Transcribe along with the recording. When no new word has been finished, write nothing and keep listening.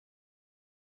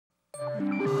Fat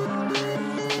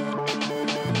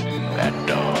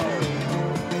Dog.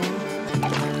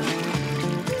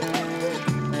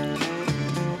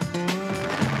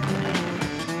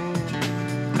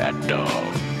 Fat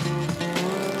Dog.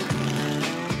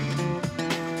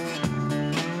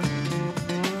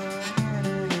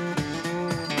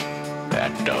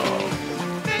 Fat Dog.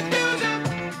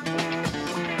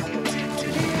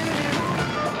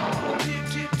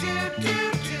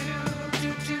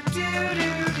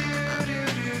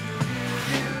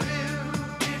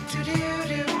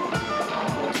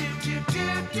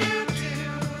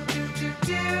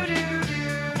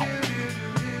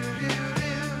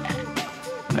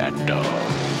 Fat Dog. Fat Dog.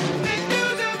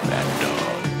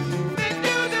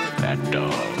 Fat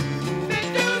Dog.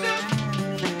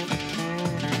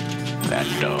 Fat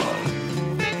Dog.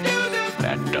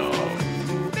 Fat Dog.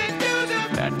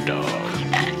 Fat Dog.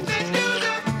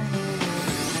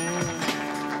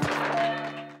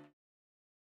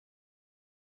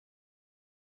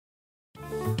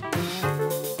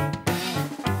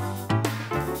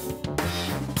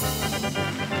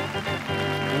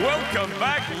 Welcome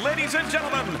back, ladies and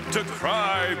gentlemen, to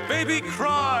Cry Baby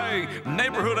Cry,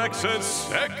 Neighborhood X's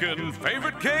second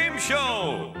favorite game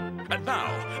show. And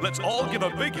now, let's all give a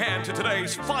big hand to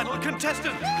today's final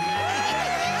contestant.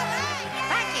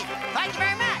 Thank you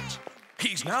very much.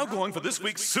 He's now going for this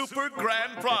week's super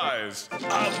grand prize, a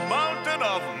mountain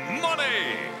of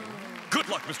money. Good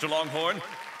luck, Mr. Longhorn.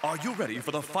 Are you ready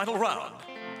for the final round?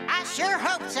 I sure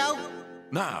hope so.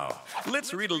 Now,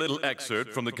 let's read a little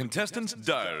excerpt from the contestant's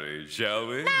diary, shall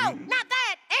we? No, not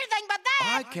that. Anything but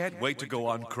that. I can't wait to go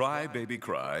on Cry Baby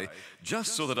Cry,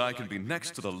 just so that I can be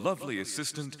next to the lovely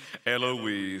assistant,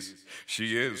 Eloise.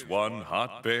 She is one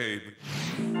hot babe.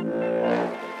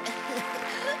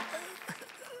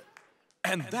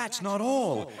 And that's not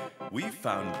all. We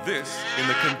found this in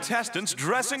the contestant's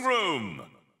dressing room.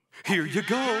 Here you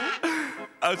go.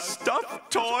 A stuffed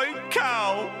toy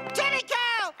cow. Kitty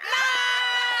cow! No!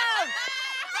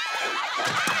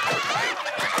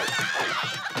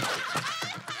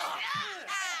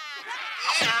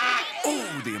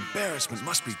 Oh, the embarrassment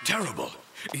must be terrible.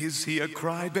 Is he a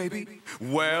crybaby?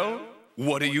 Well,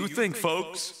 what do you think,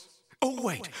 folks? Oh,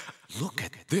 wait. Look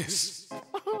at this. Look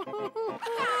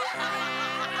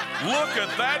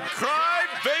at that cry,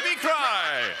 baby,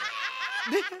 cry.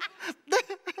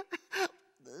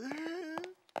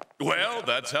 Well,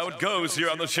 that's how it goes here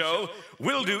on the show.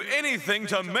 We'll do anything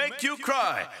to make you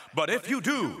cry. But if you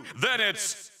do, then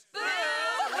it's...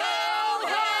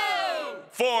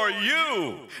 for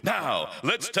you. Now,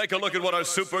 let's take a look at what our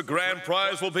super grand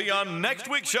prize will be on next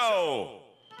week's show.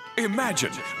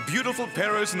 Imagine beautiful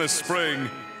Paris in the spring,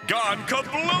 gone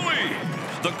kablooey.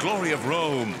 The glory of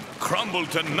Rome crumbled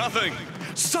to nothing.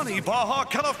 Sunny Baja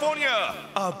California,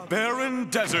 a barren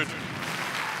desert.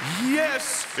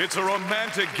 Yes, it's a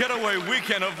romantic getaway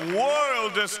weekend of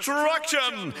world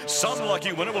destruction. Some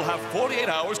lucky winner will have 48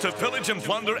 hours to pillage and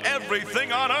plunder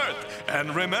everything on Earth.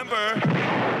 And remember,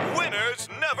 winners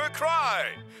never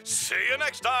cry. See you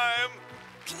next time.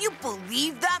 Can you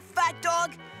believe that, Fat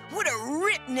Dog? What a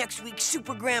rip next week's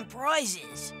Super Grand Prize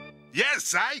is.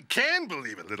 Yes, I can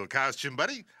believe it, little costume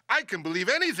buddy. I can believe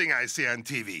anything I see on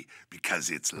TV because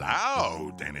it's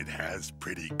loud and it has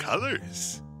pretty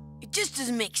colors. It just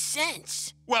doesn't make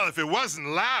sense. Well, if it wasn't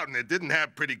loud and it didn't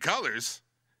have pretty colors,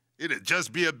 it'd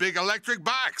just be a big electric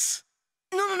box.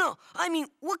 No. I mean,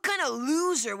 what kind of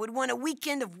loser would want a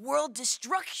weekend of world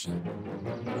destruction?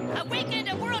 A weekend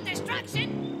of world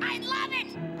destruction? I love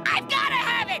it! I've gotta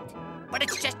have it! But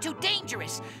it's just too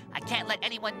dangerous. I can't let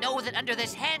anyone know that under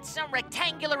this handsome,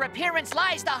 rectangular appearance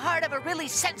lies the heart of a really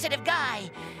sensitive guy.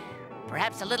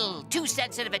 Perhaps a little too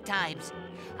sensitive at times.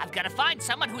 I've got to find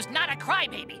someone who's not a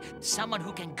crybaby. Someone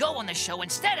who can go on the show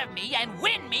instead of me and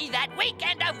win me that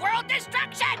weekend of world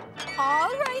destruction! All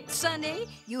right, Sonny.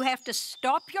 You have to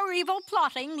stop your evil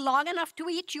plotting long enough to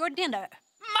eat your dinner.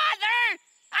 Mother!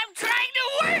 I'm trying to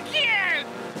work here!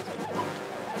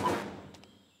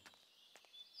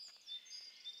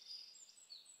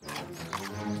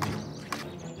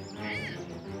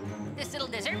 This little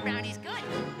dessert brownie's good.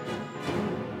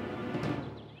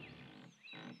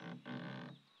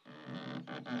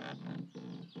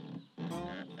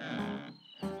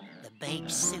 The big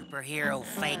superhero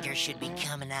faker should be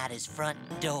coming out his front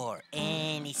door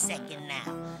any second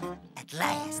now. At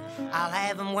last, I'll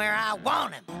have him where I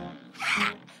want him.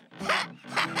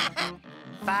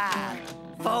 5,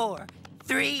 4,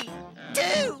 3,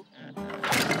 2.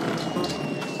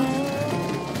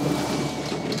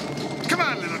 Come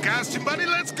on, little costume buddy,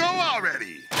 let's go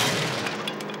already.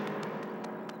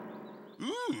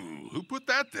 Ooh, who put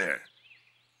that there?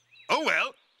 Oh,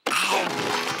 well.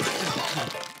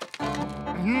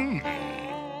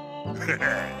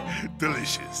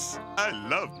 Delicious. I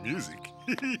love music.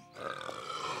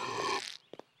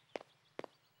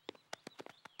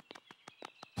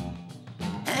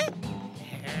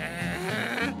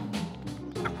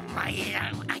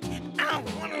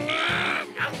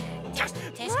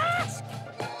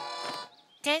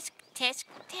 Tisk, tisk,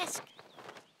 tisk.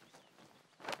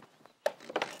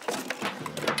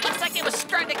 Looks like it was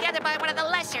strung together by one of the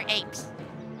lesser apes.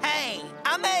 Hey,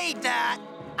 I made that.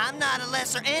 I'm not a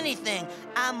lesser anything.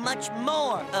 I'm much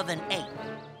more of an ape.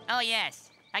 Oh, yes,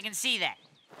 I can see that.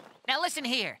 Now listen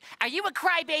here. Are you a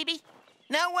crybaby?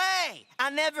 No way. I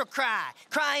never cry.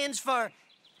 Crying's for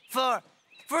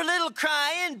little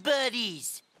crying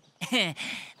buddies. Then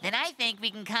I think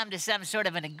we can come to some sort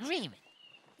of an agreement.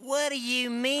 What do you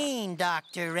mean,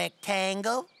 Dr.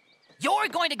 Rectangle? You're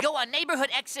going to go on Neighborhood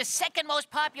X's second most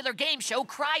popular game show,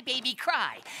 Cry Baby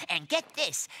Cry. And get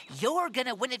this, you're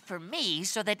gonna win it for me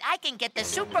so that I can get the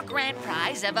super grand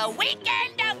prize of a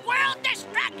weekend of world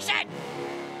destruction!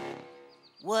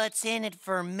 What's in it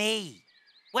for me?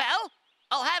 Well,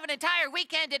 I'll have an entire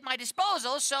weekend at my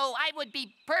disposal, so I would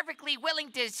be perfectly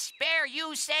willing to spare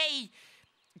you, say,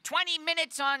 20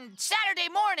 minutes on Saturday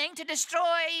morning to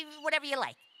destroy whatever you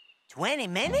like. 20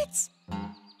 minutes?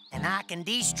 And I can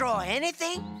destroy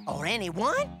anything or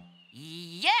anyone?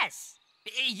 Yes!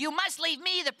 You must leave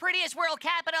me the prettiest world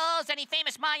capitals, any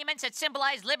famous monuments that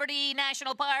symbolize liberty,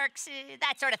 national parks,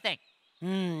 that sort of thing.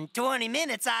 20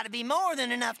 minutes ought to be more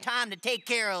than enough time to take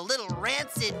care of little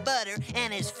rancid butter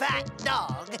and his fat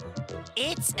dog.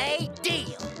 It's a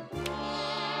deal.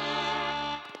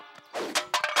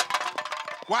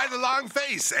 Why the long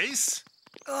face, Ace?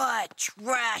 Oh,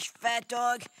 trash, Fat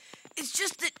Dog. It's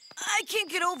just that I can't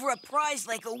get over a prize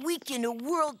like a weekend of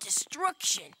world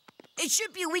destruction. It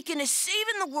should be a weekend of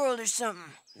saving the world or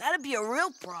something. That'd be a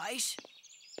real prize.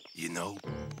 You know,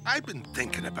 I've been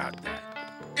thinking about that.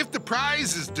 If the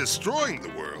prize is destroying the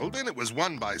world and it was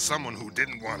won by someone who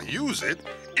didn't want to use it,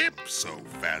 ipso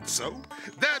fatso,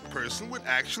 that person would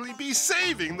actually be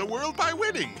saving the world by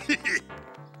winning.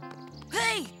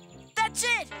 Hey, that's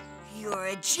it! You're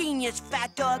a genius,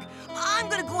 Fat Dog. I'm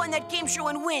gonna go on that game show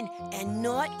and win, and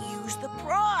not use the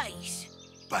prize.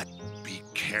 But be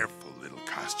careful, little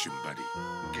costume buddy.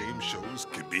 Game shows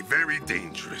can be very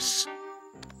dangerous.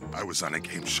 I was on a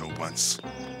game show once.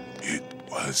 It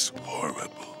was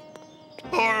horrible.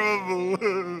 Horrible.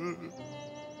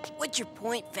 What's your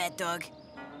point, Fat Dog?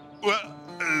 Well,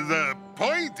 the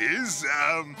point is,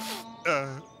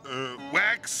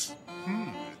 wax.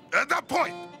 The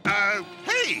point.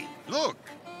 Hey, look.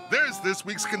 There's this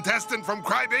week's contestant from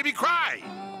Cry Baby Cry.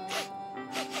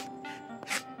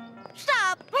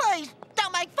 Stop, please.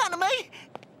 Don't make fun of me.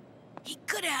 He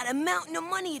could have had a mountain of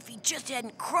money if he just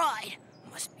hadn't cried.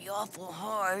 Must be awful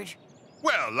hard.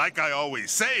 Well, like I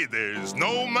always say, there's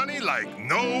no money like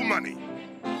no money.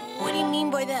 What do you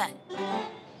mean by that?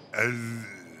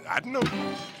 I don't know.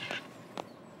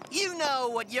 You know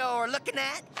what you're looking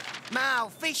at? My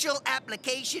official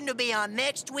application to be on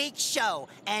next week's show,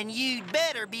 and you'd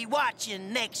better be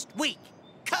watching next week,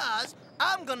 'cause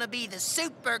I'm gonna be the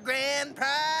super grand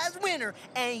prize winner,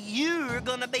 and you're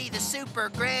gonna be the super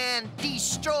grand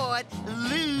destroyed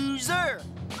loser.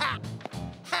 Ha!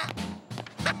 Ha!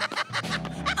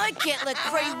 I can't let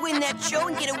Freddy win that show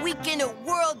and get a weekend of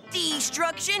world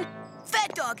destruction.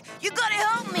 Fat Dog, you gotta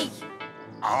help me.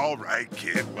 All right,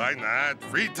 kid, why not?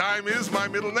 Free time is my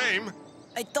middle name.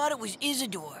 I thought it was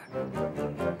Isidore.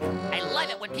 I love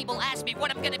it when people ask me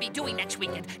what I'm gonna be doing next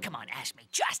weekend. Come on, ask me.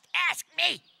 Just ask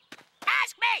me.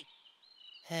 Ask me!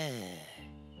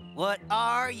 What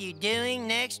are you doing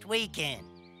next weekend?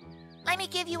 Let me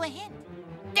give you a hint.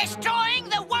 Destroying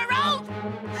the world? Wow!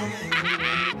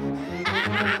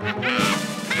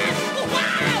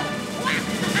 Wow!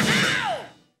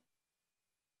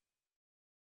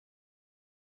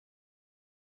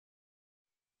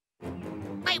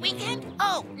 My weekend?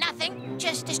 Oh, nothing.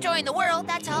 Just destroying the world,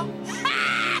 that's all.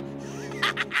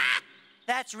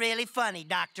 That's really funny,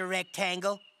 Dr.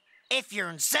 Rectangle. If you're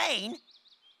insane,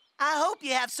 I hope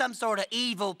you have some sort of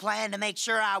evil plan to make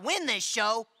sure I win this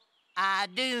show. I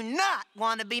do not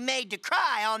want to be made to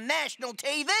cry on national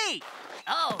TV.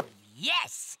 Oh,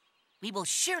 yes. We will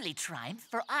surely triumph,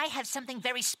 for I have something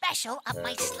very special up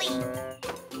my sleeve.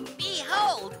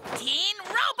 Behold, Teen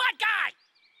Robot Guy!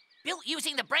 Built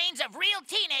using the brains of real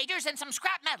teenagers and some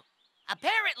scrap metal.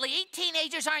 Apparently,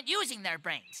 teenagers aren't using their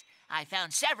brains. I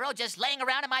found several just laying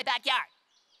around in my backyard.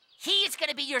 He's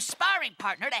gonna be your sparring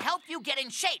partner to help you get in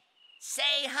shape.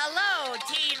 Say hello,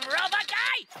 Teen Robot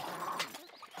Guy!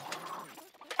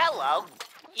 Hello.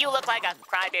 You look like a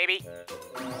crybaby.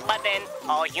 But then,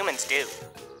 all humans do.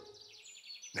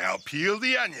 Now peel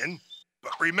the onion,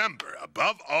 but remember,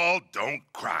 above all, don't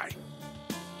cry.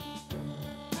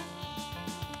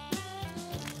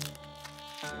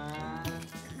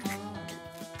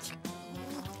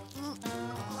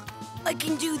 I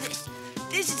can do this.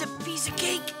 This is a piece of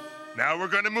cake. Now we're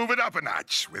gonna move it up a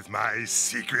notch with my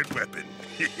secret weapon.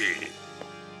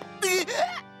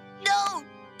 No,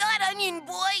 not Onion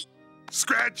Boy.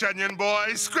 Scratch, Onion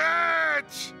Boy,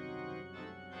 scratch!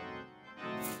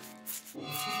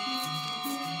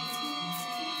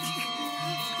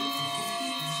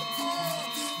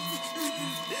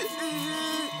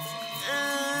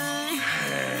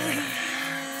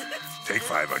 Take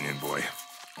 5, Onion Boy.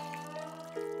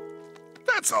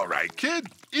 That's all right, kid.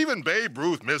 Even Babe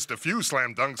Ruth missed a few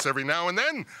slam dunks every now and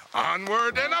then.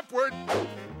 Onward and upward.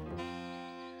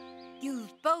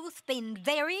 You've both been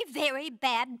very, very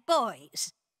bad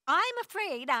boys. I'm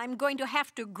afraid I'm going to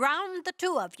have to ground the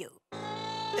two of you.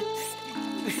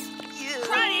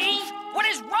 Cruddy! What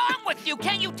is wrong with you?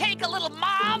 Can't you take a little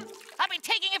mom? I've been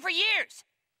taking it for years.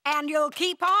 And you'll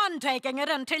keep on taking it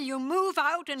until you move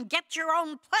out and get your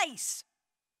own place.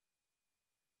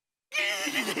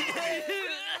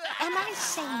 Am I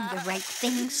saying the right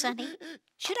thing, Sonny?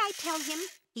 Should I tell him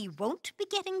he won't be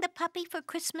getting the puppy for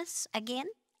Christmas again?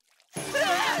 Fat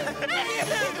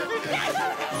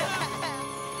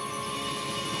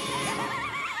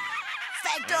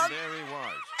Dog,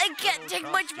 I can't take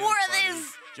much more of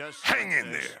this. Hang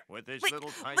in there.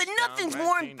 But nothing's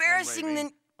more embarrassing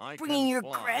than bringing your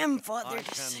grandfather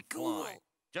to school.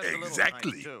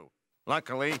 Exactly.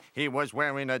 Luckily, he was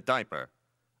wearing a diaper.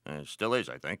 Still is,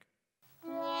 I think.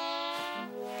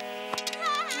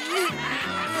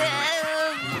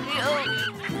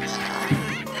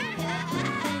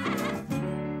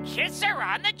 Kiss her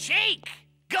on the cheek.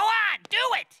 Go on, do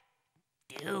it.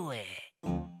 Do it.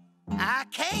 I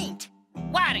can't.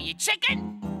 What, are you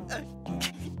chicken?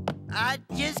 I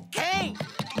just can't.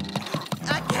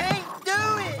 I can't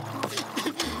do it.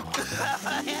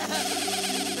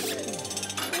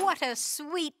 What a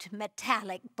sweet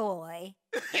metallic boy.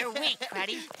 You're weak,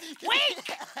 Cruddy.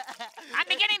 Weak! I'm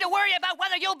beginning to worry about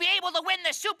whether you'll be able to win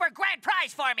the super grand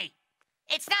prize for me.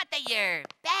 It's not that you're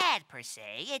bad, per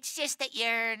se. It's just that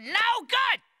you're no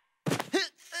good!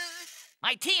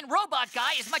 My teen robot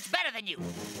guy is much better than you.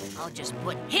 I'll just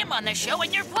put him on the show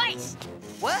in your place.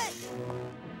 What?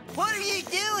 What are you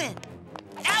doing?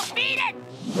 Now beat it!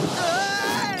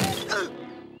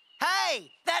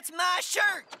 Hey, that's my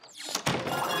shirt.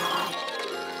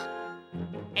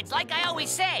 It's like I always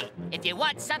say, if you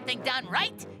want something done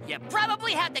right, you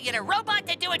probably have to get a robot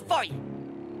to do it for you.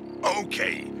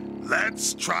 Okay,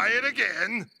 let's try it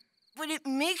again. But it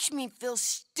makes me feel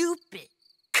stupid.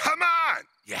 Come on!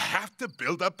 You have to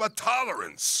build up a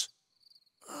tolerance.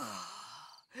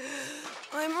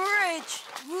 I'm rich.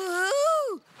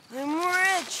 Woohoo! I'm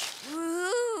rich.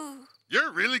 Woohoo!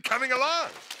 You're really coming along.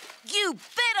 You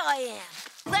bet I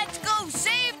am. Let's go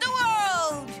save the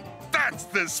world! That's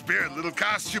the spirit, little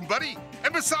costume buddy.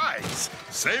 And besides,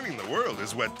 saving the world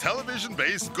is what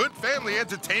television-based good family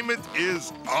entertainment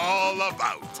is all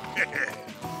about.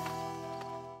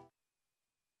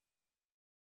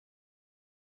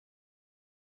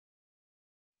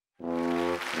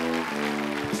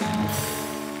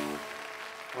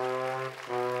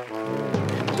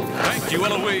 Thank you,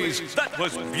 Eloise. That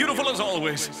was beautiful as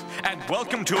always. And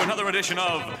welcome to another edition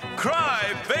of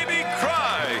Cry, Baby,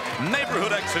 Cry,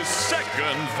 Neighborhood X's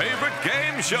second favorite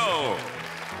game show.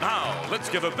 Now, let's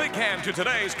give a big hand to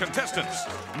today's contestants.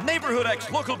 Neighborhood X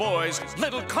local boys,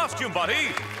 Little Costume Buddy,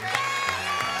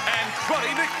 and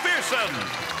Cruddy McPherson.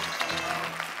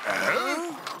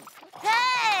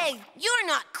 Hey! You're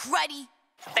not Cruddy.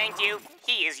 Thank you.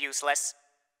 He is useless.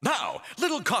 Now,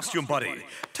 Little Costume Buddy,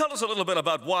 tell us a little bit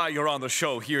about why you're on the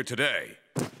show here today.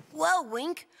 Well,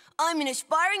 Wink, I'm an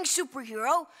aspiring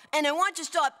superhero, and I want to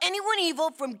stop anyone evil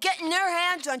from getting their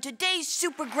hands on today's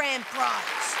super grand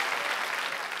prize.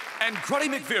 And Cruddy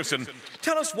McPherson,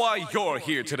 tell us why you're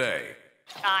here today.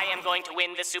 I am going to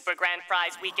win the super grand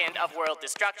prize weekend of world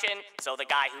destruction, so the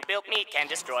guy who built me can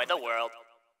destroy the world.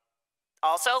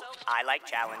 Also, I like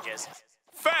challenges.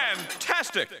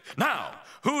 Fantastic! Now,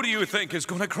 who do you think is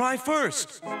going to cry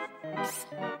first?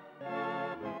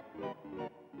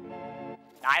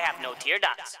 I have no tear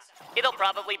ducts. It'll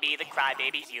probably be the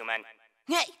crybaby human.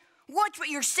 Hey, watch what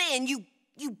you're saying, you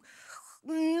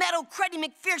metal Cruddy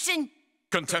McPherson.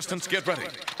 Contestants, get ready.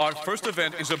 Our first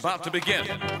event is about to begin.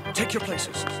 Take your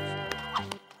places.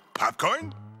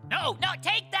 Popcorn? No,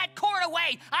 take that cord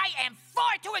away. I am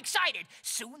far too excited.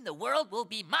 Soon the world will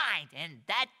be mine, and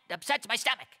that upsets my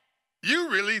stomach. You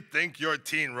really think your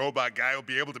teen robot guy will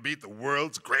be able to beat the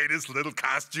world's greatest little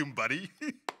costume buddy?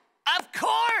 Of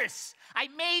course! I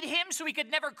made him so he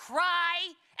could never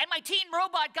cry, and my teen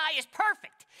robot guy is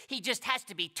perfect. He just has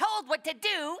to be told what to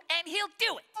do, and he'll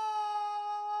do it.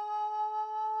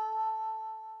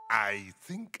 I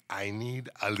think I need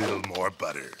a little more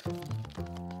butter.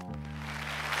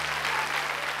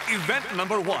 Event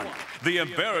number 1, the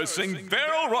embarrassing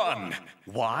barrel run.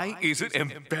 Why is it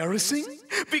embarrassing?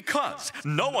 Because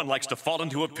no one likes to fall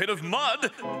into a pit of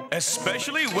mud,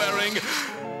 especially wearing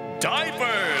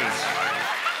diapers.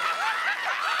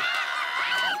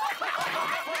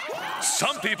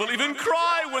 Some people even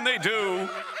cry when they do.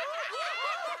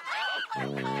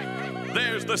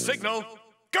 There's the signal.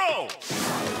 Go!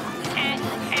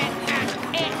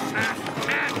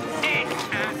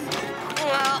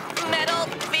 Metal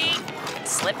feet,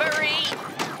 slippery.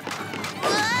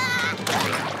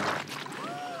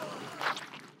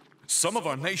 Some of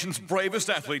our nation's bravest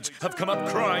athletes have come up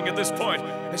crying at this point,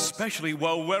 especially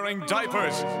while wearing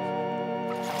diapers.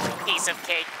 Piece of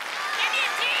cake. Give me a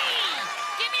T!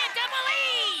 Give me a double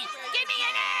E! Give me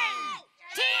an N!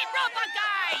 Teen Robot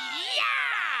Guy!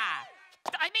 Yeah!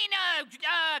 I mean,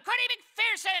 Cruddy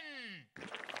McPherson!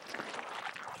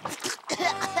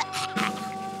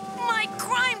 My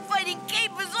crime-fighting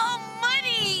cape is all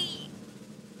muddy!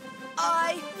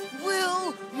 I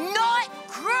will not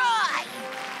cry!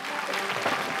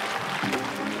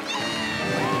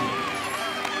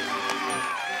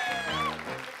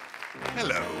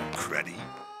 Hello, Cruddy.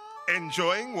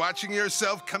 Enjoying watching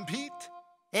yourself compete?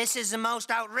 This is the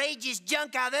most outrageous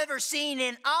junk I've ever seen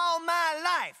in all my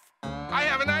life. I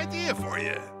have an idea for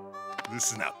you.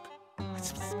 Listen up.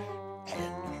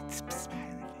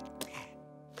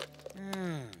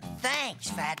 Thanks,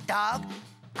 Fat Dog.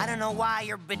 I don't know why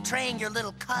you're betraying your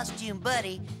little costume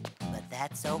buddy, but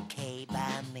that's okay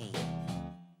by me.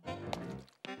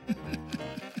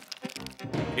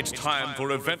 It's time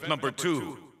for event number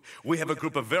 2. We have a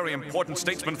group of very important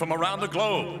statesmen from around the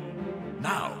globe.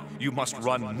 Now, you must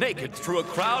run naked through a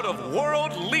crowd of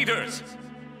world leaders.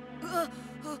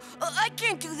 I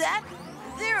can't do that.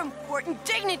 They're important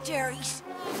dignitaries.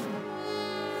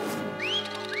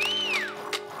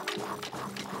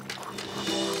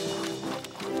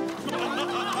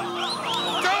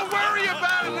 Don't worry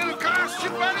about it, little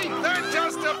costume buddy. They're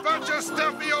just a bunch of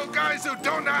stuffy old guys who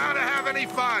don't know how to have any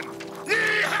fun.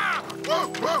 Yee-haw! Whoa,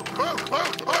 whoa, whoa, whoa,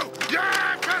 whoa!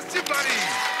 Yeah, costume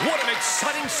buddies! What an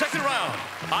exciting second round!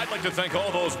 I'd like to thank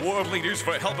all those world leaders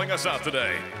for helping us out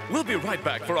today. We'll be right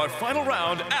back for our final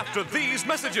round after these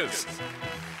messages.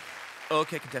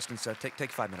 Okay, contestants, take a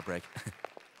 5-minute break.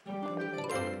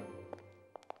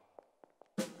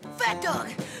 Fat Dog,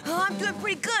 I'm doing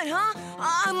pretty good, huh?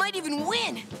 I might even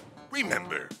win.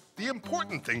 Remember, the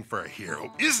important thing for a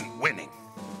hero isn't winning.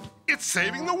 It's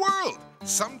saving the world.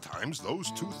 Sometimes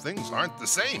those two things aren't the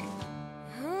same.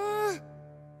 Huh?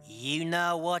 You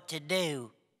know what to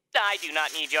do. I do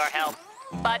not need your help,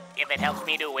 but if it helps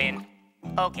me to win,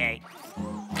 okay.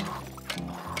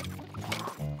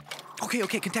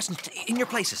 Okay, contestants, in your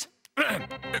places.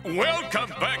 Welcome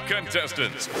back,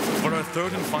 contestants. For our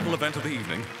third and final event of the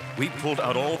evening, we pulled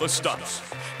out all the stops.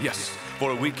 Yes,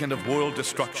 for a weekend of world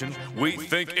destruction, we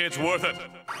think it's worth it.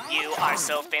 You are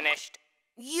so finished.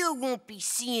 You won't be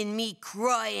seeing me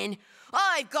crying.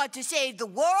 I've got to save the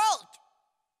world.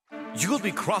 You'll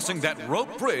be crossing that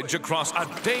rope bridge across a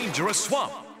dangerous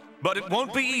swamp. But it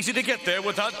won't be easy to get there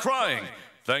without crying.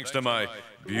 Thanks to my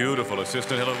beautiful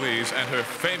assistant Eloise and her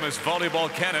famous volleyball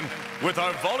cannon with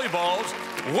our volleyballs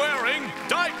wearing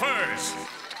diapers.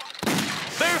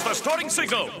 There's the starting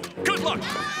signal. Good luck.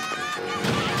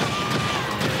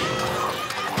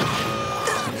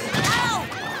 Ow!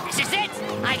 This is it!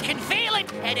 I can feel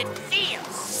it, and it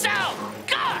feels so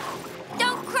good!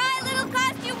 Don't cry, little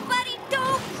costume buddy,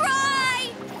 don't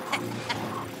cry!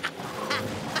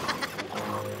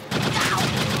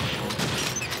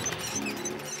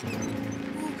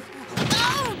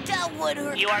 Oh, that would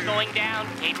hurt. You are going down,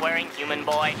 cape-wearing human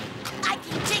boy. I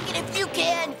can take it if you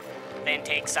can. Then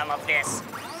take some of this.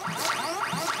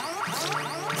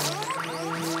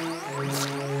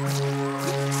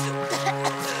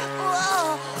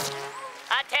 Whoa.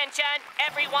 Attention,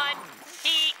 everyone!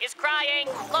 He is crying.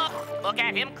 Look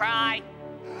at him cry.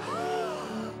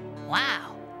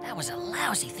 Wow, that was a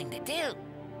lousy thing to do.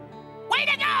 Way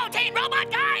to go, Teen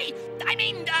Robot Guy! I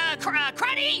mean,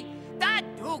 Cruddy!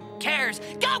 Who cares?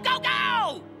 Go, go,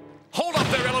 go! Hold up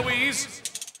there, Eloise.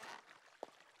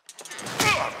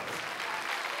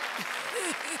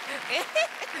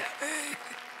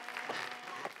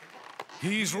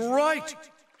 He's right.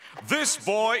 This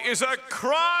boy is a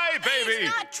crybaby. It's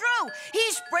not true.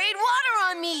 He sprayed water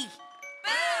on me.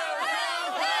 Boo,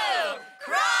 hoo, hoo!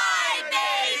 Cry,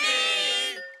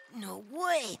 baby! No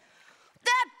way.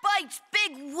 That bite's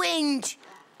big wind.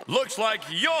 Looks like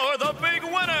you're the big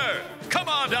winner. Come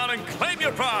on down and claim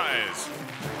your prize.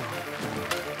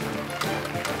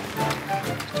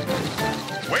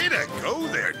 Way to go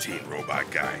there, Teen Robot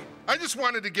Guy. I just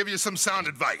wanted to give you some sound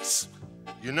advice.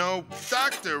 You know,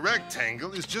 Dr.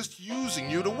 Rectangle is just using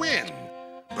you to win.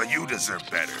 But you deserve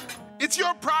better. It's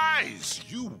your prize.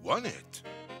 You won it.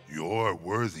 You're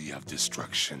worthy of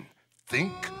destruction.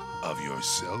 Think of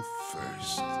yourself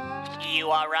first. You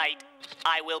are right.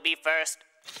 I will be first.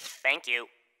 Thank you.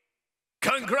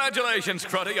 Congratulations,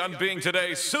 Cruddy, on being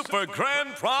today's Super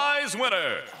Grand Prize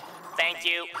winner. Thank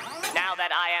you. Now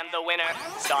that I am the winner,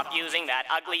 stop using that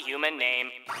ugly human name.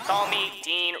 Call me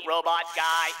Teen Robot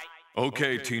Guy.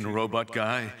 Okay, Teen Robot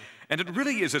Guy. And it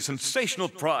really is a sensational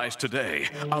prize today.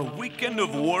 A weekend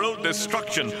of world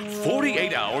destruction.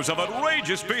 48 hours of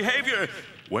outrageous behavior.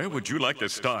 Where would you like to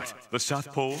start? The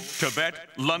South Pole? Tibet?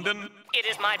 London? It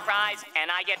is my prize,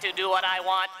 and I get to do what I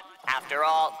want. After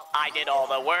all, I did all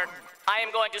the work. I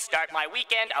am going to start my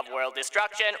weekend of world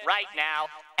destruction right now,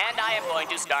 and I am going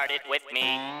to start it with me.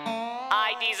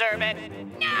 I deserve it.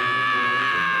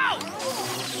 No!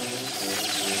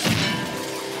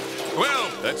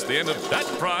 Well, that's the end of that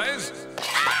prize.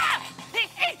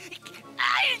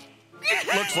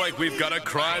 Looks like we've got a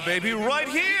crybaby right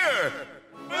here.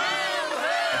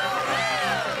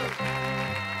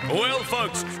 Well,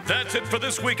 folks, that's it for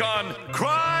this week on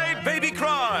Cry Baby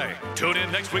Cry. Tune in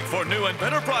next week for new and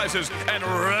better prizes. And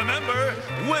remember,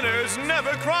 winners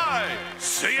never cry.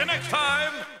 See you next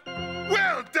time.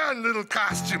 Well done, little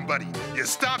costume buddy. You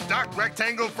stopped Doc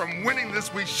Rectangle from winning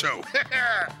this week's show.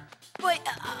 But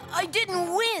I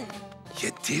didn't win.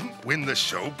 You didn't win the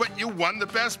show, but you won the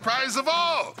best prize of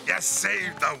all. You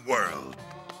saved the world.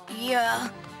 Yeah,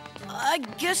 I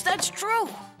guess that's true.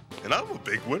 And I'm a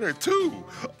big winner, too.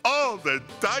 All the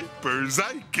diapers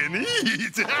I can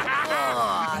eat.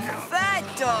 Aw, Fat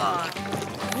Dog.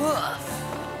 Woof.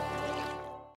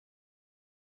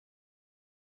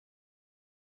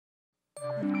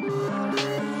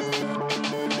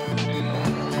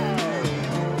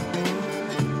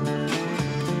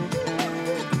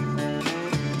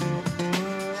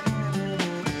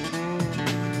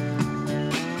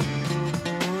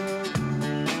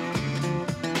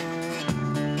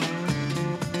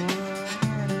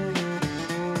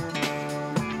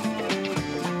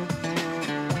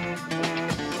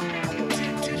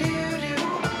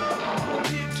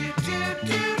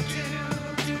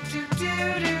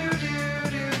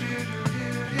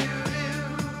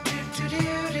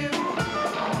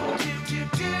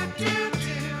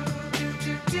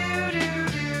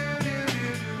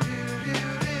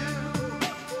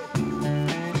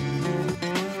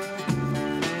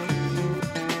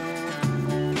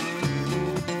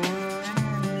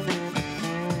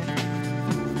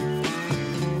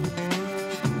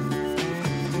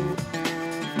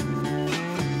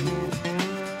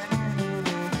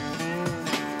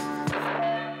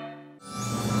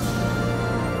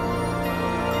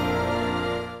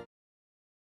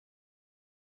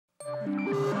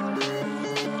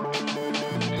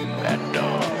 Fat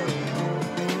Dog.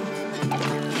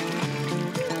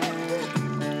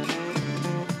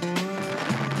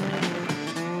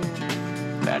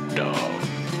 Fat Dog.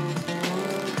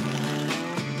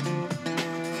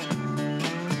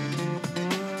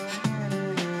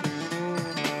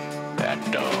 Fat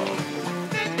Dog. Fat Dog.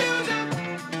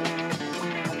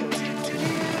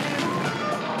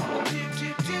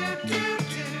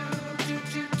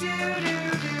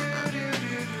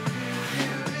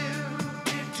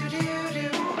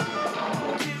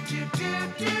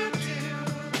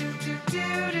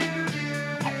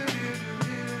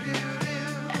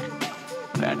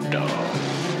 Fat Dog.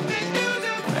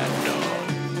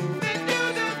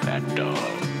 Fat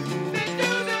Dog.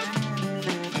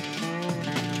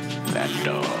 Fat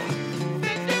Dog.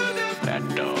 Fat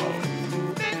Dog.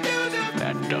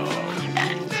 Fat Dog.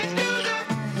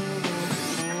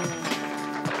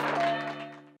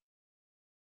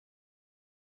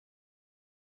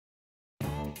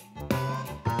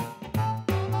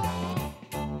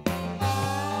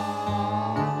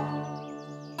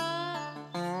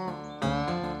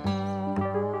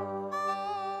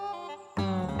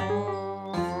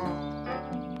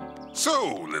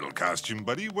 So, little costume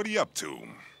buddy, what are you up to?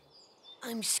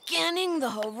 I'm scanning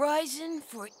the horizon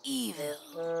for evil.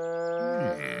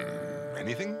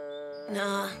 Anything?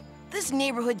 Nah, this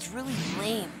neighborhood's really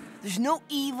lame. There's no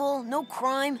evil, no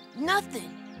crime,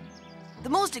 nothing. The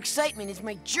most excitement is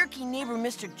my jerky neighbor,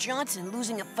 Mr. Johnson,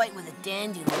 losing a fight with a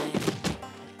dandelion.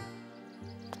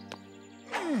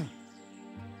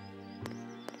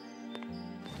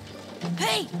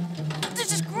 Hey,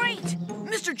 this is great!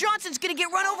 Mr. Johnson's gonna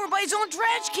get run over by his own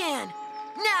trash can.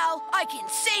 Now I can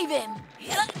save him.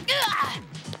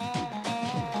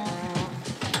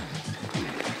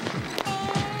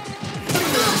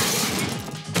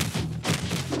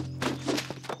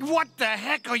 What the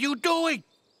heck are you doing?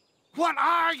 What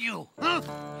are you? Huh?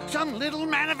 Some little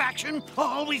man of action,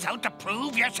 always out to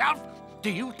prove yourself? Do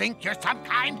you think you're some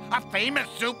kind of famous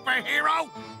superhero?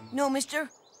 No, mister.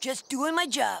 Just doing my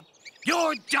job.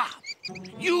 Your job?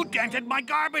 You dented my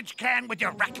garbage can with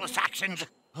your reckless actions.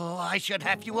 Oh, I should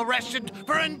have you arrested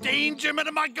for endangerment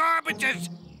of my garbages.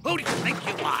 Who do you think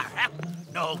you are, huh?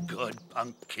 No good,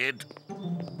 punk kid.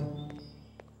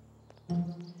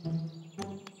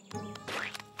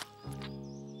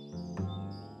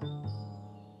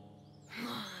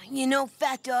 You know,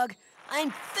 Fat Dog,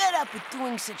 I'm fed up with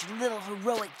doing such little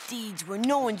heroic deeds where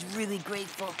no one's really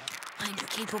grateful. I'm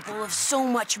capable of so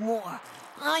much more.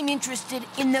 I'm interested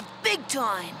in the big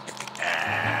time.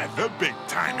 The big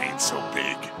time ain't so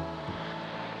big.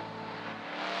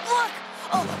 Look!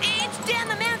 Oh, it's Dan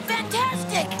the Man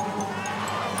Fantastic!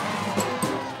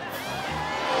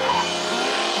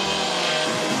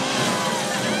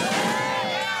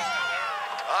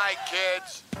 Hi,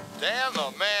 kids. Dan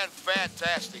the Man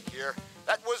Fantastic here.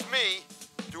 That was me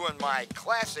doing my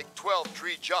classic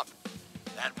 12-tree jump.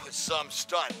 That was some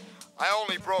stunt. I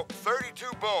only broke 32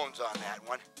 bones on that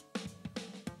one.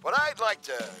 But I'd like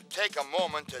to take a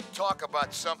moment to talk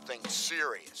about something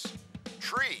serious.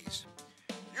 Trees.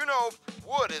 You know,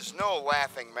 wood is no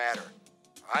laughing matter.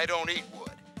 I don't eat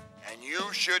wood, and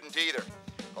you shouldn't either.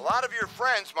 A lot of your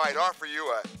friends might offer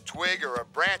you a twig or a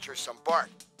branch or some bark.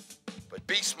 But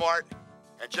be smart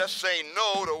and just say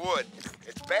no to wood.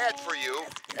 It's bad for you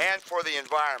and for the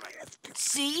environment.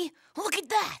 See? Look at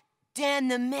that! Dan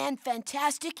the Man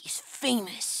Fantastic is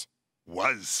famous.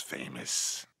 Was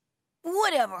famous.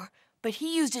 Whatever, but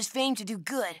he used his fame to do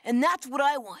good, and that's what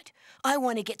I want. I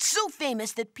want to get so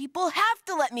famous that people have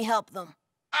to let me help them.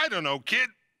 I don't know, kid.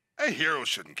 A hero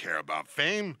shouldn't care about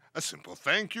fame. A simple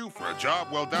thank you for a job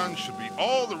well done should be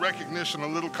all the recognition a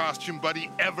little costume buddy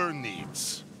ever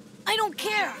needs. I don't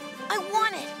care. I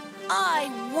want it. I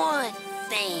want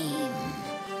fame.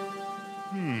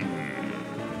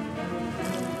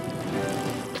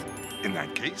 In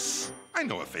that case, I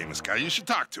know a famous guy you should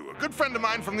talk to. A good friend of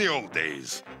mine from the old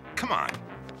days. Come on.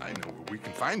 I know where we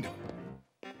can find him.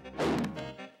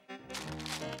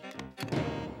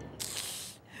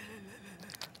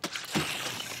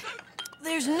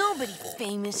 There's nobody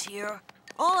famous here.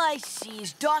 All I see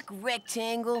is Doc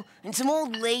Rectangle and some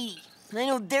old lady. And I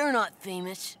know they're not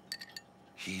famous.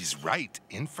 He's right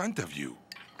in front of you.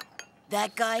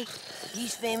 That guy,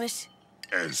 he's famous.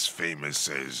 As famous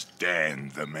as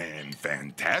Dan the Man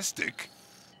Fantastic.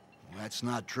 That's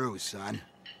not true, son.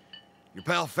 Your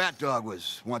pal Fat Dog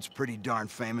was once pretty darn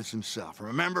famous himself.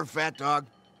 Remember, Fat Dog?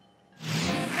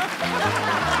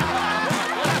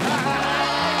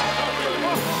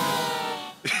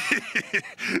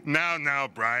 Now,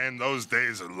 Brian, those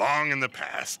days are long in the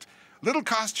past. Little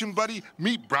costume buddy,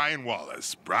 meet Brian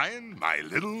Wallace. Brian, my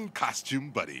little costume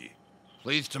buddy.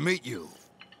 Pleased to meet you.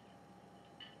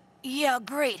 Yeah,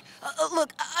 great.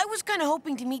 Look, I was kind of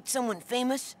hoping to meet someone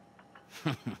famous.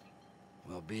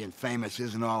 Well, being famous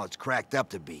isn't all it's cracked up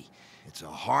to be. It's a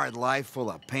hard life full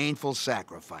of painful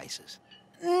sacrifices.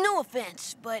 No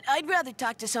offense, but I'd rather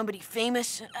talk to somebody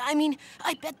famous. I mean,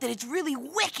 I bet that it's really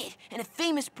wicked, and a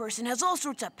famous person has all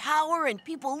sorts of power, and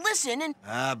people listen, and...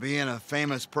 Being a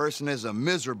famous person is a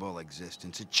miserable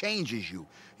existence. It changes you.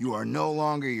 You are no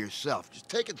longer yourself. Just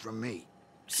take it from me.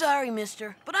 Sorry,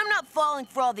 mister, but I'm not falling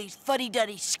for all these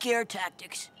fuddy-duddy scare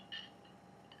tactics.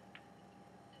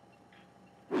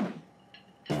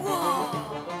 Whoa!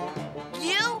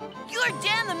 You're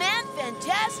Dan the Man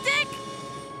Fantastic?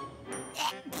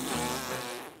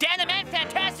 Dan the Man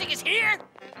Fantastic is here?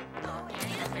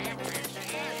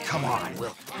 Come on,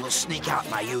 we'll sneak out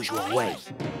my usual way.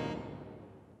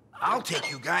 I'll take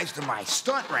you guys to my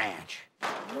stunt ranch.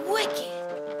 Wicked!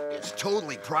 It's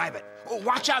totally private. Oh,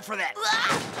 watch out for that.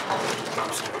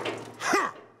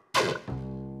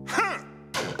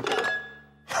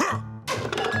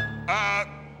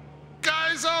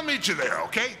 Guys, I'll meet you there,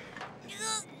 okay?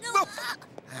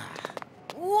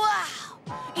 Wow!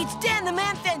 It's Dan the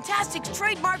Man Fantastic's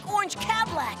trademark orange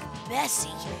Cadillac, Bessie.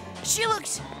 She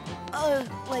looks,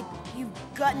 like you've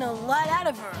gotten a lot out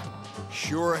of her.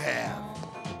 Sure have.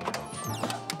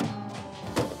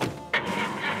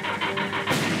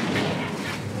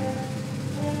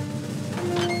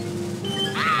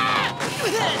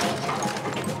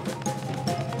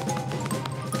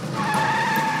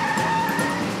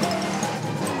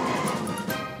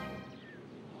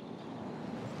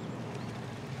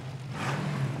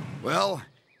 Well,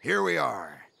 here we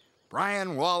are.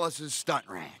 Brian Wallace's stunt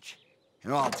ranch.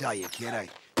 And I'll tell you, kid, I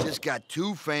just got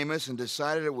too famous and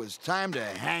decided it was time to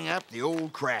hang up the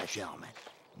old crash helmet.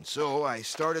 And so I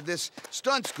started this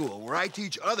stunt school where I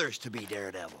teach others to be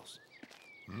daredevils.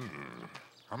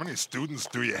 How many students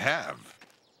do you have?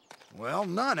 Well,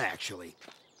 none, actually.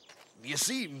 You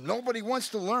see, nobody wants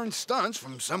to learn stunts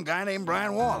from some guy named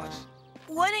Brian Wallace.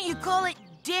 Why don't you call it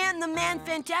Dan the Man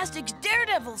Fantastic's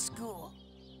Daredevil School?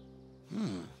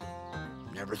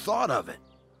 Never thought of it.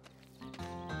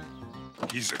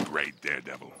 He's a great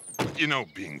daredevil. But you know,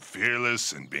 being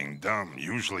fearless and being dumb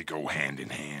usually go hand in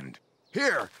hand.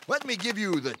 Here, let me give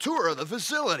you the tour of the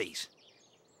facilities.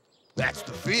 That's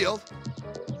the field.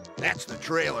 That's the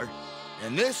trailer.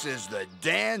 And this is the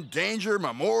Dan Danger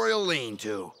Memorial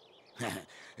Lean-To.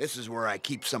 This is where I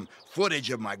keep some footage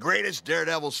of my greatest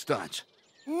daredevil stunts.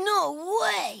 No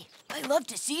way! I'd love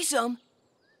to see some.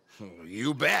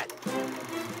 You bet.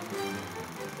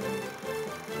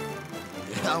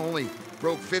 I only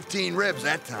broke 15 ribs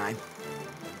that time.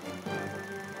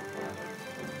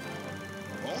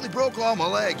 Only broke all my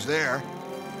legs there.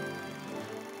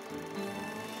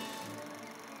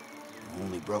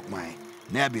 Only broke my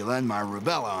nebula and my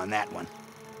rubella on that one.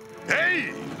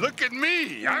 Hey, look at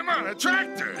me! I'm on a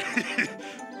tractor!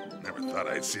 Never thought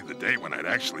I'd see the day when I'd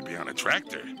actually be on a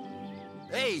tractor.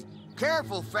 Hey,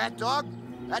 careful, Fat Dog.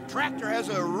 That tractor has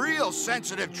a real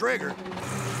sensitive trigger.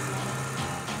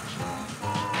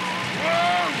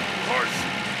 Whoa, horse!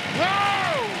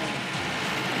 Whoa!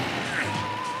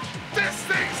 This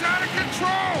thing's out of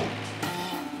control!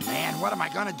 Man, what am I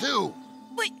gonna do?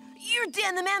 But you're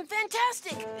Dan the Man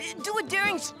Fantastic. Do a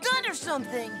daring stunt or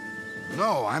something.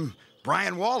 No, I'm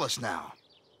Brian Wallace now.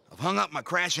 I've hung up my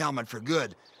crash helmet for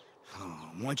good.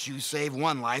 Once you save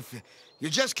one life, you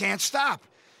just can't stop.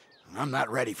 I'm not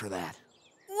ready for that.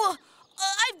 Well,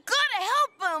 I've got to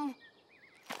help him.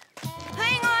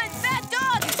 Hang on, Fat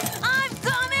Dog! I'm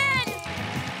coming!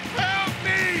 Help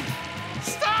me!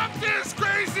 Stop this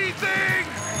crazy thing!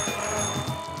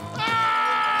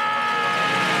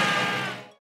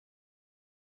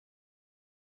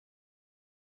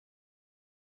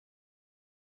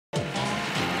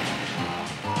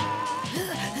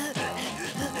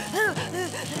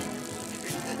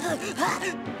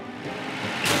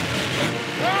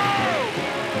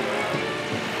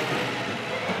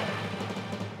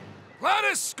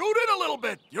 Gladys, scoot in a little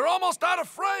bit. You're almost out of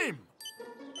frame.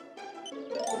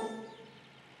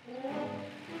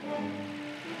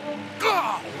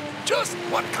 Oh, just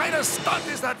what kind of stunt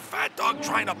is that Fat Dog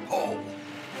trying to pull?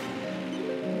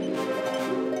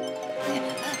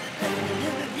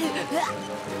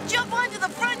 Jump onto the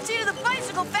front seat of the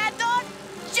bicycle, Fat Dog!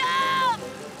 Jump!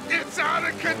 It's out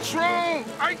of control!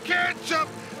 I can't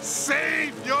jump!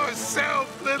 Save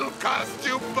yourself, little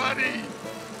costume buddy!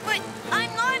 But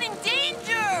I'm not in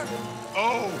danger!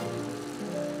 Oh!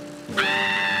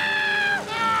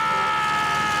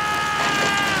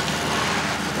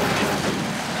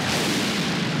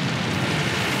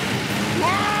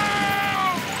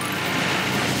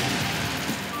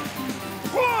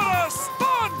 What a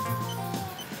stunt!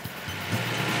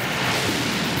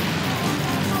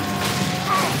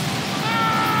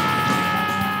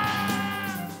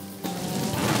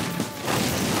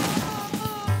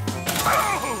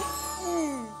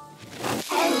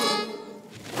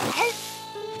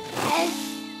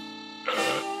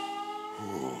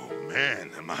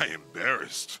 Man, am I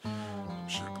embarrassed. I'm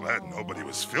sure glad nobody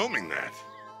was filming that.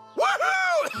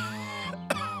 Woohoo!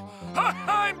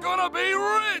 I'm gonna be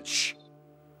rich!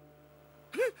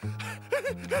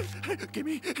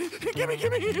 Gimme.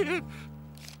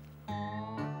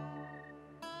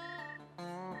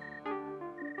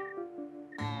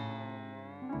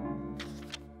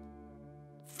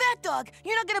 Fat Dog,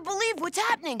 you're not gonna believe what's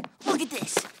happening. Look at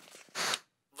this.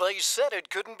 They said it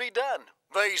couldn't be done.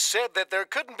 They said that there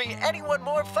couldn't be anyone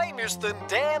more famous than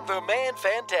Dan the Man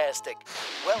Fantastic.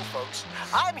 Well, folks,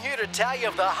 I'm here to tell you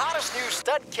of the hottest new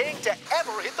stunt king to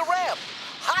ever hit the ramp.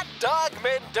 Hot Dog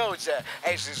Mendoza,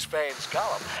 as his fans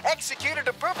call him, executed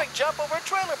a perfect jump over a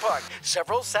trailer park,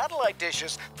 several satellite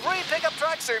dishes, 3 pickup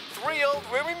trucks, and 3 old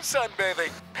women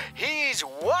sunbathing. He's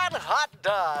one hot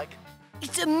dog.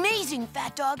 It's amazing,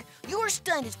 Fat Dog. Your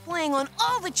stunt is playing on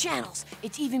all the channels.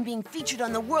 It's even being featured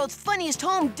on the world's funniest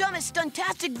home, dumbest,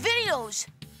 stuntastic videos.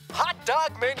 Hot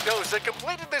Dog Mendoza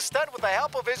completed this stunt with the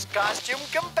help of his costume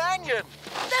companion.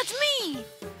 That's me!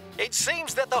 It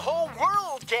seems that the whole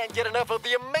world can't get enough of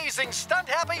the amazing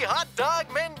stunt-happy Hot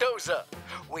Dog Mendoza.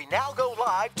 We now go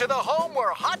live to the home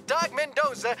where Hot Dog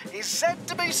Mendoza is said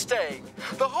to be staying.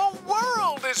 The whole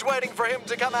world is waiting for him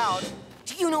to come out.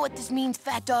 Do you know what this means,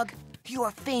 Fat Dog? You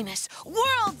are famous.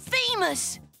 World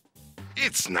famous!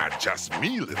 It's not just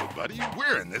me, little buddy.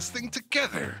 We're in this thing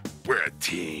together. We're a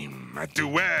team, a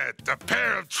duet, a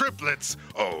pair of triplets.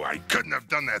 Oh, I couldn't have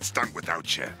done that stunt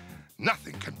without you.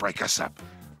 Nothing can break us up.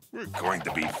 We're going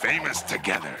to be famous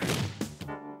together.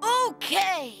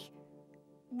 Okay.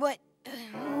 But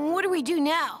what do we do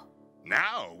now?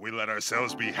 Now we let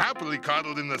ourselves be happily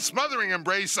coddled in the smothering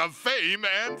embrace of fame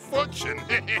and fortune.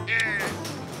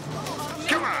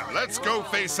 Come on, let's go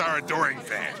face our adoring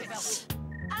fans.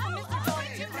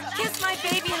 Kiss my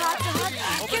baby, Hot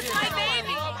Dog. Kiss my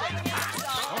baby.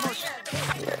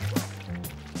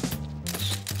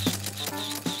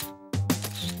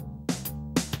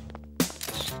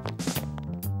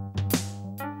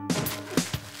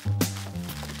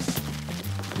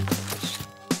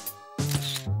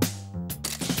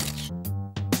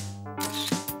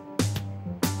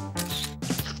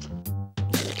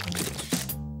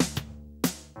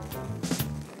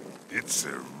 It's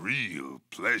a real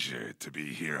pleasure to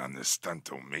be here on the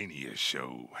Stuntomania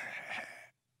show.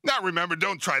 Now remember,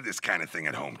 don't try this kind of thing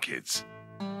at home, kids.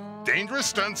 Dangerous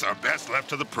stunts are best left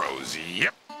to the pros.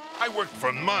 Yep. I worked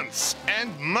for months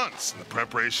and months in the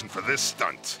preparation for this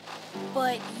stunt.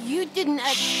 But you didn't...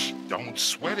 Shh, don't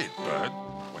sweat it, bud.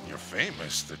 When you're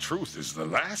famous, the truth is the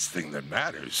last thing that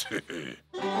matters.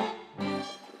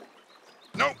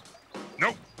 Nope.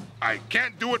 Nope. I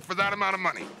can't do it for that amount of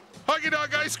money. Huggy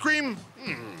Dog ice cream?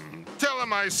 Tell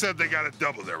them I said they gotta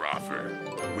double their offer.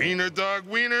 Wiener Dog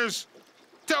wieners?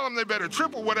 Tell them they better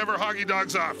triple whatever Huggy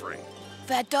Dog's offering.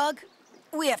 Fat Dog,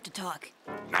 we have to talk.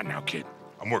 Not now, kid.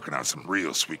 I'm working on some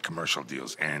real sweet commercial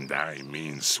deals, and I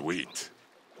mean sweet.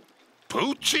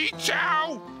 Poochie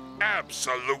Chow?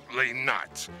 Absolutely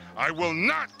not. I will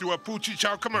not do a Poochie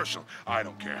Chow commercial. I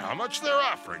don't care how much they're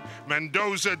offering.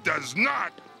 Mendoza does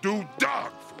not do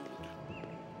dog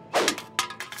food.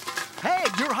 Hey,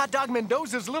 you're Hot Dog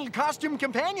Mendoza's little costume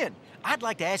companion. I'd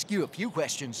like to ask you a few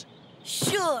questions.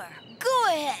 Sure, go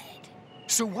ahead.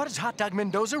 So what is Hot Dog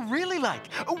Mendoza really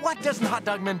like? What doesn't Hot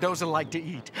Dog Mendoza like to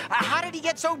eat? How did he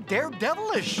get so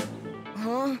daredevilish?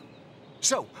 Huh?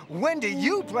 So, when do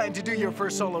you plan to do your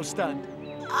first solo stunt?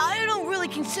 I don't really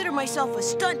consider myself a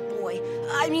stunt boy.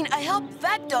 I mean, I help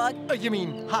Fat Dog. You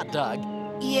mean Hot Dog?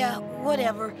 Yeah,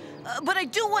 whatever. But I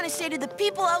do want to say to the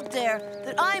people out there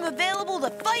that I'm available to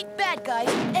fight bad guys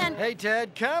and... Hey,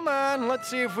 Ted, come on. Let's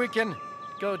see if we can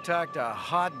go talk to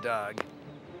Hot Dog.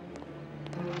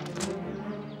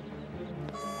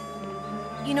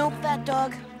 You know, Fat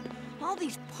Dog, all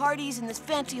these parties and this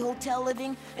fancy hotel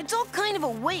living, it's all kind of a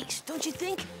waste, don't you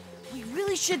think? We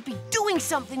really should be doing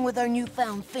something with our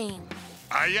newfound fame.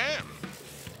 I am.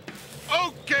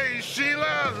 Okay,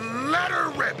 Sheila, let her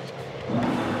rip.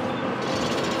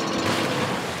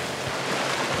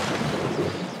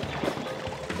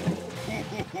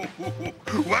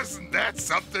 Wasn't that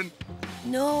something?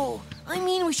 No, I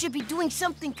mean we should be doing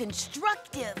something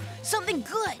constructive, something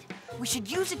good. We should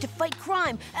use it to fight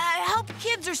crime, help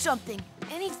kids or something.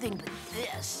 Anything but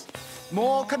this.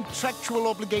 More contractual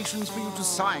obligations for you to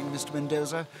sign, Mr.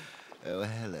 Mendoza. Oh,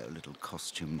 hello, little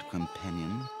costumed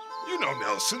companion. You know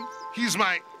Nelson. He's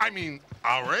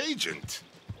our agent.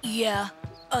 Yeah,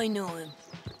 I know him.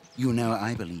 You know,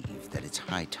 I believe that it's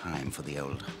high time for the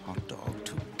old hot dog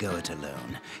to go it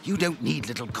alone. You don't need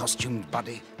little costumed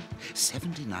buddy.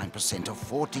 79%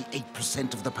 or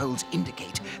 48% of the polls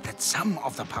indicate that some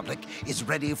of the public is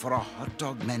ready for a Hot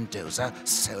Dog Mendoza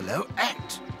solo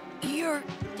act. You're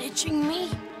ditching me?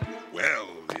 Well,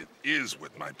 it is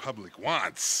what my public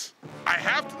wants. I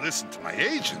have to listen to my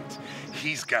agent.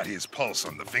 He's got his pulse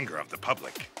on the finger of the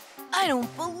public. I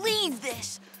don't believe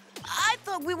this. I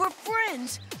thought we were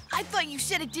friends. I thought you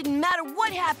said it didn't matter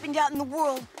what happened out in the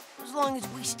world, as long as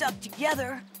we stuck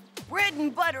together. Bread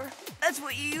and butter, that's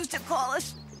what you used to call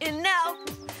us. And now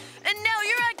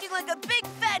you're acting like a big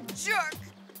fat jerk.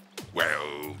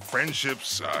 Well,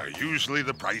 friendships are usually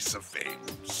the price of fame.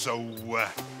 So,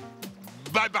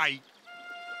 bye-bye.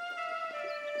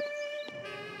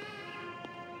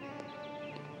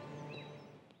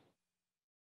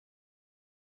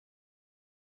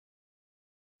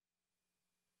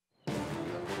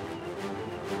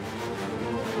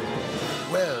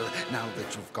 Well, Now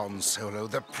that you've gone solo,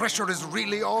 the pressure is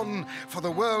really on for the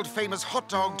world-famous hot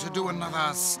dog to do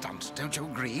another stunt. Don't you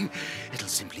agree? It'll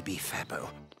simply be fabbo.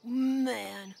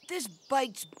 Man, this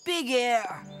bike's big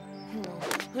air.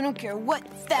 I don't care what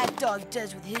Fat Dog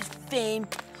does with his fame.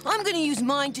 I'm gonna use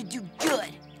mine to do good.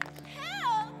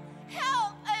 Help!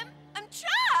 Help! I'm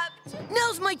trapped!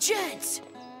 Now's my chance.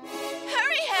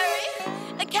 Hurry, Harry!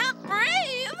 I can't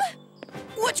breathe!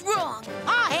 What's wrong?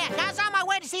 Oh, heck, I was on my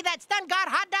way to see that stunt god,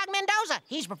 Hot Dog Mendoza.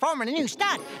 He's performing a new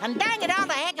stunt. And dang it all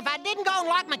to heck if I didn't go and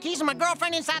lock my keys and my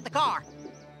girlfriend inside the car.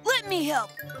 Let me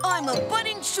help. I'm a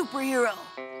budding superhero.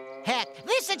 Heck,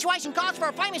 this situation calls for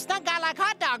a famous stunt guy like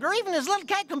Hot Dog or even his little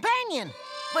cape companion.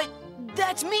 But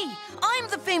that's me. I'm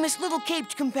the famous little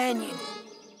caped companion.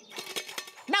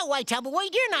 No way,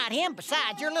 Tumbleweed, you're not him.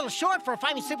 Besides, you're a little short for a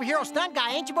famous superhero stunt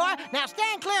guy, ain't you, boy? Now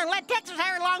stand clear and let Texas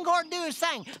Harry Longhorn do his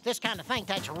thing. This kind of thing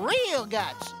takes real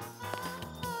guts.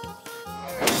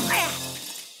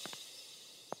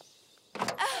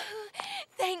 Oh,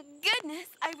 thank goodness.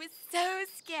 I was so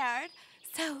scared.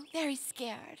 So very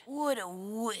scared. What a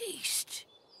waste.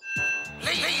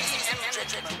 Ladies and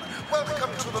gentlemen,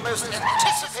 welcome to the most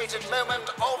anticipated moment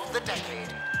of the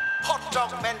decade. Hot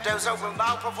Dog Mendoza will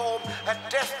now perform a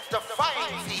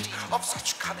death-defying feat of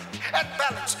such cunning and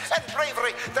balance and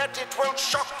bravery that it will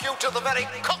shock you to the very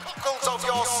cockles of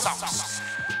your socks.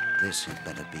 This had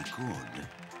better be good.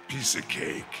 Piece of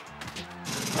cake.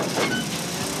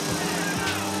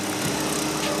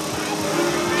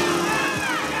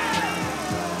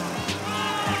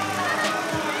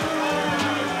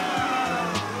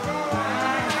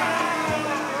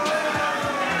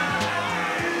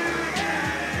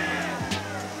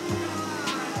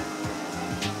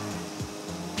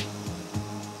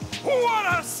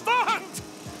 What a stunt!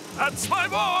 That's my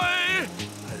boy! I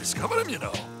discovered him, you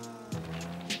know.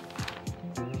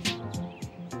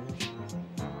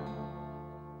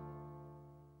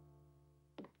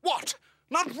 What?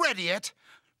 Not ready yet?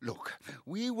 Look,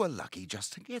 we were lucky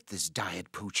just to get this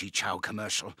Diet Poochie Chow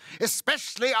commercial,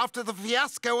 especially after the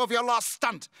fiasco of your last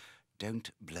stunt.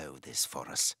 Don't blow this for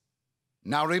us.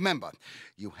 Now remember,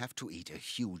 you have to eat a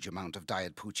huge amount of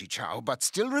Diet Poochie Chow, but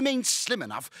still remain slim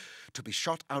enough to be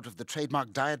shot out of the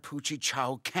trademark Diet Poochie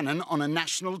Chow cannon on a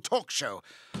national talk show.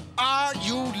 Are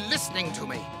you listening to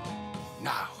me?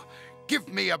 Now, give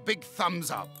me a big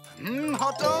thumbs up.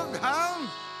 Hot dog, huh?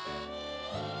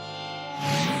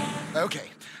 Okay,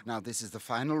 now this is the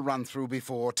final run-through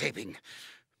before taping.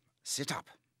 Sit up.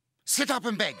 Sit up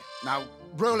and beg. Now,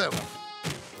 roll over.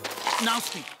 Now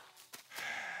speak.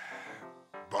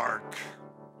 Bark.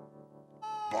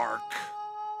 Bark.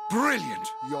 Brilliant.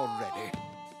 You're ready.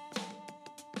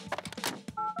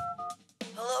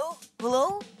 Hello?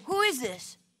 Hello? Who is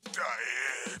this?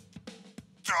 Diet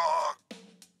dog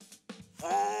food.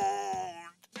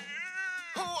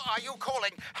 Who are you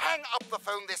calling? Hang up the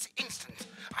phone this instant.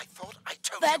 I thought I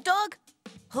told Fat Dog?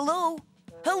 Hello?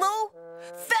 Hello?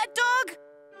 Fat Dog?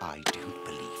 I don't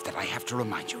believe that I have to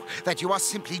remind you that you are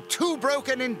simply too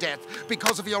broken in debt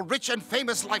because of your rich and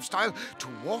famous lifestyle to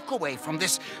walk away from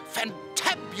this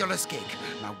fantabulous gig.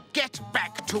 Now get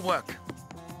back to work.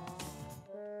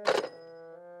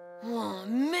 Oh,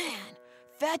 man.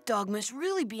 Fat Dog must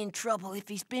really be in trouble if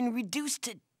he's been reduced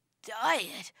to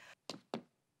diet.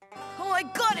 Oh, I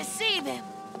gotta save him.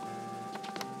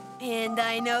 And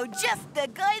I know just the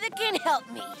guy that can help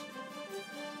me.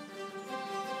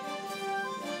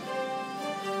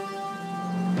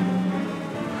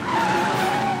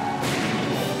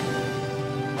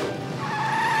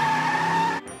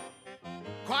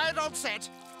 Quiet on set.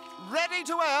 Ready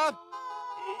to air.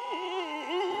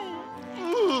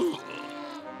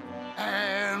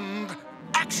 And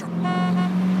action.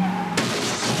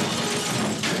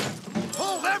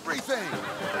 Hold everything!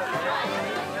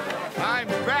 I'm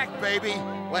back, baby.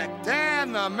 Let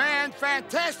Dan the Man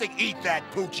Fantastic eat that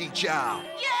Poochie Chow.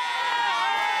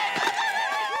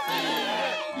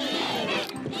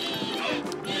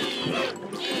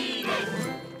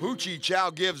 Poochie Chow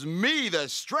gives me the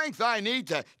strength I need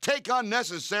to take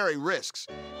unnecessary risks.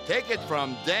 Take it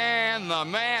from Dan the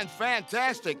Man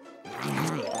Fantastic.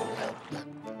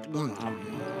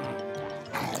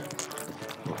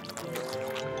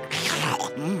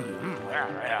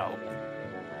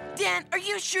 Dan, are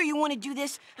you sure you want to do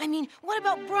this? I mean, what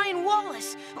about Brian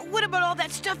Wallace? What about all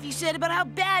that stuff you said about how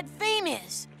bad fame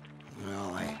is?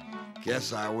 Well, I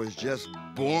guess I was just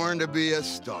born to be a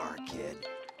star, kid.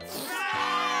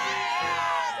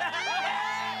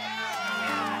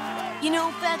 You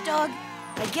know, Fat Dog,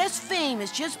 I guess fame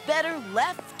is just better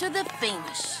left to the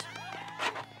famous.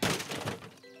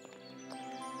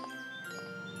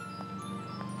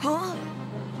 Huh?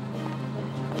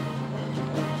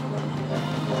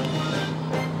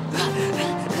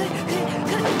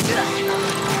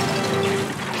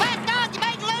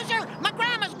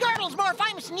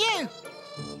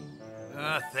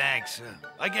 thanks.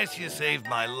 I guess you saved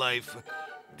my life.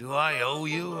 Do I owe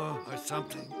you or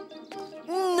something?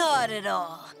 Not at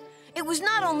all. It was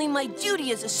not only my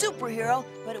duty as a superhero,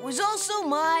 but it was also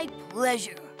my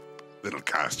pleasure. Little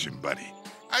costume buddy,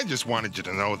 I just wanted you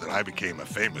to know that I became a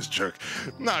famous jerk,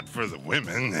 not for the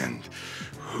women and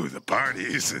the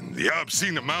parties and the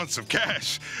obscene amounts of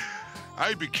cash.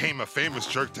 I became a famous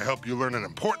jerk to help you learn an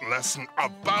important lesson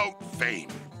about fame.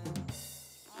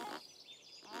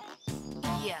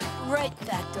 Yeah, right,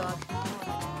 Fat Dog.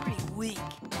 That's pretty weak.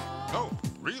 Oh,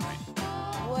 really?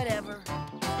 Whatever.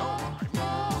 No,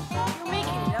 You're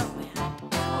making it up, man.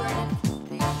 You heard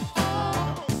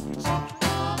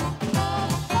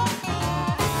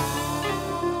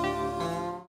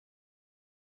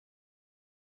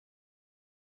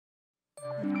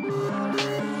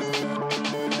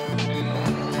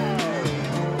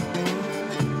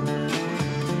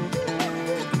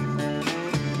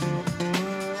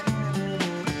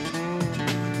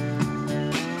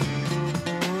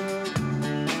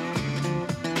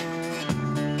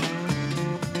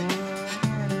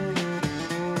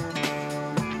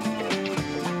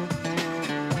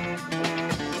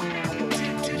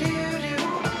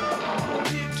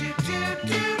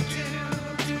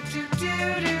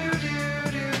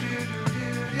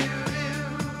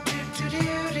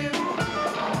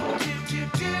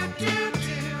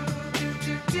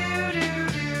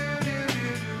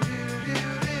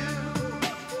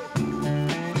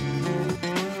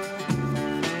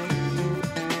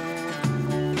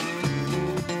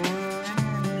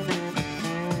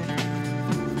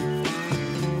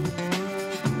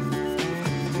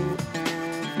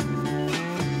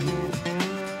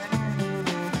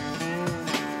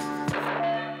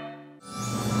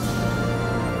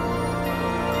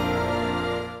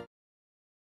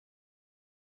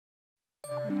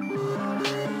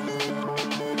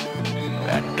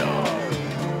Fat Dog.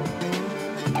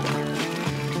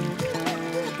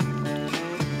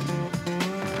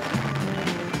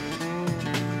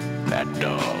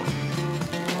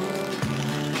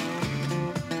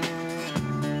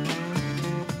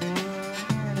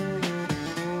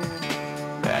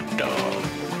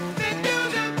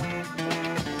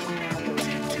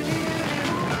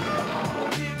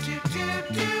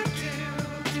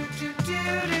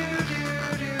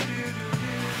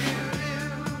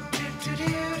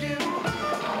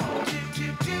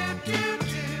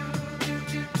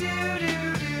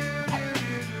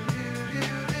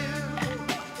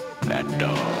 Fat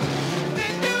Dog.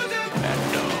 Fat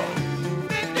Dog.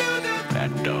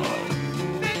 Fat Dog. Fat Dog.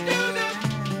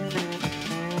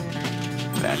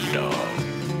 Fat Dog. Fat Dog.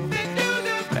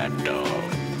 Fat Dog.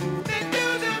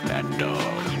 Fat Dog.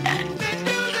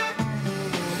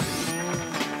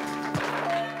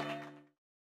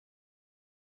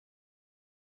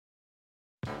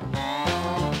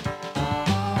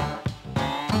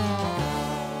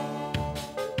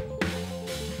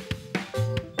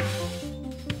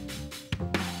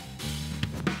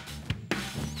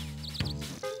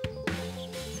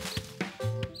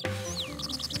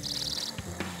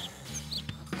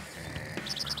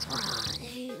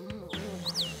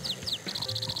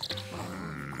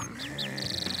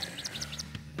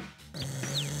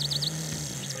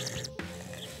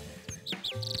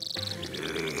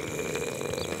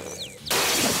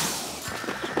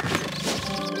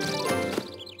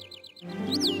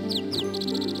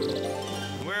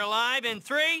 We're live in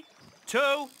 3,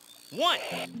 2, 1.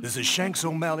 This is Shanks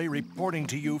O'Malley reporting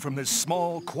to you from this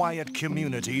small, quiet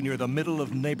community near the middle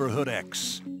of Neighborhood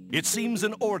X. It seems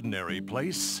an ordinary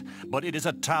place, but it is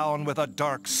a town with a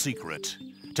dark secret.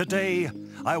 Today,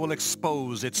 I will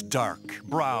expose its dark,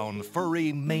 brown,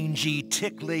 furry, mangy,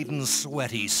 tick-laden,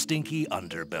 sweaty, stinky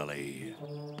underbelly.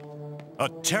 A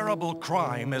terrible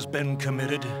crime has been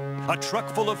committed. A truck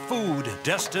full of food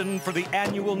destined for the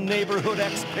annual Neighborhood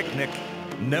X picnic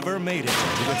never made it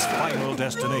to its final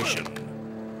destination.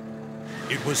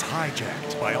 It was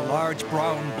hijacked by a large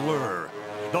brown blur.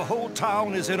 The whole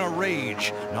town is in a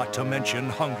rage, not to mention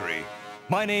hungry.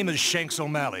 My name is Shanks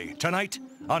O'Malley. Tonight,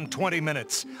 on 20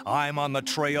 Minutes, I'm on the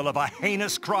trail of a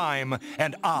heinous crime,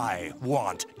 and I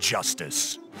want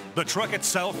justice. The truck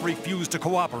itself refused to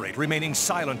cooperate, remaining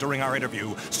silent during our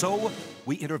interview, so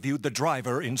we interviewed the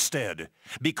driver instead.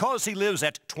 Because he lives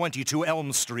at 22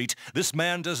 Elm Street, this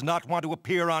man does not want to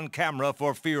appear on camera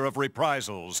for fear of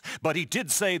reprisals. But he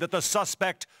did say that the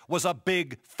suspect was a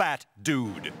big, fat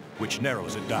dude, which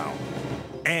narrows it down.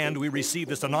 And we received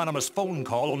this anonymous phone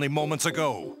call only moments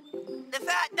ago. The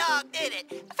Fat Dog did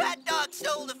it. Fat Dog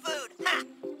stole the food. Ha!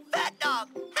 Fat Dog.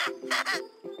 Ha!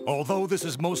 Although this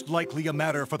is most likely a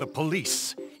matter for the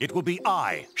police, It will be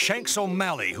I, Shanks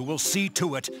O'Malley, who will see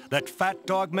to it that Fat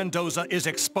Dog Mendoza is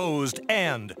exposed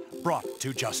and brought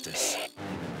to justice.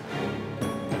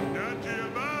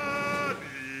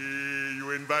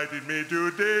 You invited me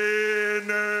to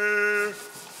dinner.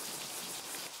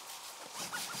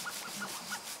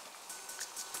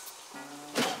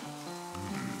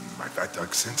 My fat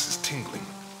dog sense is tingling.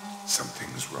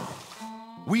 Something's wrong.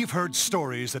 We've heard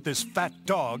stories that this fat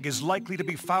dog is likely to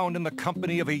be found in the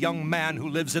company of a young man who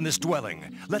lives in this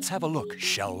dwelling. Let's have a look,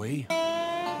 shall we?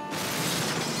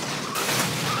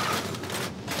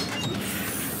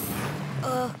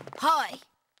 Hi.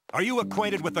 Are you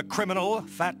acquainted with the criminal,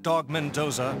 Fat Dog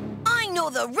Mendoza? I know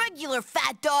the regular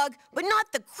fat dog, but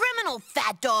not the criminal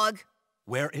fat dog.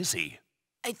 Where is he?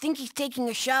 I think he's taking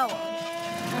a shower.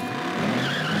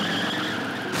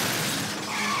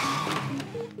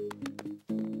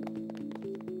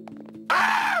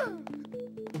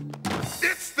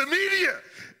 It's the media!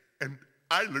 And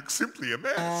I look simply a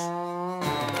mess.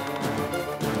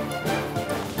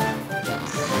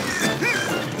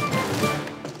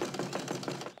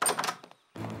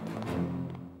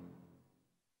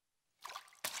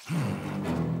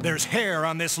 There's hair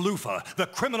on this loofah. The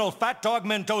criminal Fat Dog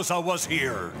Mendoza was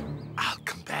here. I'll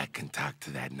come back and talk to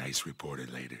that nice reporter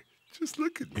later. Just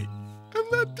look at me. I'm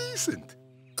not decent.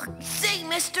 Say,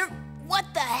 mister,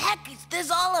 what the heck is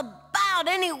this all about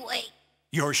anyway?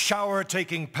 Your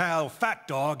shower-taking pal, Fat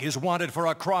Dog, is wanted for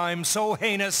a crime so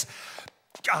heinous,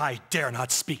 I dare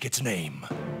not speak its name.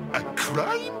 A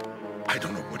crime? I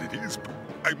don't know what it is, but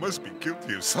I must be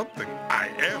guilty of something. I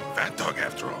am Fat Dog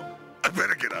after all. I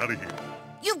better get out of here.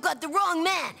 You've got the wrong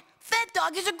man. Fat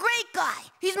Dog is a great guy.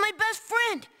 He's my best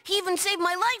friend. He even saved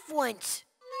my life once.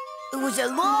 It was a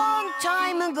long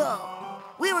time ago.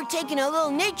 We were taking a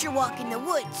little nature walk in the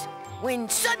woods when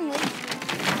suddenly...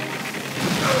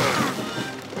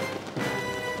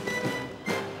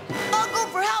 I'll go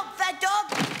for help, Fat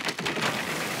Dog.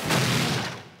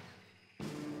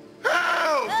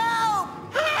 Help! Help!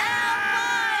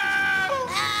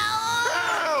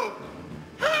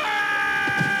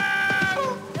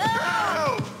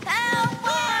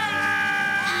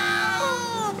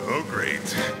 Oh,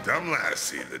 great. Dumb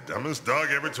Lassie, the dumbest dog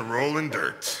ever to roll in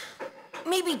dirt.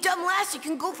 Maybe Dumb Lassie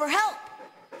can go for help.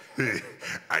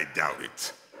 I doubt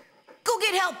it. Go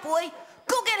get help, boy.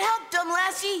 Go get help, Dumb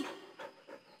Lassie.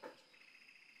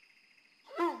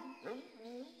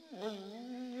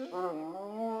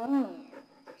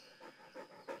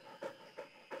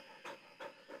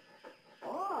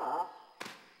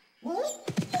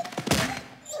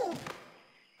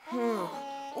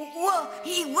 Well,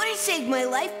 he would have saved my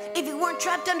life if he weren't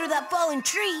trapped under that fallen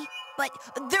tree. But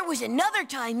there was another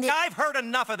time that... I've heard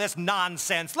enough of this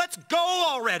nonsense. Let's go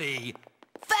already.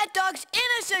 Fat Dog's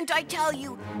innocent, I tell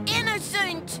you.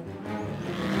 Innocent!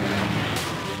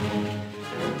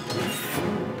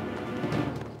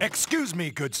 Excuse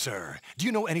me, good sir. Do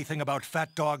you know anything about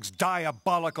Fat Dog's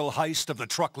diabolical heist of the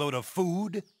truckload of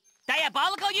food?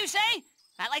 Diabolical, you say?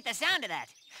 I like the sound of that.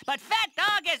 But Fat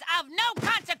Dog is of no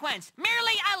consequence.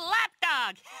 Merely a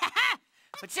lapdog.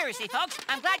 But seriously, folks,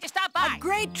 I'm glad you stopped by. A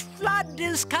great flood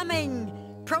is coming.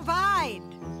 Provide!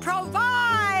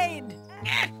 Provide!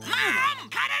 Mom,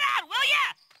 cut it out, will ya?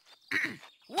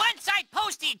 Once I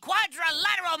post the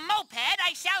quadrilateral moped,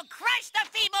 I shall crush the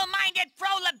feeble-minded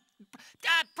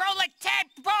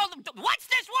what's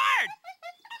this word?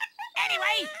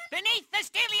 Anyway, beneath the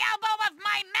steely elbow of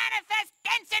my manifest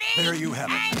density... There you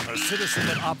have it. A citizen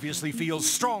that obviously feels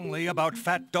strongly about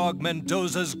Fat Dog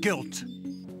Mendoza's guilt.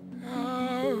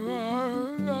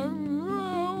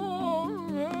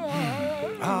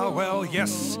 Well,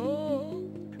 yes.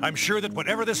 I'm sure that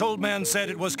whatever this old man said,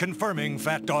 it was confirming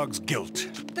Fat Dog's guilt.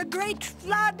 The great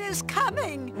flood is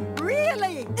coming.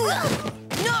 Really?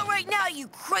 Not right now, you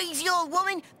crazy old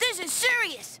woman. This is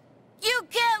serious. You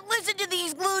can't listen to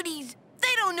these loonies.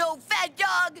 They don't know Fat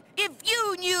Dog. If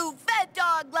you knew Fat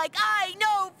Dog like I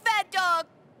know Fat Dog...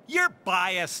 You're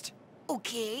biased.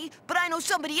 Okay, but I know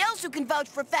somebody else who can vouch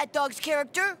for Fat Dog's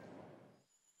character.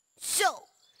 So,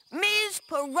 Ms.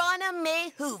 Piranha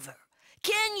May Hoover,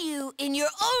 can you, in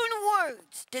your own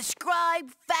words,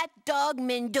 describe Fat Dog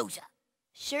Mendoza?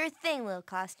 Sure thing, little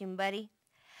costume buddy.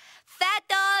 Fat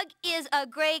Dog is a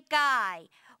great guy.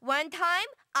 One time,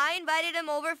 I invited him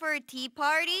over for a tea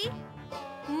party.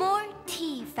 More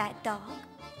tea, Fat Dog.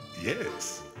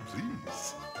 Yes,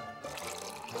 please.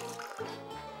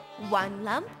 1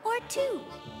 lump or 2?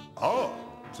 Oh,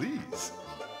 please.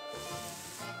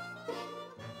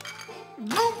 And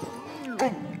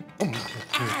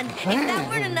if that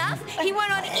weren't enough, he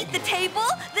went on to eat the table,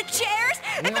 the chairs.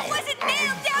 If it wasn't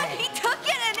nailed down, he took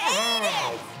it and ate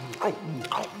it. Even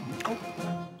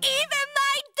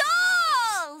my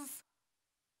dolls!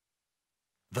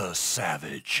 The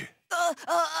savage.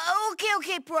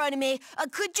 Okay, Pronime.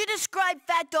 Could you describe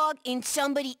Fat Dog in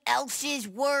somebody else's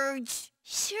words?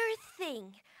 Sure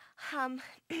thing.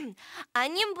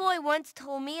 Onion Boy once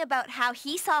told me about how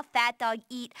he saw Fat Dog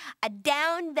eat a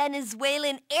down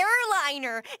Venezuelan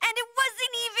airliner, and it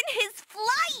wasn't even his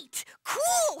flight!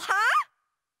 Cool, huh?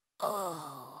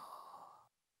 Oh.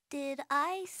 Did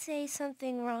I say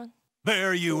something wrong?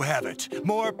 There you have it.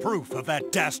 More proof of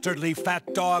that dastardly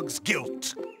Fat Dog's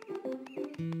guilt.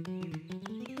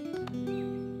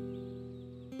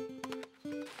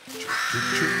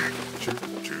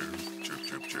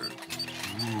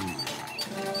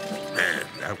 Man,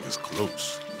 that was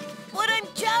close. What I'm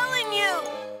telling you!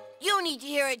 You need to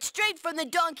hear it straight from the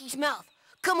donkey's mouth.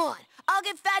 Come on, I'll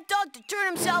get Fat Dog to turn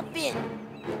himself in.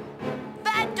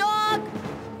 Fat Dog!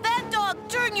 Fat Dog,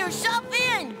 turn yourself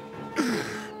in!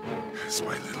 Has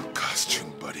my little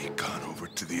costume buddy gone over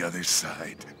to the other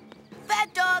side?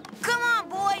 Fat Dog, come on,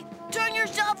 boy! Turn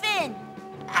yourself in!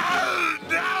 Oh,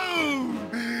 no!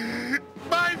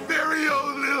 My very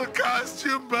own little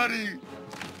costume buddy!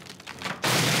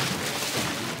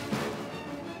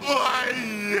 Why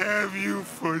have you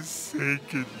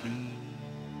forsaken me?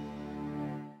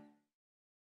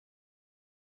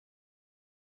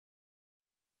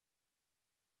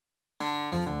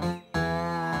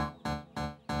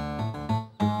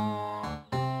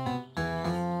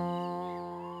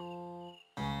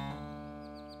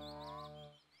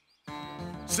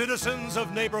 Citizens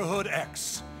of Neighborhood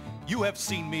X, you have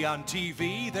seen me on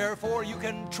TV, therefore you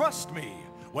can trust me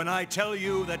when I tell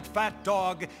you that Fat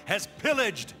Dog has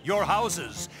pillaged your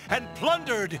houses and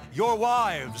plundered your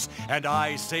wives. And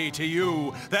I say to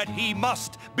you that he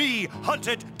must be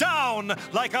hunted down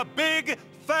like a big,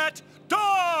 fat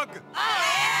dog!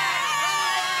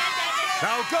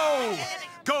 Now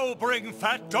go bring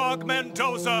Fat Dog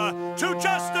Mendoza to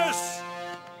justice!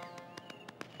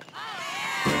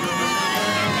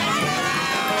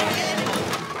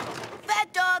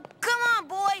 Fat Dog, come on,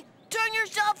 boy! Turn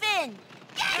yourself in!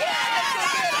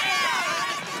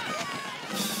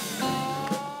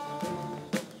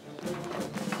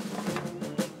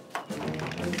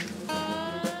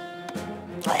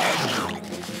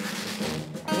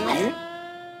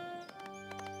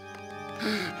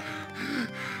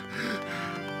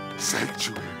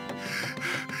 Sanctuary.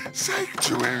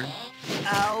 Sanctuary.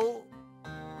 Ow.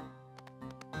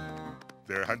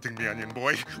 They're hunting me, Onion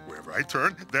Boy. Wherever I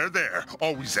turn, they're there.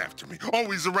 Always after me.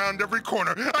 Always around every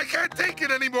corner. I can't take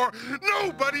it anymore.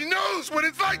 Nobody knows what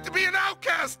it's like to be an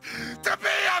outcast. To be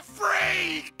a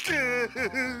freak.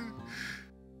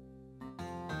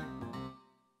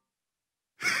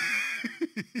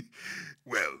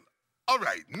 Well, all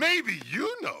right. Maybe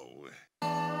you know.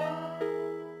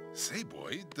 Say,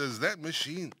 boy, does that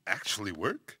machine actually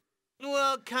work?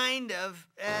 Well, kind of.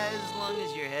 As long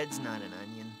as your head's not an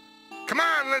onion. Come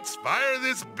on, let's fire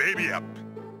this baby up.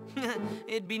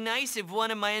 It'd be nice if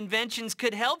one of my inventions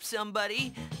could help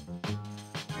somebody.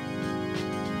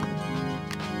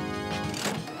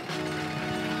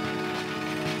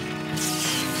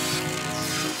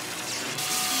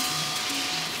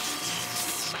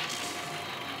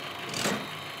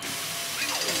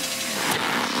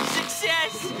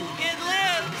 Success! It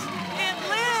lives! It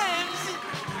lives!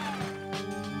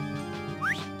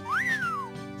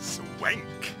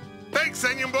 Swank. Thanks,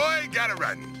 Onion Boy. Gotta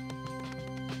run.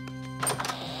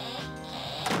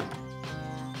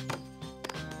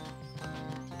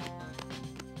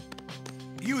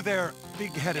 You there,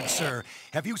 big-headed sir.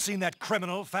 Have you seen that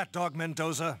criminal, Fat Dog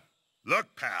Mendoza?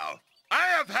 Look, pal, I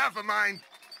have half a mind.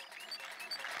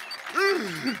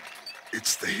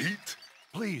 It's the heat.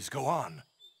 Please, go on.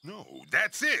 No,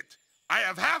 that's it. I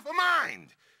have half a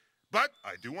mind. But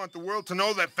I do want the world to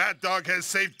know that Fat Dog has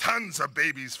saved tons of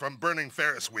babies from burning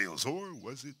Ferris wheels. Or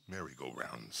was it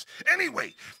merry-go-rounds?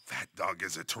 Anyway, Fat Dog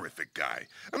is a terrific guy.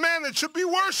 A man that should be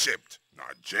worshipped,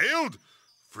 not jailed.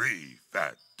 Free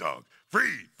Fat Dog.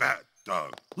 Free Fat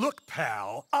Dog. Look,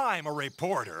 pal, I'm a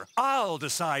reporter. I'll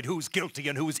decide who's guilty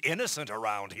and who's innocent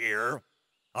around here.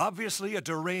 Obviously a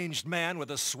deranged man with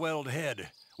a swelled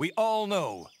head. We all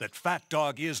know that Fat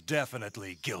Dog is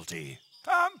definitely guilty.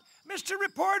 Mr.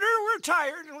 Reporter, we're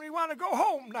tired and we want to go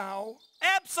home now.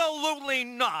 Absolutely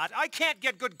not. I can't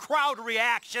get good crowd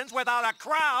reactions without a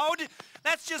crowd.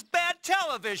 That's just bad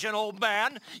television, old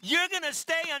man. You're gonna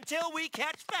stay until we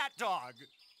catch Fat Dog.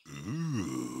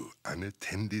 Ooh,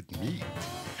 unattended meat.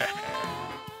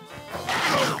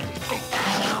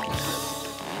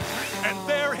 And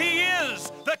there he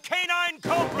is, the canine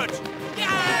culprit.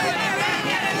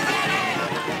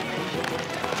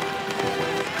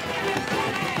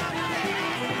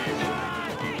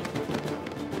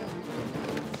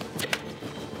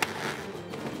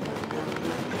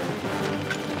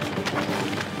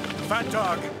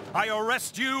 Dog. I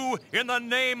arrest you in the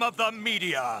name of the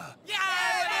media.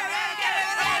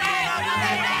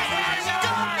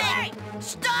 Stop it!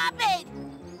 Stop it!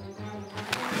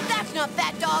 That's not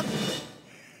Fat Dog.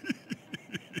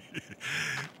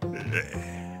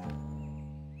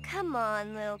 Come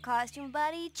on, little costume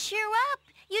buddy. Cheer up.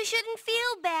 You shouldn't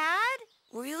feel bad.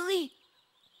 Really?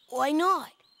 Why not?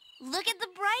 Look at the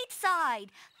bright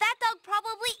side. Fat Dog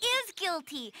probably is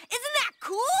guilty. Isn't that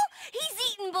cool? He's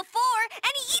eaten before,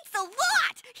 and he eats a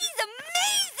lot. He's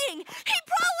amazing. He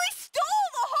probably stole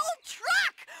the whole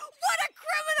truck. What a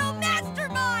criminal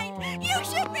mastermind. You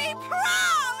should be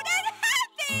proud and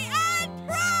happy and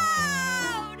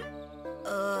proud.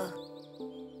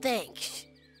 Thanks.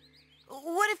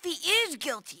 What if he is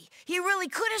guilty? He really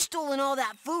could have stolen all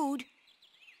that food.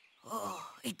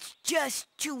 Oh, it's just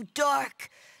too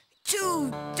dark. Too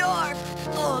dark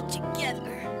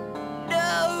altogether.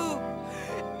 No!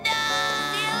 No!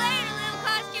 See you later, little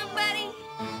costume buddy.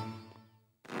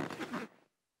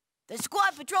 The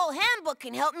Squad Patrol Handbook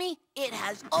can help me. It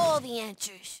has all the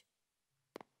answers.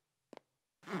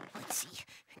 Let's see.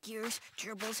 Gears,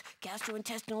 gerbils,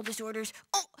 gastrointestinal disorders.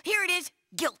 Oh, here it is.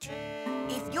 Guilt.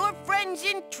 If your friend's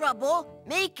in trouble,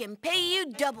 make him pay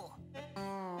you double.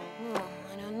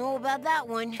 I don't know about that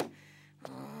one.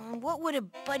 What would a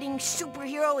budding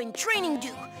superhero in training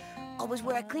do? Always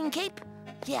wear a clean cape?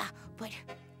 Yeah, but...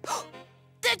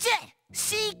 That's it!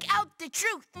 Seek out the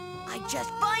truth. I just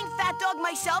find Fat Dog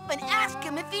myself and ask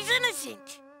him if he's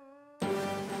innocent.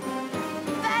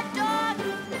 Fat Dog!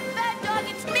 Fat Dog,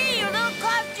 it's me, your little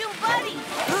costume buddy!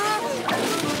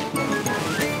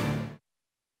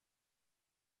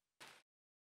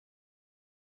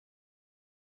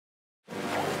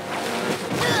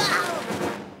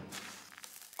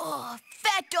 Oh,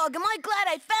 Fat Dog, am I glad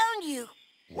I found you?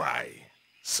 Why?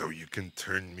 So you can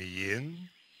turn me in?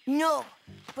 No,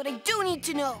 but I do need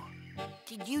to know.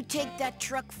 Did you take that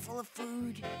truck full of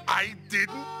food? I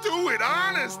didn't do it,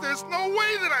 honest. There's no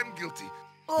way that I'm guilty.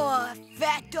 Oh,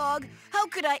 Fat Dog, how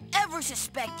could I ever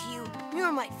suspect you?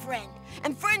 You're my friend,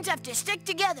 and friends have to stick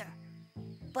together.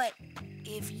 But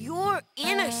if you're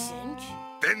innocent...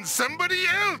 Then somebody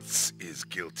else is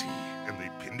guilty, and they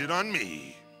pinned it on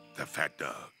me, the Fat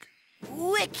Dog.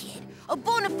 Wicked! A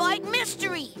bona fide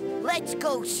mystery! Let's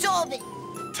go solve it!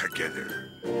 Together.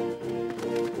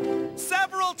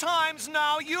 Several times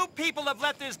now, you people have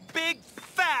let this big,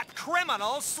 fat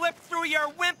criminal slip through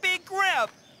your wimpy grip.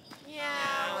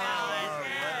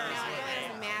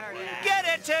 Get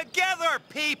it together,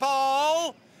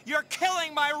 people! You're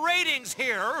killing my ratings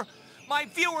here. My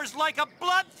viewers like a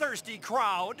bloodthirsty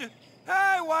crowd.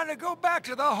 I want to go back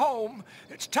to the home.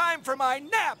 It's time for my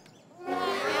nap.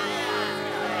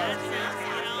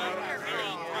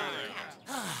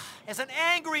 As an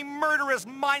angry, murderous,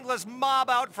 mindless mob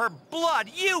out for blood,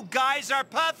 you guys are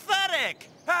pathetic!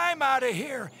 I'm out of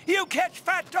here. You catch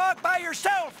Fat Dog by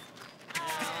yourself.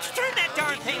 Turn that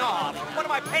darn thing off! What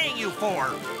am I paying you for?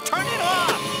 Turn it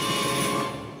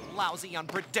off! Lousy,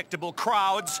 unpredictable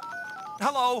crowds.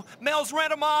 Hello, Mel's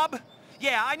rent a mob?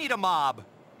 Yeah, I need a mob.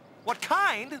 What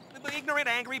kind? Ignorant,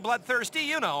 angry, bloodthirsty,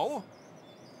 you know.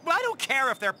 Well, I don't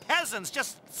care if they're peasants.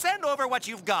 Just send over what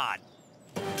you've got.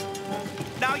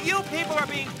 Now, you people are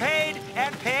being paid,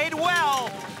 and paid well.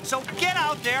 So get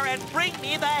out there and bring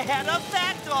me the head of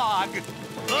that dog.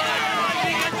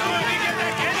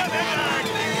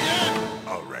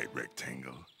 All right,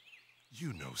 Rectangle.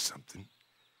 You know something.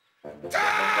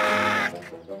 I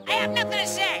have nothing to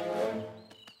say.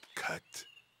 Cut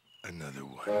another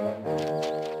one.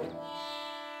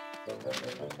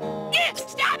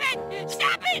 Stop it!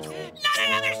 Stop it! Not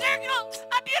another circle!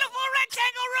 A beautiful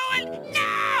rectangle ruined!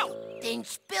 No! Then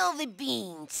spill the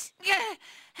beans.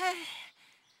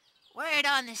 Word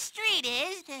on the street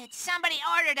is that somebody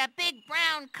ordered a big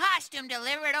brown costume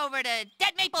delivered over to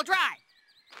Dead Maple Drive.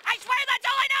 I swear that's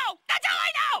all I know! That's all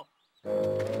I know!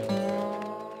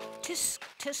 Tisk,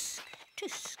 tisk,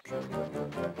 tisk.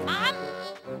 Mom?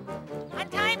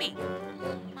 Untie me.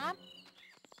 Mom?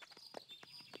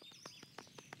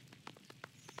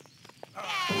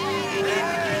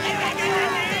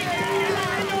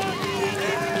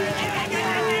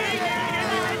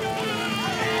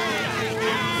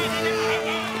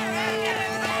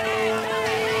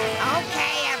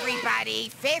 Okay,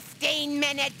 everybody,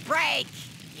 15-minute break.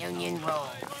 Union roll.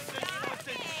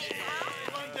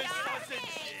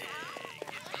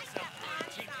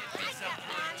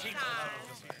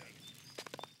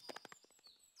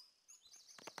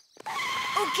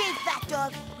 Okay, Fat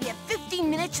Dog, we have 15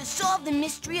 minutes to solve the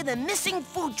mystery of the missing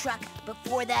food truck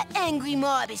before that angry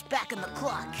mob is back on the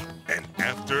clock. And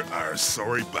after our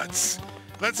sorry butts,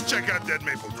 Let's check out Dead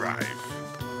Maple Drive.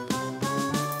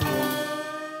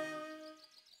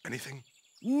 Anything?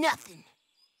 Nothing.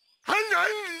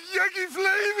 Yucky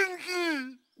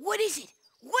flavin'. What is it?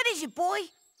 What is it, boy?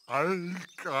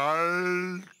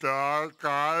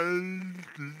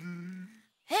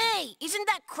 Hey, isn't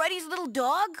that Cruddy's little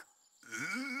dog?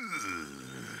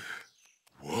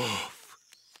 Woof.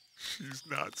 She's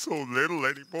not so little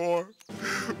anymore.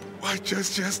 Why,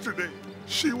 just yesterday,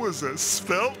 she was a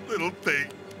svelte little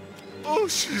thing. Oh,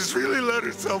 she's really let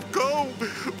herself go.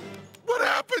 What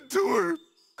happened to her?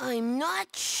 I'm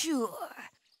not sure,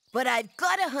 but I've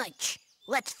got a hunch.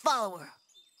 Let's follow her.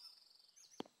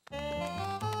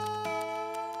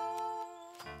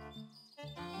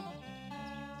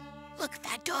 Look,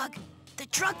 Fat Dog. The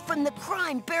truck from the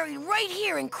crime buried right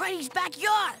here in Cruddy's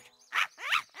backyard.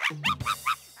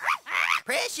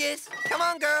 Precious, come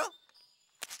on, girl.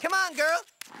 Come on, girl.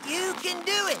 You can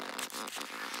do it.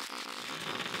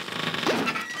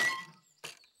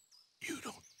 You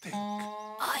don't think?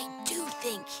 I do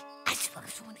think.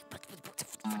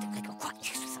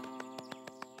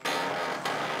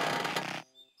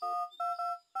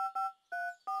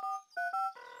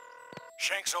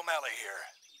 Shanks O'Malley here.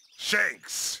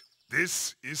 Shanks,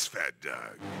 this is Fat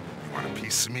Dog. You want a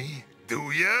piece of me?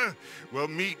 Do ya? Well,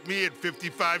 meet me at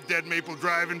 55 Dead Maple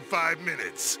Drive in 5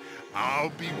 minutes.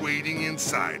 I'll be waiting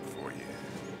inside for you.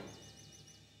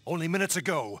 Only minutes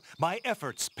ago, my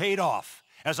efforts paid off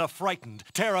as a frightened,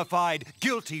 terrified,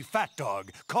 guilty fat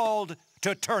dog called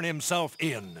to turn himself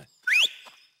in.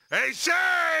 Hey,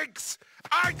 Shanks!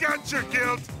 I got your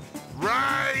guilt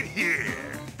right here.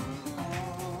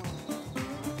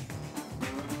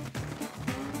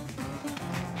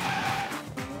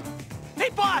 Hey,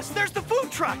 boss, there's the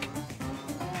food truck.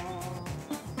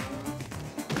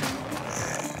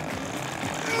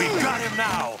 We've got him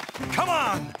now. Come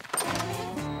on.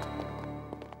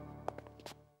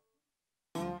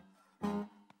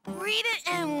 Read it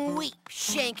and weep,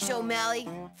 Shanks O'Malley.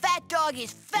 Fat Dog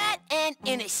is fat and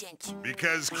innocent.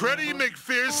 Because Cruddy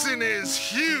McPherson is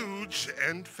huge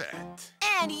and fat.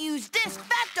 And he used this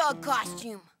Fat Dog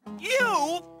costume.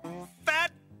 You,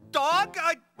 fat dog?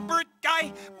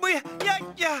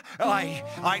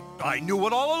 I knew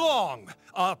it all along.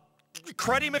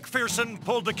 Cruddy McPherson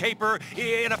pulled the caper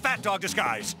in a fat dog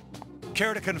disguise.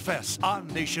 Care to confess on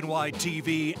nationwide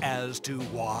TV as to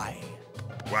why?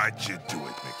 Why'd you do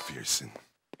it, McPherson?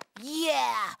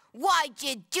 Yeah, why'd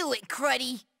you do it,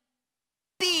 Cruddy?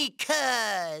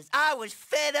 Because I was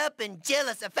fed up and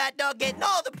jealous of Fat Dog getting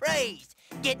all the praise.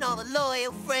 Getting all the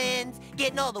loyal friends,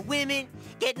 getting all the women,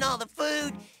 getting all the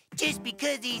food, just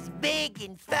because he's big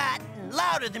and fat and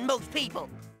louder than most people.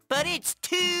 But it's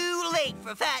too late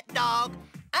for Fat Dog.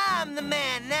 I'm the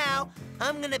man now.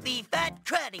 I'm gonna be Fat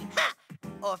Cruddy, ha!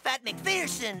 Or Fat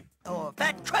McPherson, or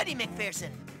Fat Cruddy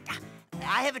McPherson.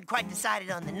 I haven't quite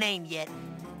decided on the name yet.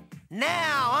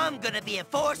 Now I'm gonna be a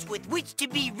force with which to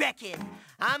be reckoned.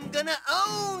 I'm gonna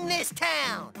own this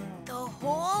town. The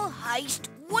whole heist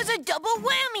was a double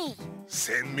whammy.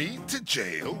 Send me to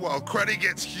jail while Cruddy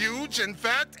gets huge and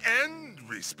fat and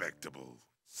respectable.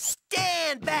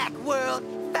 Stand back, world.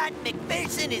 Fat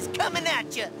McPherson is coming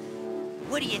at you.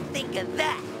 What do you think of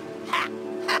that? Ha!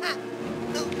 Ha! Ha!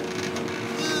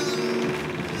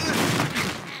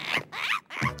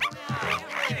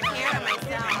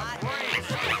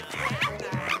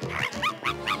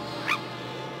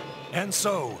 And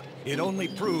so, it only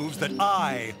proves that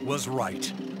I was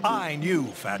right. I knew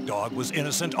Fat Dog was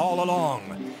innocent all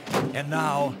along. And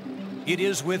now, it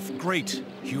is with great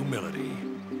humility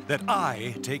that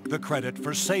I take the credit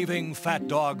for saving Fat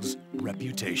Dog's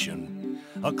reputation.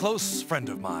 A close friend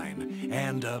of mine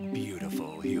and a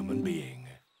beautiful human being.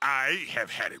 I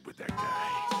have had it with that guy.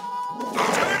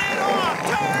 Turn it off!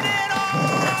 Turn it off!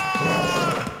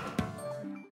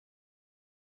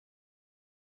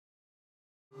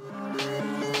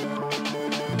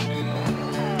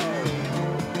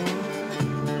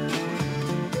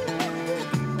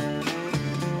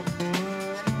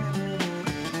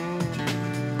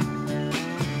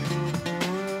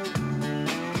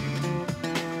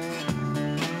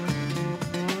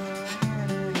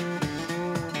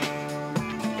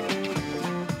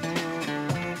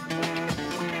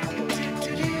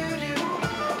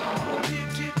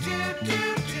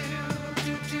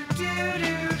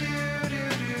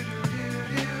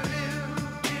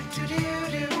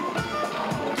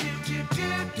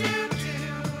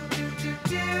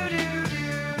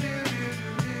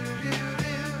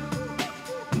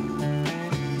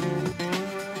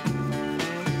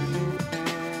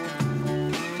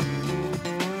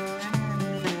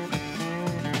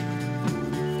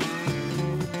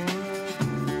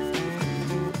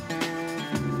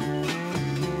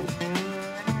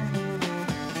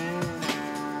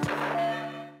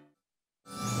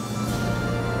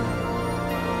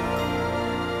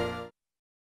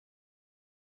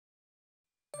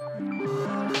 Fat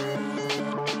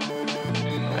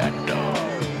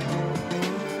dog.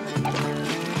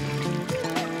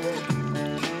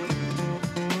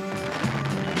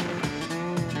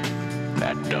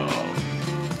 Fat dog.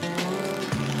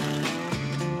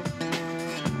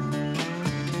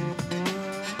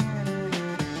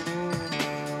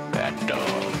 Fat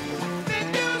dog.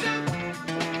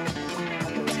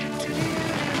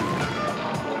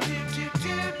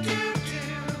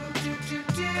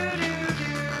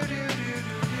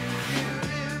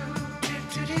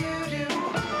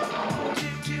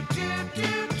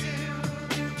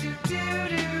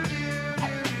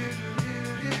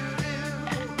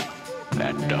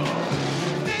 Fat dog. Fat dog.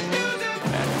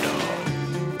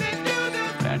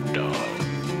 Fat dog.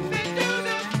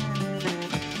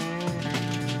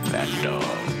 Fat dog.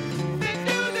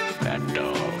 Fat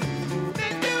dog.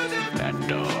 Fat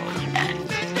dog.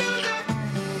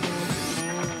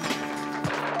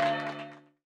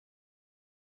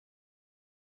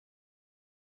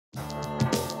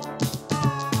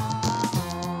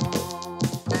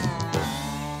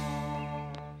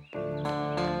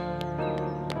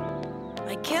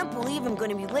 I can't believe I'm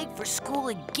gonna be late for school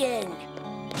again.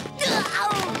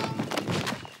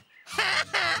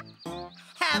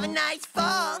 Have a nice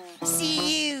fall.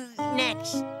 See you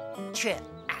next trip.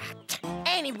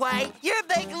 Anyway, you're a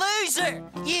big loser.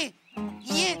 You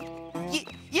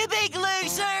big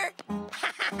loser.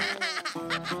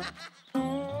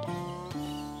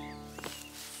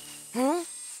 Huh?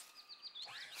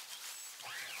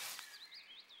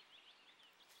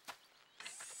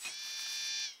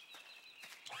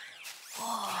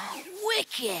 Oh,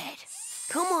 wicked!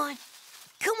 Come on.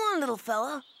 Come on, little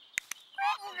fella.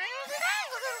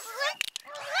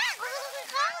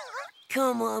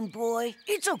 Come on, boy.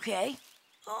 It's okay.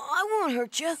 I won't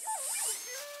hurt you.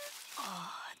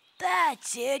 Oh,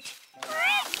 that's it.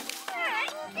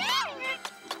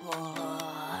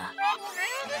 Oh.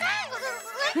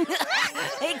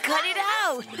 Hey, cut it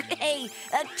out. Hey,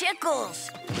 that tickles.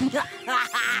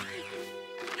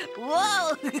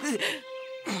 Whoa.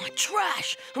 Oh,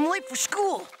 trash. I'm late for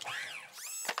school.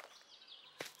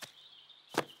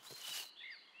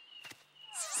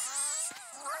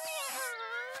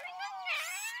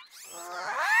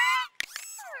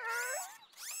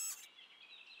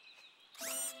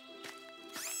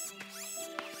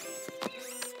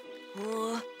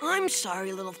 I'm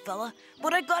sorry, little fella,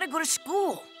 but I gotta go to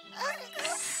school.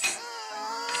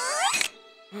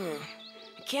 I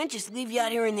can't just leave you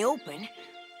out here in the open.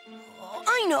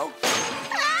 I know.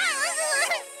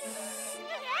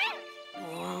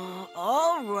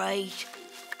 All right.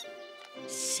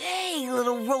 Say,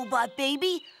 little robot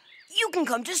baby, you can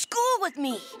come to school with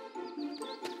me.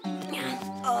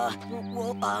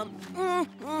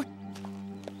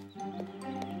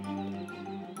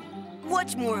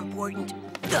 What's more important?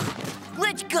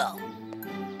 Let's go.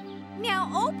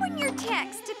 Now open your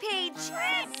text to page...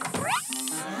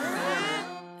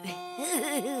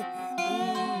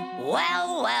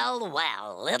 Well,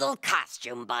 little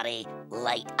costume buddy.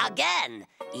 Late again.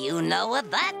 You know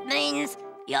what that means.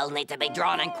 You'll need to be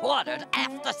drawn and quartered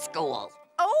after school.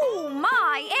 Oh,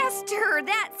 my, Esther,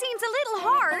 that seems a little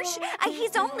harsh.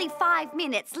 He's only 5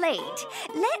 minutes late.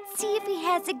 Let's see if he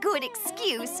has a good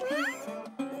excuse.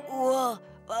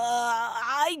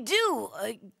 I do.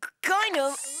 Kind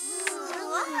of.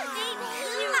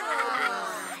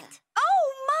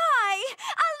 Oh, my!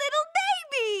 A little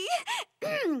baby!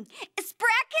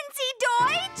 Sprechen Sie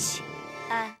Deutsch?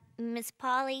 Miss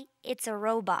Polly, it's a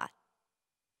robot.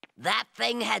 That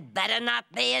thing had better not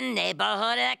be in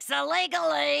Neighborhood X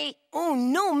illegally. Oh,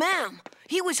 no, ma'am.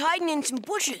 He was hiding in some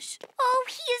bushes. Oh,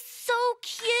 he is so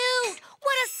cute.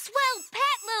 What a swell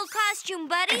pet little costume,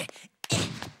 buddy.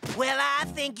 Well, I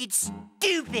think it's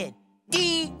stupid.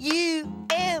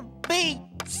 D-U-M-B,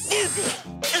 stupid.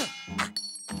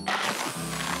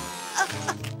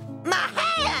 My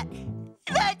hat!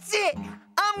 That's it!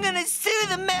 I'm gonna sue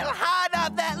the metal hide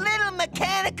off that little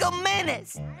mechanical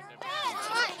menace.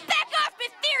 Back off,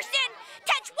 McPherson!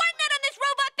 Touch one nut on this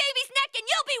robot baby's neck and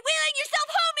you'll be wheeling yourself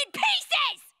home in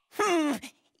pieces!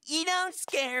 You don't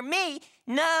scare me.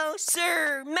 No,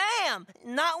 sir, ma'am.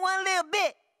 Not one little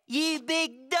bit. You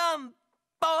big dumb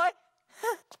boy.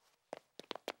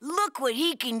 Look what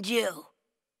he can do.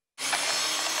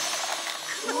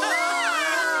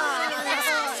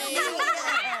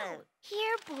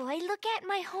 Here, boy, look at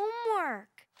my homework.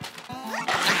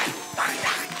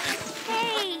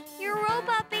 Hey, your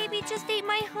robot baby just ate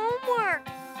my homework.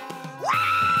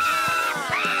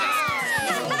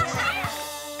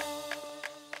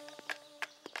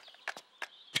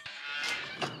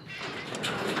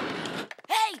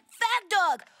 Hey, Fat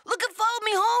Dog, look and follow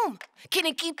me home. Can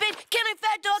I keep it? Can I,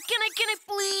 Fat Dog? Can I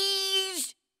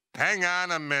please? Hang on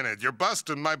a minute. You're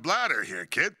busting my bladder here,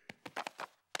 kid.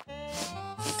 Ouch!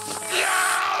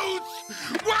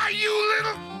 Why, you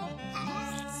little...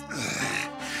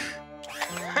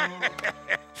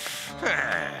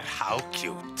 How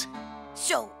cute.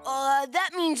 So,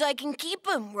 that means I can keep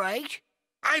him, right?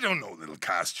 I don't know, little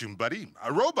costume buddy.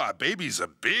 A robot baby's a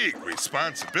big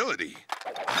responsibility.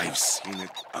 I've seen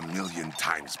it a million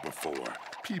times before.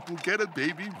 People get a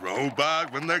baby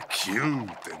robot when they're cute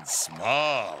and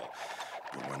small.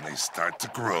 But when they start to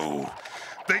grow,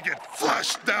 they get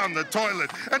flushed down the toilet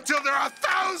until there are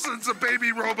thousands of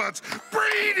baby robots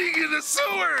breeding in the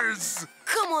sewers.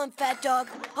 Come on, Fat Dog.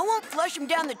 I won't flush him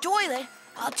down the toilet.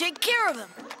 I'll take care of him.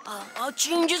 I'll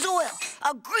change his oil.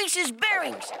 I'll grease his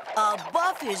bearings. I'll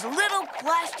buff his little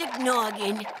plastic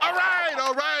noggin. All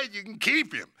right, you can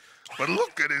keep him. But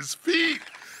look at his feet.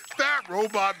 That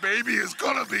robot baby is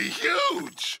gonna be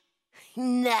huge.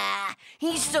 Nah,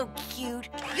 he's so cute.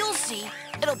 You'll see.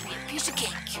 It'll be a piece of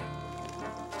cake.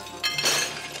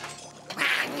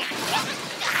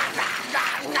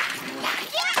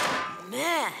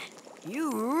 Man,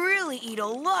 you really eat a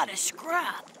lot of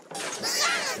scrap.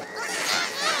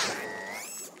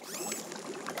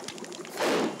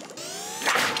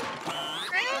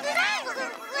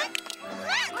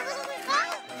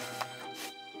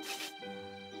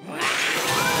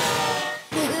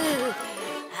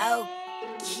 How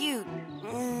cute.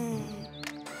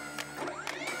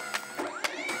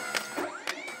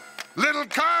 Little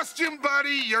costume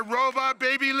buddy, your robot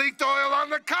baby leaked oil on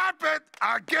the carpet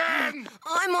again.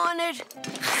 I'm on it.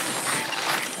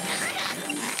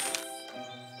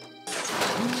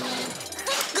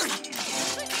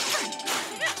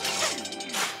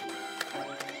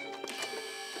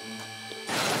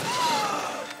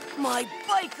 My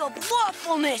bike of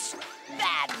lawfulness!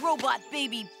 Bad robot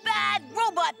baby! Bad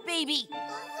robot baby!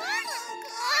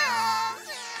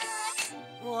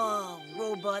 Whoa,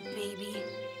 robot baby.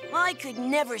 I could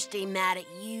never stay mad at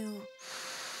you.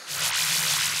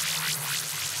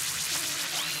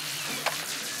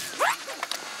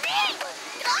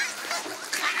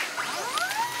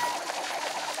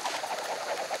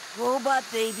 Robot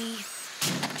baby,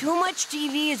 too much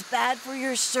TV is bad for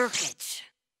your circuits.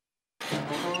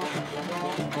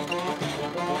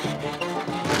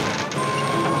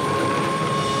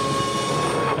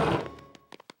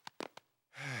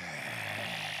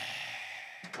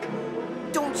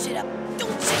 Don't sit up.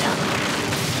 Don't sit up.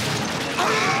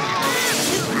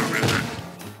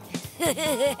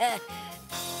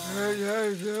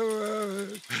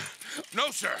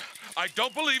 No, sir. I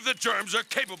don't believe the germs are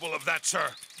capable of that,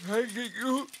 sir.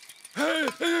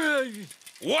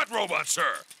 What robot,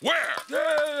 sir? Where?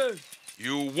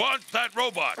 You want that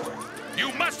robot.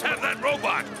 You must have that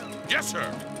robot. Yes, sir.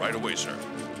 Right away, sir.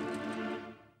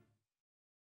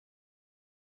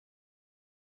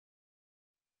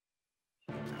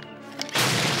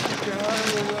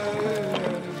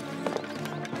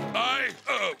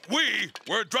 We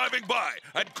were driving by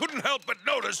and couldn't help but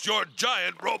notice your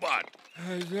giant robot.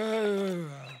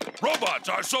 Robots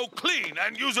are so clean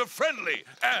and user-friendly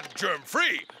and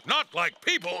germ-free, not like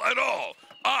people at all.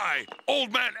 I,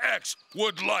 Old Man X,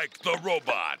 would like the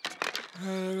robot.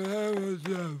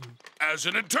 As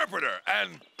an interpreter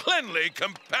and cleanly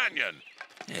companion.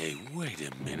 Hey, wait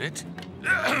a minute.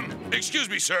 Excuse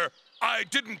me, sir. I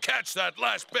didn't catch that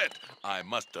last bit. I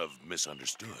must have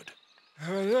misunderstood.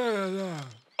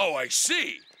 Oh, I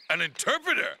see. An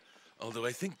interpreter. Although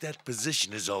I think that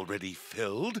position is already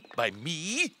filled by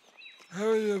me.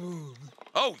 Oh,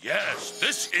 yes.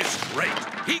 This is great.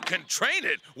 He can train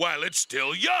it while it's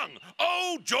still young.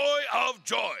 Oh, joy of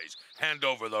joys. Hand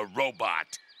over the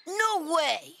robot. No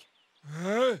way.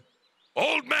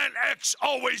 Old Man X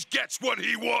always gets what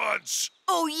he wants.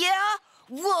 Oh, yeah?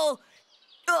 Well,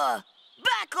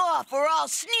 back off or I'll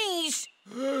sneeze.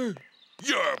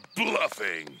 You're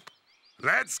bluffing.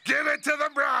 Let's give it to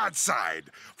the broadside.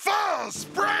 Full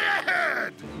spray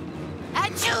ahead.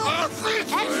 Achoo!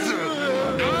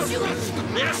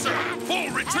 Yes, sir.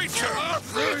 Full retreat, sir.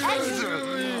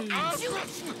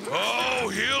 Oh,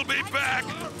 he'll be back.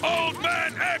 Old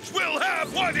Man X will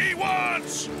have what he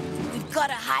wants. We've got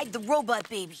to hide the robot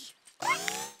baby.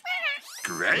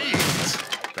 Great.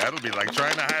 That'll be like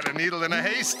trying to hide a needle in a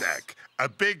haystack. A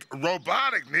big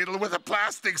robotic needle with a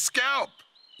plastic scalp.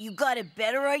 You got a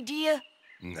better idea?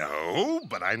 No,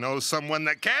 but I know someone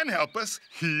that can help us.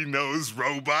 He knows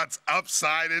robots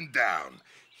upside and down.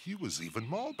 He was even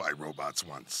mauled by robots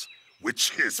once,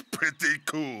 which is pretty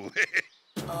cool.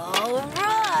 All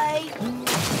right.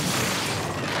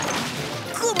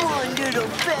 Good Come on, little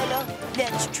fella.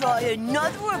 Let's try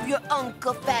another of your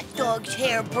Uncle Fat Dog's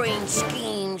harebrained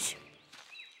schemes.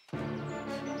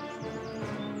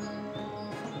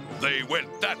 They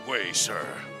went that way, sir.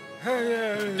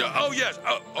 Oh, yes.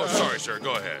 Oh, sorry, sir.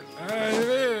 Go ahead.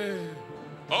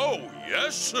 Oh,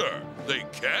 yes, sir. They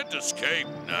can't escape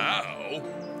now.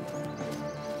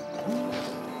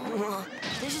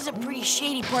 This is a pretty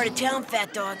shady part of town,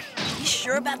 Fat Dog. You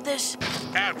sure about this?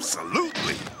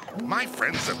 Absolutely. My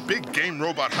friend's a big game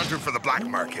robot hunter for the black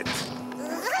market.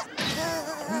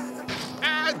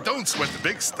 Don't sweat the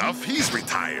big stuff. He's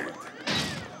retired.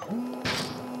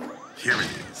 Here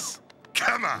he is.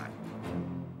 Come on.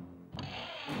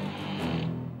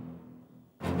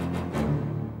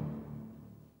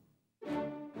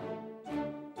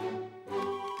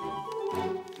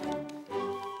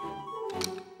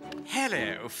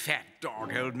 Hello, Fat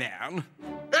Dog, old man.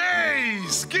 Hey,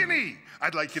 Skinny!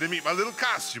 I'd like you to meet my little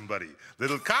costume buddy.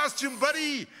 Little costume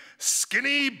buddy,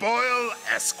 Skinny Boyle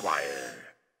Esquire.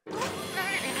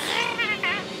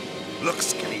 Look,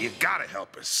 Skinny, you gotta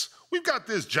help us. We've got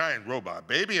this giant robot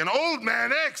baby, and Old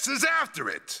Man X is after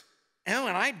it. Oh,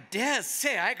 and I dare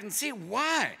say I can see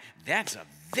why. That's a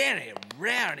very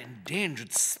rare and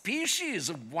endangered species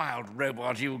of wild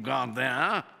robot you've got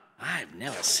there. I've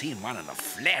never seen one in the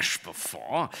flesh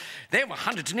before. They were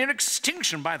hunted to near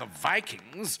extinction by the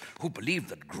Vikings, who believed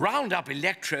that ground-up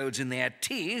electrodes in their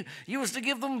tea used to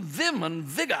give them vim and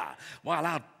vigor while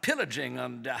out pillaging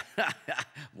and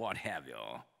what have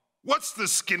you. What's the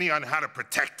Skinny on how to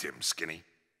protect him, Skinny?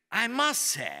 I must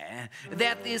say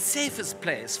that the safest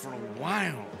place for a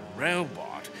wild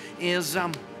robot is,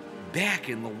 back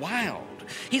in the wild.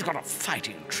 He's got a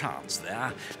fighting chance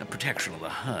there, the protection of the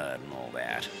herd and all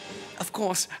that. Of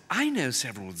course, I know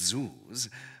several zoos,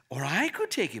 or I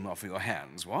could take him off your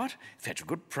hands, what? Fetch a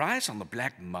good price on the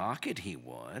black market, he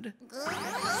would.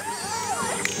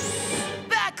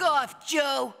 Back off,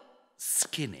 Joe.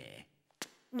 Skinny.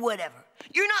 Whatever.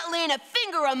 You're not laying a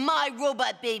finger on my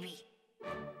robot baby.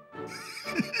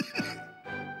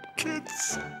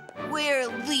 Kids. We're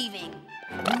leaving.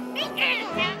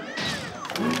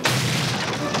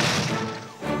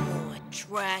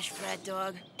 Trash, Fat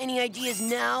Dog. Any ideas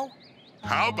now?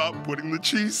 How about putting the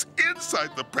cheese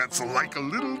inside the pretzel like a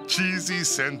little cheesy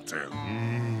center?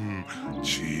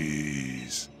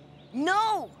 Cheese.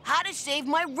 No! How to save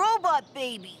my robot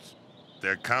baby.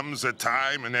 There comes a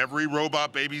time in every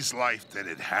robot baby's life that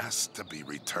it has to be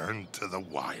returned to the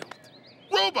wild.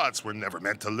 Robots were never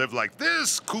meant to live like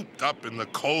this, cooped up in the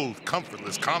cold,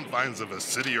 comfortless confines of a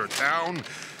city or town.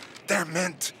 They're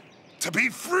meant to be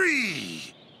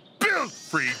free. Built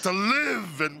free to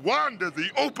live and wander the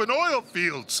open oil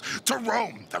fields, to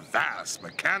roam the vast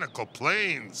mechanical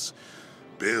plains.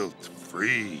 Built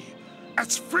free.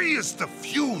 As free as the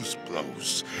fuse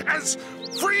blows. As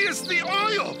free as the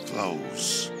oil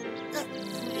flows.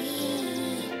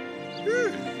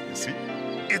 Yeah, you see,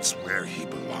 it's where he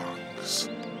belongs.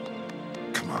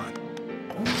 Come on.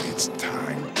 It's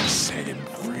time to set him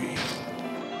free.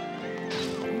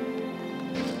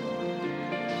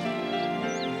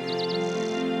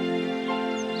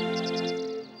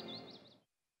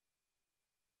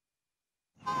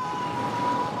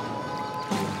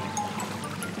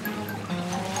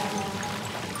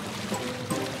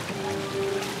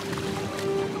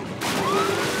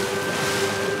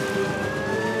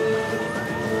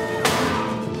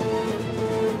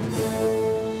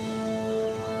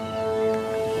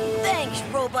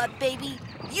 Robot baby.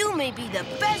 You may be the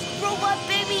best robot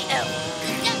baby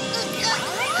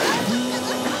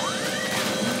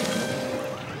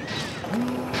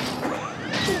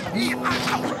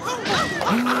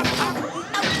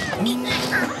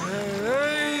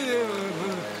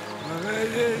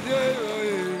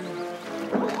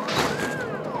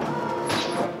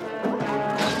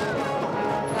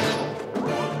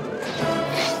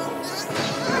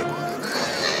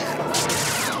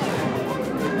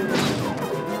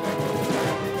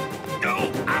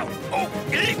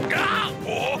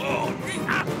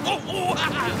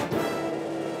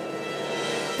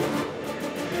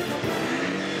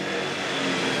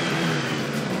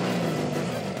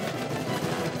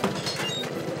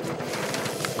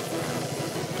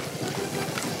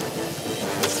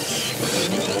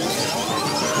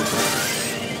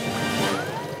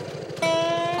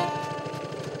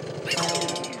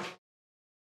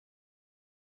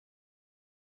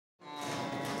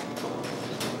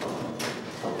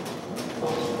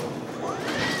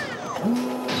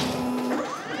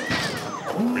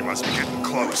We must be getting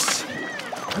close.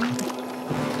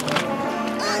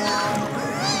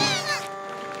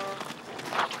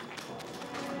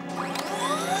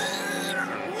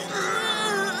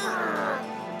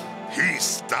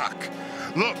 luck.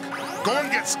 Look, go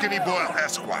and get Skinny Boyle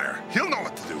Esquire. He'll know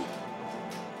what to do.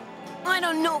 I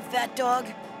don't know, Fat Dog.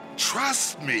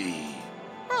 Trust me.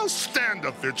 I'll stand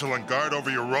a vigilant guard over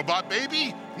your robot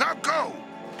baby. Now go.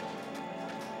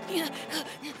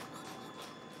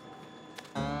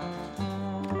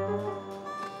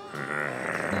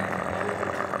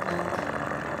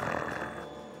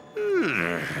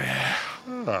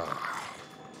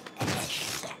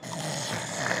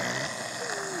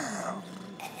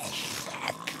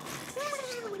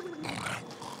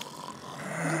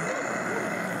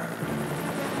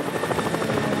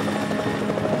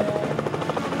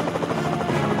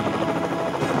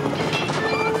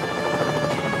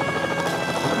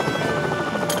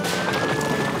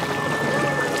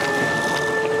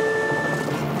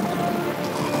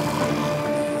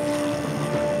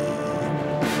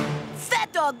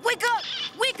 Wake up!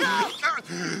 Wake up!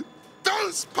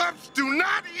 Those pups do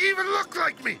not even look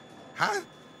like me! Huh?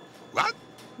 What?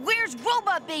 Where's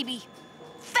Robot Baby?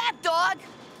 Fat Dog!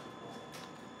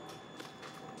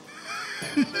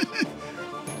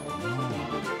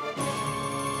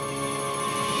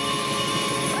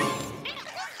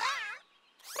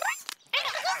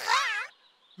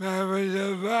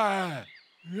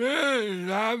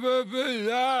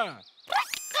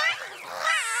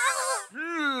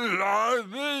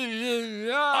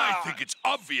 I think it's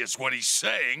obvious what he's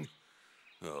saying.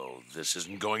 Oh, this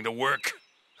isn't going to work.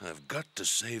 I've got to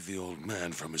save the old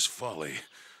man from his folly.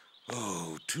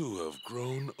 Oh, to have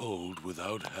grown old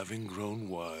without having grown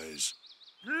wise.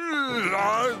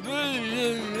 Robot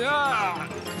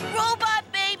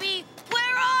Baby,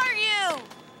 where are you?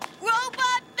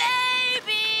 Robot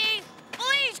Baby!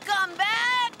 Please come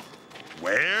back!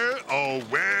 Where, oh,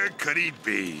 where could he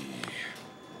be?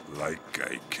 Like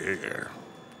I care.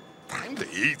 Time to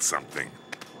eat something.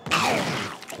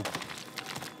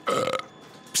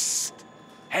 Psst.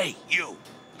 Hey, you,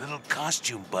 little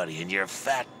costume buddy and your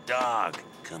fat dog.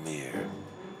 Come here.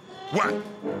 What?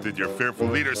 Did your fearful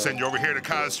leader send you over here to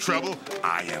cause trouble?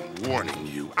 I am warning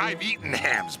you. I've eaten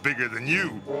hams bigger than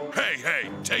you. Hey,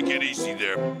 take it easy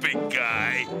there, big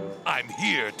guy. I'm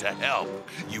here to help.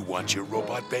 You want your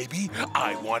robot baby?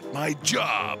 I want my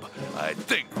job. I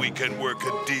think we can work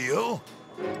a deal.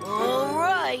 All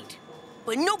right,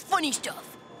 but no funny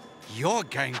stuff. You're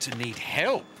going to need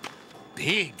help.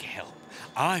 Big help.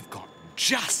 I've got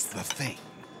just the thing.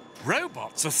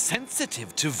 Robots are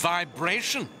sensitive to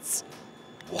vibrations.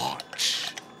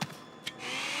 Watch.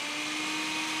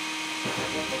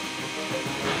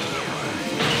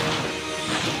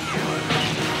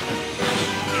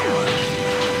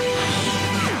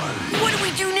 What do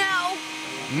we do now?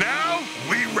 Now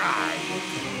we ride.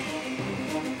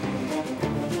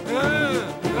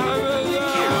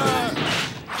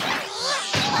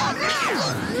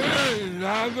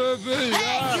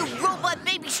 Hey, you Robot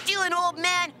Baby stealing old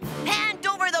man! Hand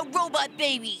over the Robot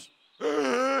Baby!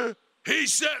 He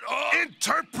said,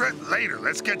 interpret later.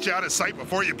 Let's get you out of sight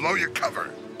before you blow your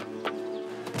cover.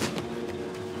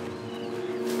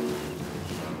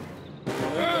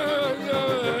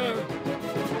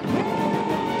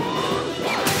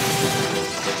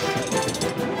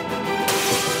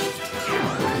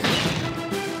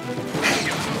 Hey,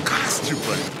 costume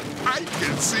buddy. I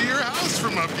can see your house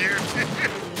from up here.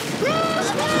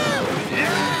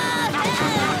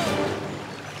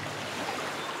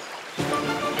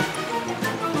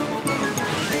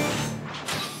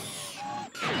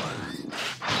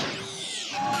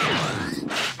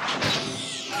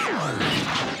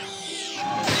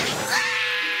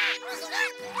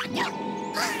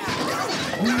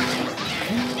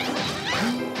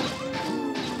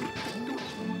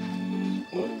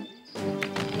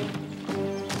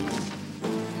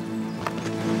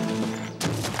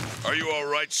 Are you all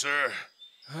right, sir?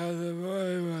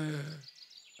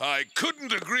 I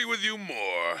couldn't agree with you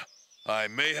more. I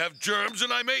may have germs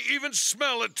and I may even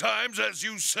smell at times, as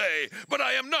you say, but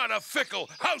I am not a fickle,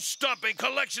 house-stomping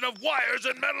collection of wires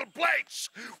and metal plates,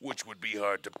 which would be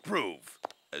hard to prove,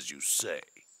 as you say.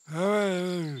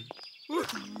 No!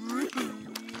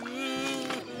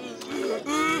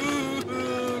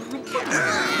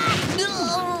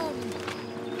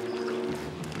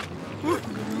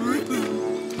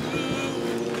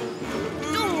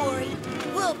 Don't worry,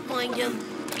 we'll find him.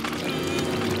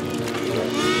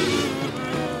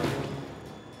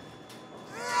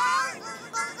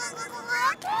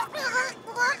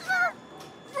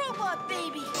 Robot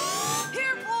Baby!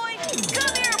 Here, boy!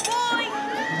 Come here, boy!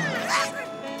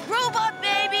 Robot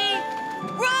Baby!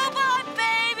 Robot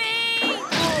Baby!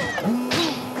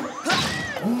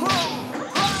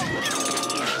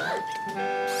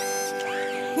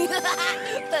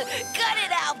 Cut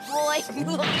it out! out, boy. Cut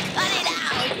it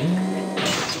out.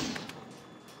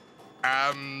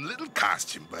 Little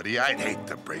costume buddy, I'd hate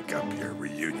to break up your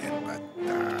reunion, but,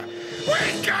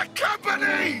 we got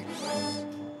company!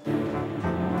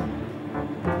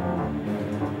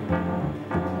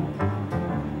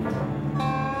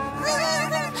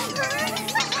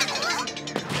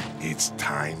 It's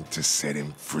time to set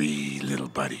him free, little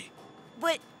buddy.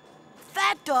 But,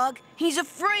 Fat Dog, he's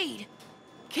afraid.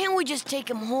 Can't we just take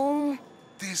him home?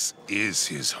 This is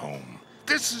his home.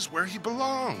 This is where he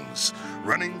belongs,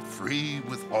 running free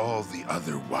with all the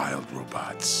other wild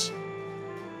robots.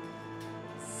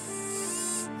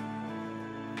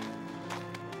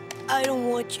 I don't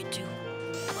want you to,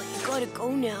 but you gotta go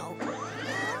now.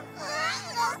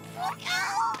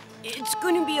 It's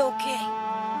gonna be okay.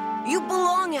 You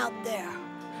belong out there,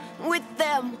 with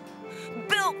them,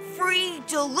 built free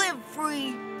to live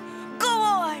free. Go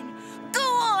on, go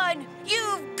on,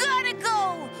 you've gotta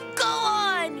go. Go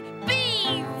on,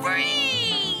 be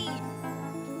free!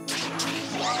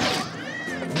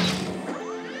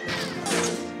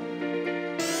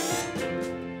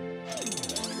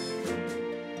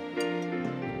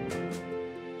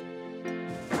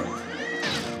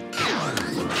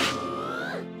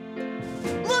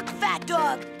 Look, Fat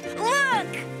Dog, look!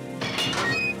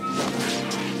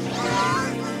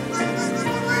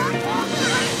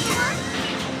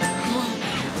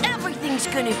 Everything's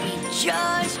gonna be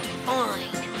just fine.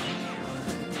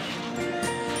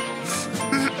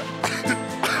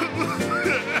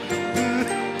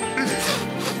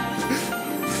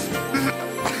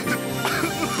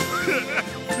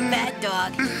 Fat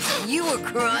Dog, you were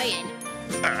crying.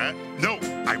 No,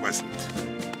 I wasn't.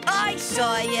 I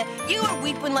saw you. You were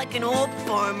weeping like an old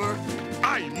farmer.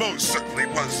 I most certainly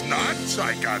was not.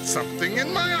 I got something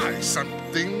in my eye,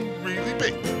 something really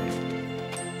big.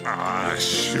 Ah,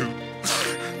 shoot.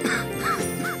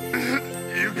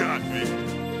 You got me.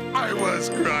 I was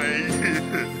crying.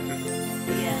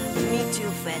 Yeah, me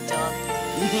too, Fat Dog.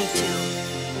 Me too.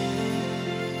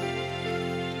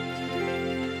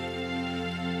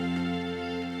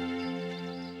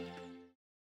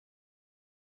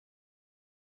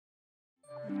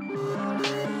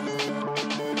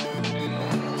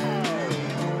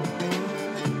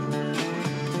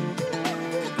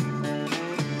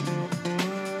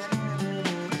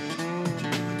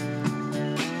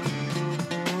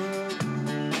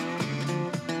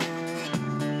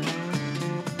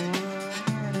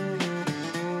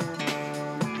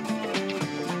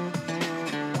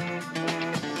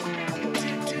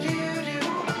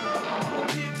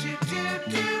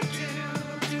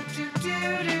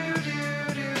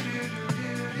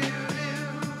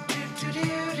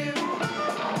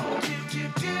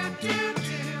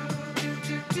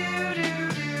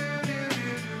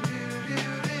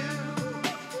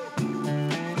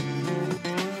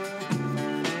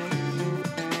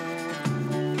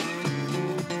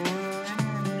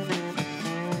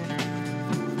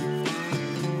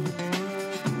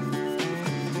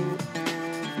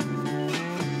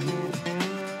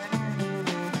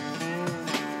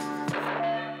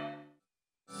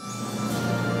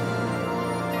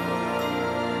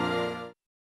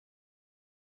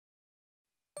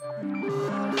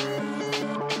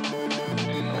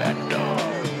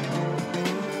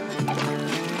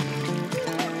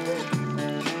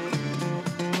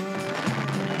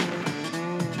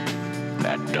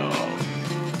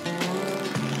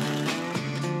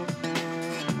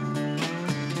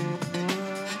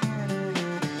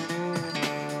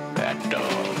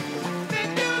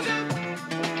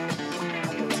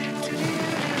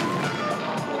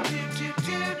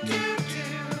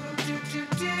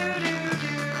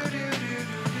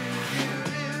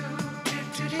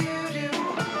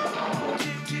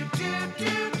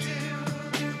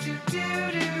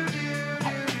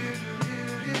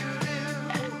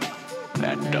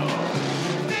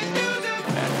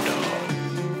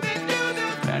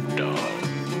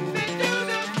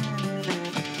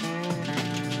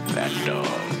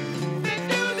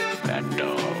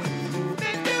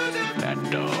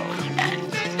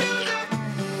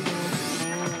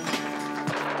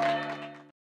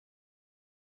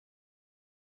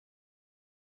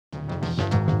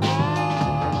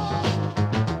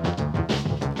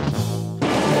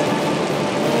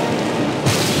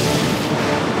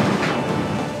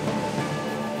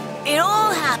 It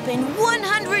all happened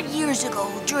 100 years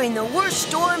ago during the worst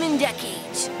storm in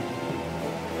decades.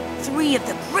 3 of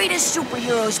the greatest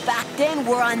superheroes back then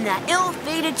were on that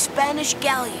ill-fated Spanish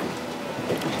galleon.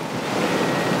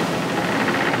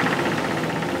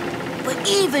 But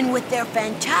even with their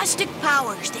fantastic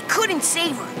powers, they couldn't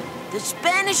save her. The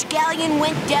Spanish galleon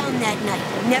went down that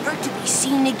night, never to be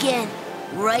seen again,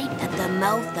 right at the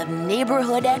mouth of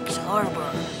Neighborhood X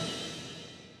Harbor.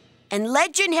 And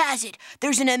legend has it,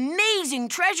 there's an amazing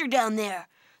treasure down there.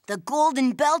 The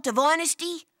golden belt of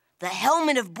honesty, the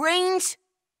helmet of brains,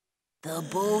 the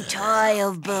bow tie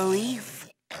of belief,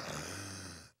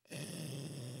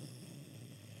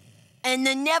 and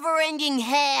the never-ending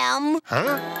ham.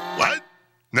 Huh? What?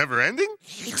 Never ending?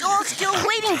 It's all still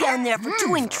waiting down there for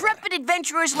two intrepid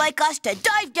adventurers like us to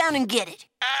dive down and get it.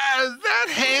 That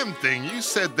ham thing, you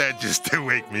said that just to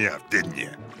wake me up, didn't you?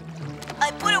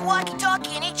 I put a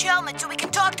walkie-talkie in each helmet so we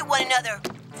can talk to one another.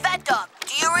 Fat Dog,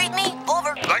 do you read me?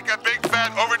 Over. Like a big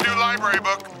fat overdue library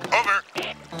book. Over.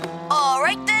 All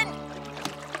right then.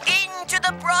 Into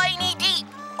the briny deep.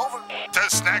 Over. To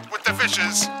snack with the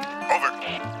fishes. Over.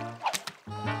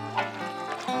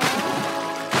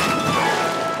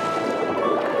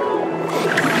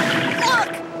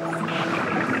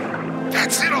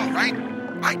 That's it, all right.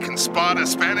 I can spot a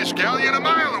Spanish galleon a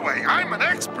mile away. I'm an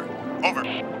expert. Over.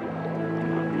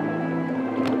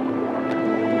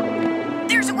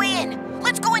 There's a way in.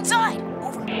 Let's go inside.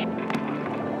 Over.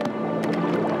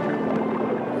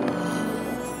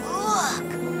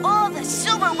 Look, all the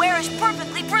silverware is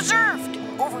perfectly preserved.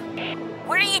 Over.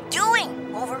 What are you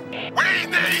doing? Over. We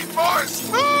need more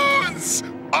spoons.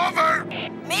 Over.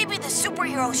 Maybe the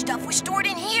superhero stuff was stored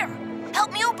in here.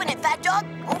 Help me open it, Fat Dog.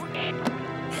 Over.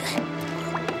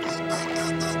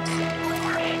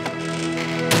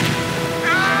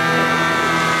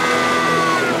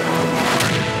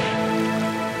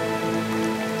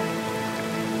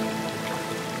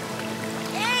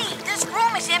 Hey, this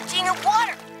room is emptying of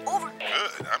water. Over.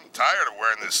 Good. I'm tired of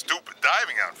wearing this stupid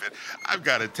diving outfit. I've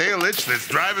got a tail itch that's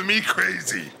driving me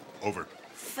crazy. Over.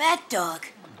 Fat Dog,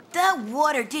 that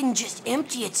water didn't just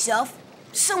empty itself.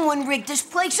 Someone rigged this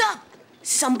place up.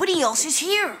 Somebody else is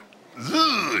here.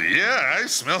 Ugh, yeah, I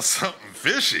smell something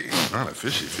fishy. Not a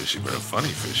fishy, but a funny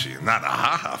fishy. Not a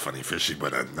ha-ha funny fishy,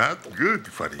 but a not good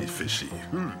funny fishy.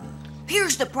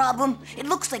 Here's the problem. It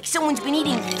looks like someone's been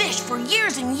eating fish for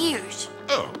years and years.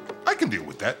 Oh, I can deal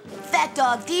with that. Fat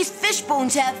Dog, these fish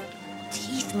bones have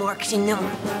teeth marks in them.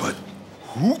 But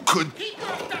who could... Keep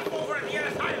your stuff over on the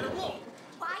other side of the room.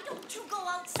 Why don't you go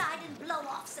outside and blow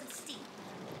off some steam?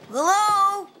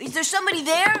 Hello? Is there somebody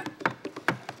there?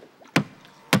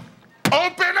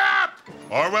 Open up!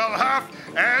 Or we'll huff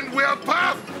and we'll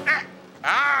puff!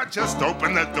 Just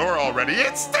open the door already.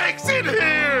 It stinks in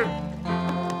here!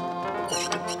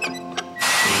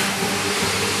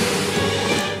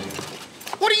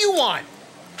 What do you want?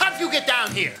 How did you get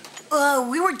down here?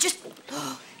 We were just...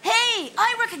 Hey,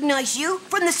 I recognize you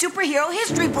from the superhero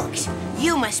history books.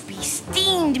 You must be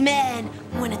Steamed Man,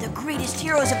 one of the greatest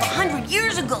heroes of 100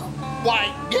 years ago.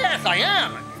 Why, yes, I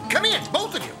am. Come in,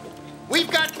 both of you. We've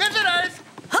got visitors.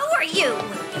 Who are you?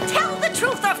 Tell the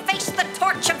truth or face the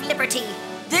torch of liberty.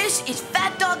 This is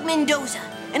Fat Dog Mendoza,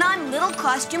 and I'm Little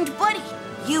Costumed Buddy.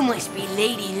 You must be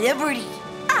Lady Liberty.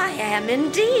 I am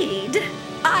indeed.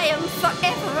 I am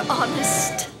forever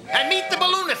honest. And meet the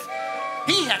balloonist.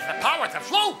 He has the power to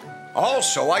float.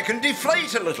 Also, I can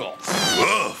deflate a little.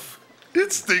 Woof!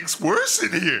 It stinks worse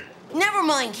in here. Never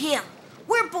mind him.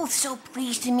 We're both so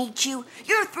pleased to meet you.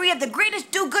 You're three of the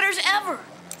greatest do-gooders ever.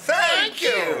 Thank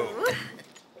you.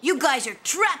 You guys are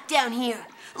trapped down here.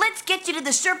 Let's get you to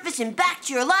the surface and back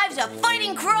to your lives of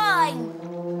fighting crime.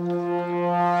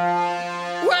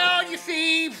 Well, you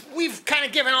see, we've kind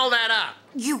of given all that up.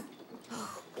 You...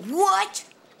 What?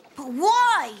 But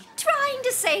why? Trying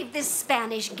to save this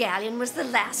Spanish galleon was the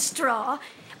last straw.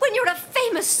 When you're a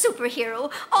famous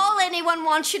superhero, all anyone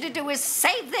wants you to do is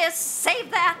save this,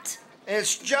 save that.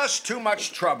 It's just too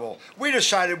much trouble. We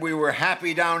decided we were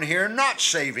happy down here not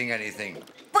saving anything.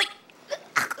 But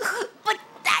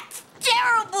that's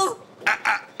terrible.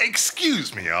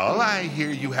 Excuse me, all. I hear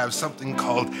you have something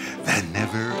called the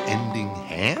never-ending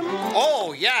ham?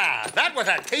 Oh, yeah, that was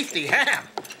a tasty ham.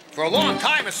 For a long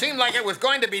time, it seemed like it was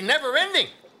going to be never-ending.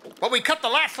 But we cut the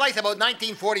last slice about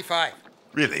 1945.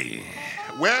 Really?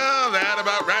 Well, that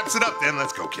about wraps it up then.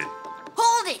 Let's go, kid.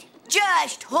 Hold it.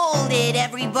 Just hold it,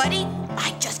 everybody.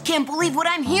 I just can't believe what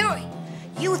I'm hearing.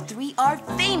 You three are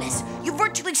famous. You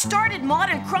virtually started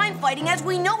modern crime fighting as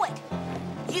we know it.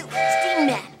 You, Steam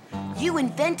Man, you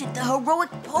invented the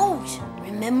heroic pose,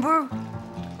 remember?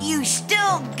 You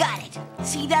still got it.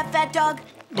 See that, Fat Dog?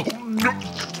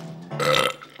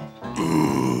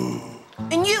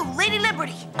 And you, Lady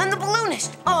Liberty, and the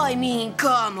balloonist. I mean,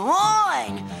 come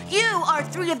on. You are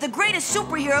three of the greatest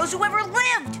superheroes who ever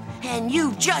lived. And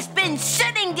you've just been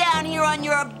sitting down here on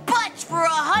your butts for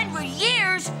 100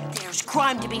 years. There there's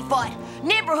crime to be fought.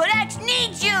 Neighborhood X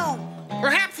needs you!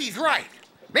 Perhaps he's right.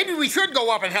 Maybe we should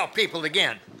go up and help people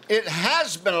again. It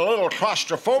has been a little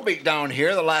claustrophobic down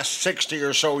here the last 60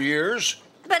 or so years.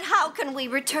 But how can we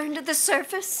return to the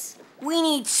surface? We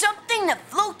need something that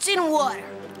floats in water.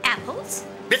 Apples?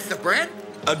 Bits of bread?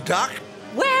 A duck?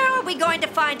 Where are we going to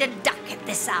find a duck at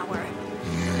this hour?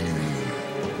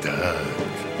 Duck.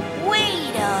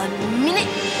 Wait a minute.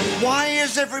 Why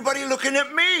is everybody looking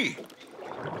at me?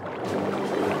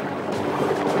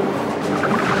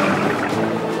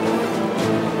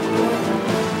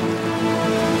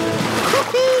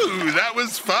 Woo-hoo, that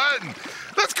was fun.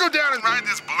 Let's go down and ride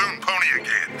this balloon pony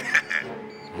again.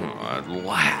 At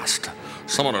last,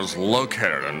 someone has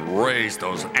located and raised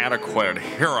those antiquated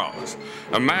heroes.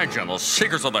 Imagine the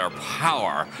secrets of their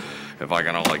power if I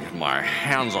can only get my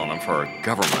hands on them for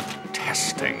government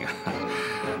testing.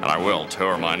 And I will, too,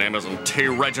 or my name isn't T.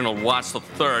 Reginald Watts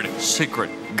III,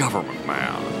 secret government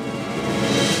man.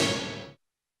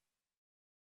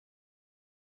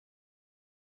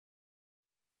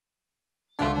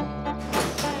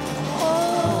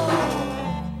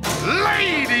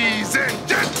 Ladies and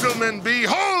gentlemen,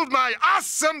 behold my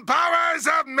awesome powers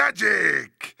of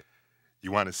magic!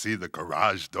 You want to see the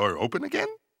garage door open again?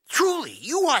 Truly,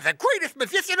 you are the greatest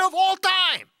magician of all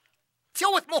time.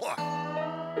 Show us more.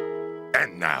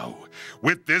 And now,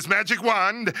 with this magic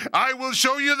wand, I will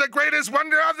show you the greatest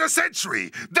wonder of the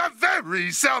century, the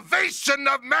very salvation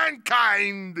of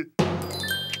mankind!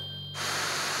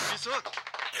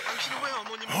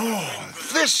 Oh,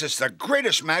 this is the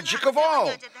greatest magic of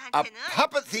all. A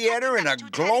puppet theater in a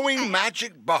glowing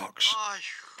magic box.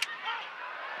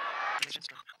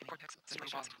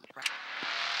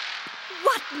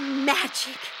 What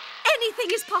magic!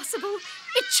 Anything is possible.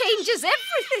 It changes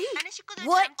everything.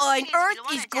 What on earth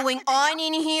is going on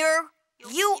in here?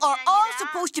 You are all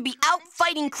supposed to be out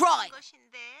fighting crime.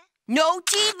 No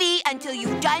TV until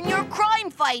you've done your crime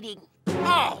fighting.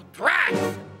 Oh, drat!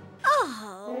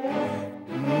 Oh.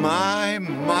 My.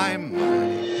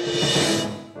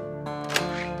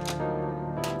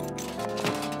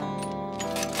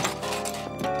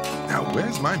 Now,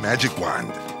 where's my magic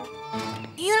wand?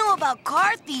 You know about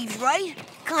car thieves, right?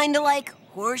 Kinda like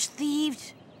horse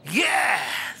thieves.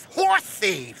 Yes, horse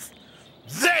thieves.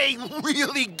 They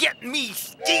really get me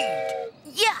steamed.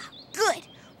 Yeah, good.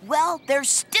 Well, there's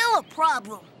still a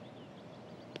problem.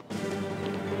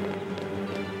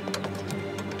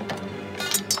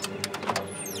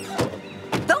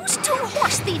 Those two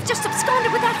horse thieves just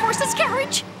absconded with that horse's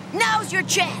carriage. Now's your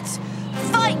chance.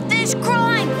 Fight this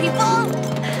crime, people!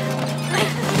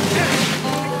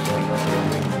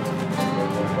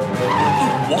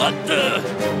 What the?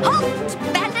 Halt,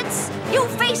 bandits! You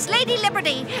face Lady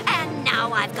Liberty, and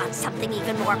now I've got something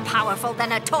even more powerful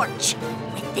than a torch.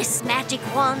 With this magic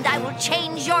wand, I will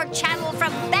change your channel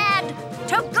from bad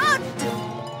to good.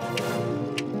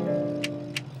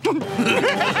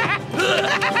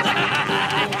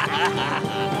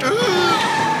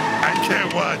 I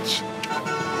can't watch.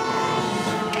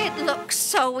 It looks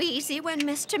so easy when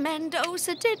Mr.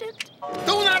 Mendoza did it.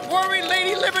 Do not worry,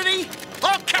 Lady Liberty.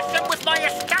 I'll catch them with my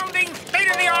astounding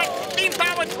state-of-the-art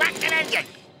steam-powered traction engine.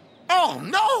 Oh,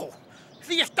 no!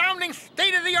 The astounding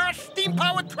state-of-the-art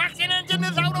steam-powered traction engine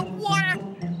is out of water.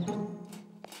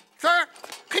 Sir,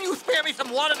 can you spare me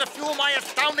some water to fuel my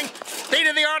astounding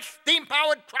state-of-the-art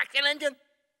steam-powered traction engine?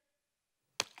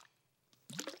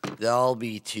 That'll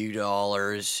be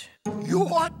 $2.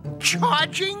 You're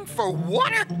charging for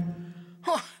water?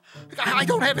 Oh, I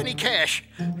don't have any cash.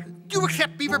 Do you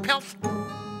accept beaver pelts?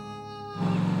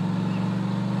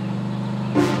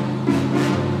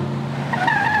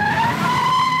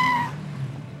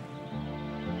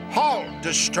 Halt,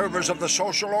 disturbers of the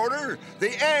social order.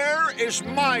 The air is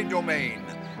my domain.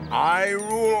 I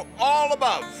rule all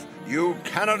above. You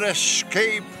cannot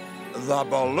escape the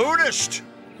balloonist.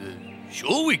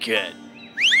 Sure we can.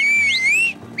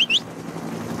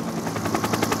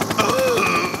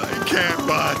 I can't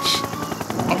watch.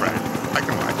 All right, I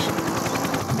can watch.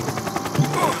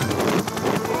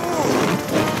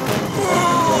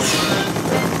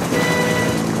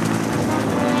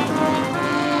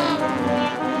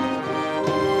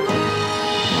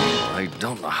 I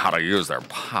don't know how to use their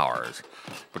powers,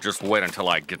 but just wait until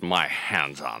I get my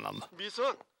hands on them.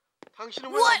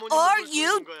 What are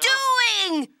you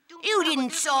doing? You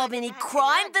didn't solve any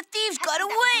crime. The thieves got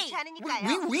away.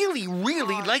 We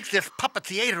really like this puppet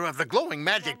theater of the glowing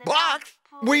magic box.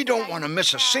 We don't want to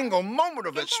miss a single moment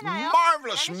of its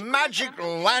marvelous magic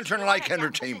lantern-like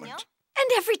entertainment.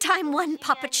 And every time one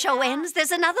puppet show ends,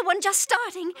 there's another one just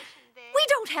starting. We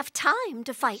don't have time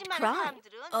to fight crime.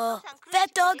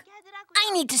 Fat Dog,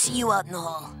 I need to see you out in the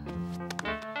hall.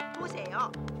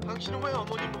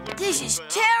 This is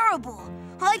terrible.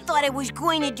 I thought I was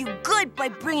going to do good by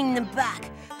bringing them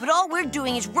back, but all we're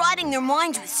doing is rotting their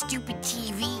minds with stupid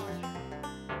TV.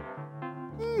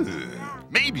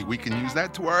 Maybe we can use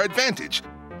that to our advantage.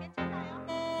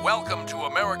 Welcome to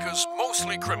America's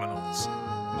Mostly Criminals.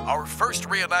 Our first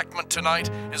reenactment tonight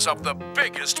is of the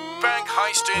biggest bank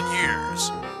heist in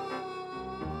years.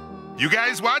 You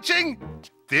guys watching?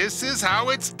 This is how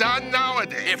it's done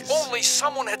nowadays. If only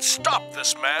someone had stopped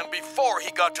this man before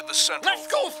he got to the Central. Let's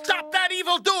go stop that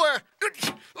evildoer!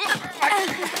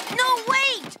 No,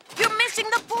 wait! You're missing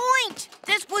the point!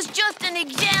 This was just an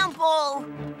example.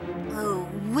 Oh,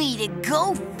 way to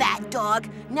go, Fat Dog.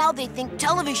 Now they think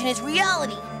television is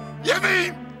reality. You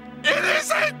mean it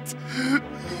isn't?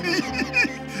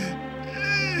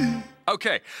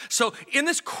 Okay, so in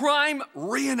this crime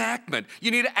reenactment, you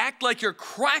need to act like you're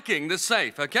cracking the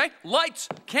safe, okay? Lights,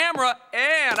 camera,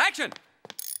 and action!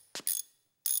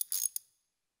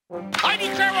 I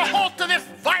declare a halt to this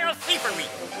vile thievery!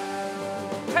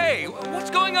 Hey, what's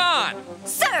going on?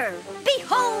 Sir,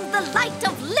 behold the light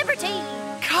of liberty!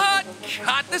 Cut!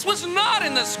 This was not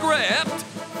in the script!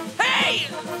 Hey!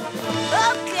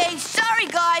 Okay, sorry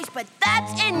guys, but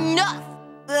that's enough.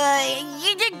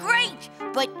 You did great,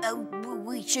 but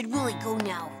we should really go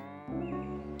now.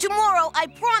 Tomorrow, I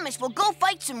promise we'll go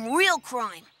fight some real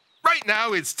crime. Right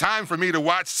now, it's time for me to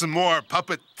watch some more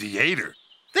puppet theater.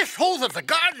 This hose of the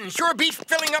garden sure beats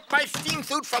filling up my steam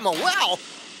suit from a well.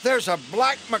 There's a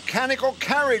black mechanical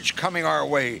carriage coming our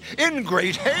way in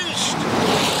great haste.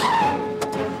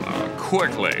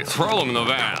 Quickly, throw them in the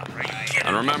van.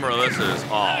 And remember, this is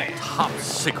all top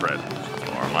secret.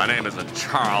 Or my name isn't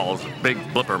Charles Big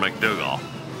Blipper McDougal.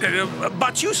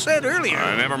 But you said earlier...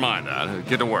 Never mind that.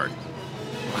 Get to work.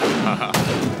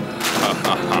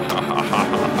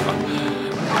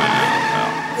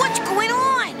 What's going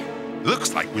on?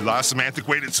 Looks like we lost some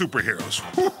antiquated superheroes.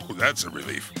 Whew, that's a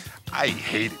relief. I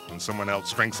hate it when someone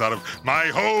else drinks out of my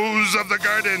hose of the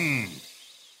garden.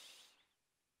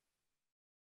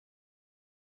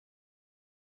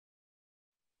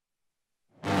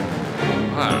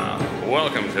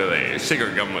 Welcome to the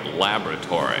secret government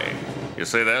laboratory. You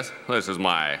see this? This is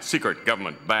my secret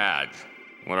government badge.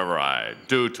 Whatever I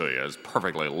do to you is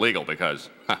perfectly legal because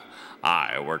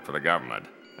I work for the government.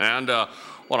 And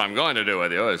what I'm going to do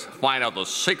with you is find out the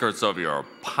secrets of your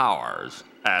powers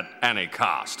at any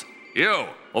cost. You,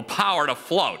 the power to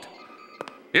float.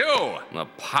 You, the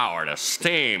power to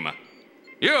steam.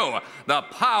 You, the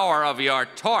power of your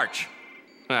torch.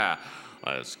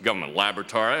 This government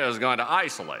laboratory is going to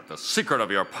isolate the secret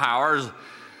of your powers,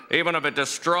 even if it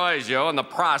destroys you in the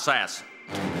process.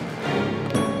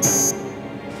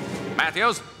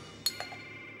 Matthews?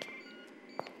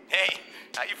 Hey,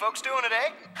 how you folks doing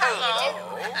today?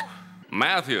 Hello.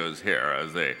 Matthews here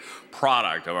is the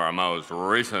product of our most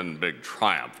recent big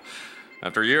triumph.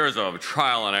 After years of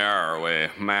trial and error, we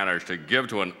managed to give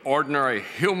to an ordinary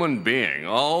human being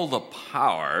all the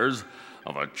powers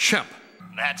of a chimp.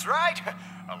 That's right.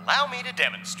 Allow me to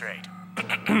demonstrate.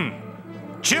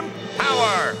 Chimp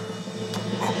power!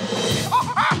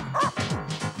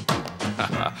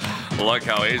 Look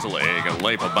how easily he can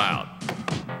leap about.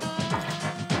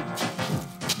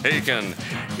 He can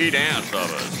eat ants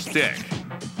of a stick.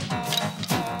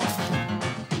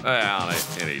 Well,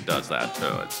 and he does that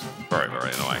too. It's very,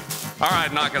 very annoying. All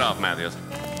right, knock it off, Matthews.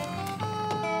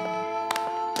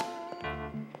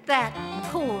 That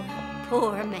poor,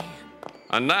 poor man.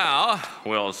 And now,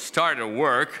 we'll start to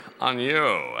work on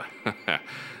you.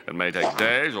 It may take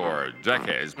days or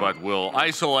decades, but we'll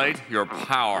isolate your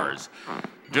powers.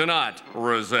 Do not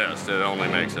resist. It only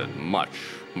makes it much,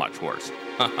 much worse.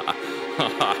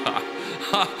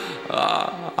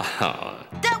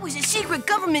 That was a secret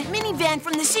government minivan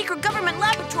from the secret government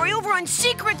laboratory over on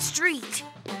Secret Street.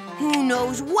 Who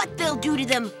knows what they'll do to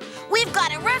them? We've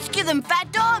got to rescue them,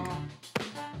 Fat Dog.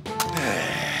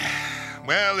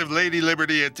 Well, if Lady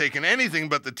Liberty had taken anything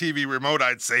but the TV remote,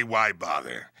 I'd say why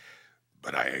bother.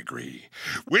 But I agree.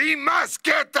 We must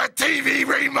get the TV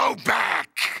remote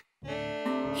back!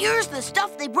 Here's the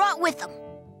stuff they brought with them.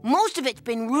 Most of it's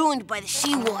been ruined by the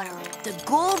seawater. The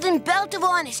golden belt of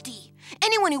honesty.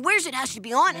 Anyone who wears it has to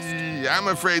be honest. I'm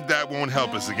afraid that won't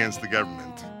help us against the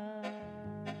government.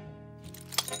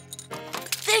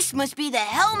 This must be the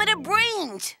helmet of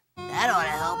brains. That ought to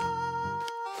help.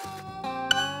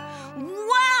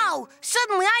 Wow!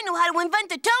 Suddenly I know how to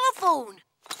invent a telephone.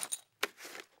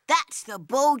 That's the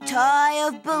bow tie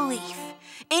of belief.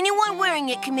 Anyone wearing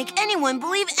it can make anyone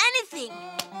believe anything.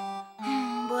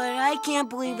 but I can't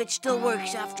believe it still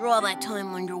works after all that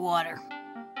time underwater.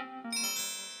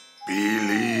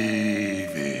 Believe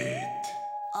it.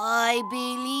 I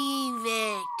believe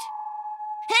it.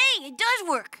 Hey, it does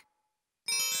work.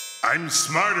 I'm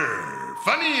smarter,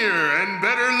 funnier, and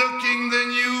better looking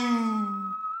than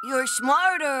you. You're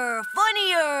smarter,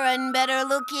 funnier, and better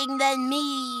looking than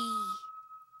me.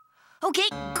 Okay,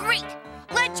 great.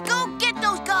 Let's go get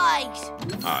those guys.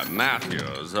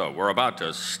 Matthews, we're about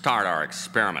to start our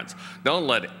experiments. Don't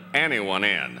let anyone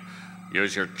in.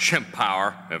 Use your chimp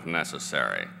power if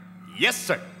necessary. Yes,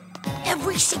 sir.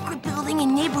 Every secret building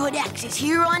in Neighborhood X is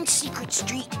here on Secret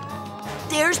Street.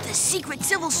 There's the secret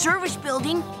civil service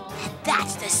building, and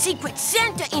that's the secret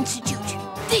Santa Institute.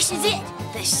 This is it,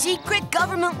 the secret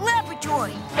government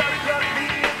laboratory.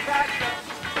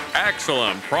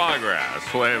 Excellent progress.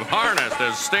 We've harnessed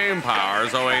his steam power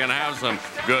so we can have some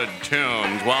good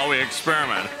tunes while we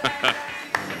experiment.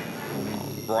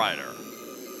 Brighter.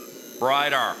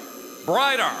 Brighter.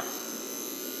 Brighter!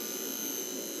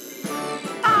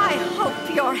 I hope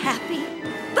you're happy.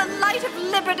 The light of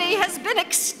liberty has been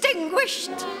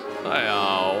extinguished. Hey,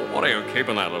 what are you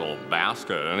keeping that little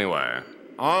basket anyway?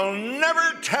 I'll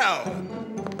never tell.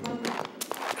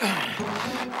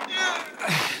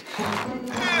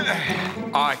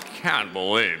 I can't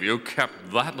believe you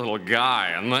kept that little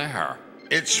guy in there.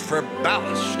 It's for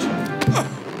ballast.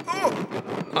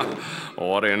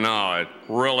 What do you know? It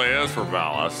really is for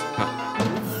ballast.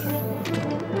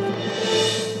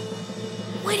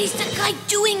 What is the guy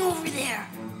doing over there?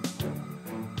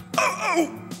 Oh!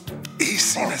 He's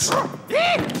seen us.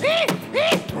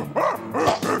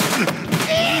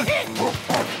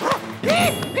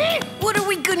 What are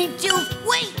we gonna do?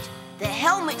 Wait! The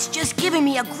helmet's just giving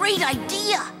me a great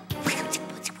idea.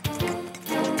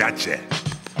 Gotcha.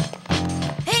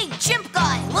 Hey, chimp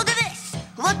guy, look at this.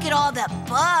 Look at all the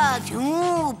bugs.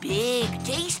 Ooh, big,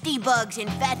 tasty bugs in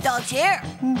Fat Dog's hair.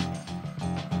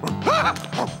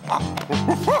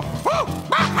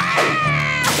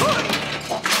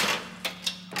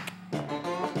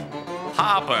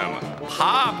 Pop him!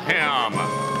 Pop him!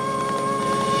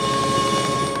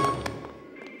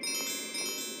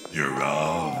 You're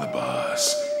all the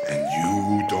boss, and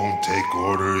you don't take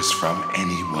orders from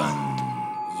anyone.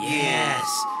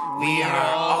 Yes, we are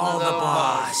all the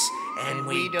boss, and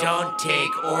we don't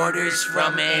take orders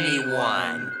from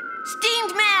anyone.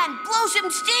 Steamed man, blow some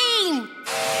steam!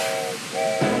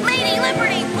 Lady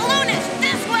Liberty, balloonist,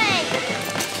 this way!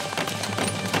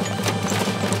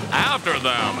 After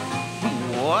them!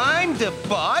 Oh, I'm the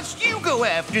boss. You go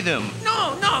after them.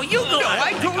 No, you go. No,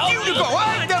 I told you to go.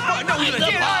 I'm the boss. No, you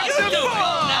did. I'm the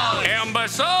boss.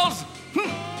 Imbeciles!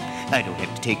 I don't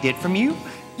have to take that from you.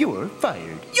 You're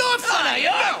fired. You're fired.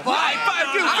 I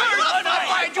fired you first.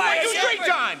 I fired you 3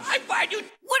 times. I fired you.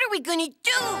 What are we gonna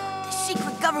do? The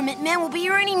secret government man will be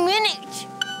here any minute.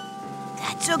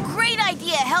 That's a great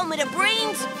idea, Helmet of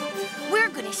Brains. We're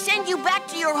gonna send you back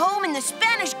to your home in the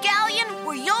Spanish galleon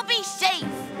where you'll be safe.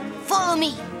 Follow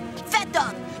me. Fat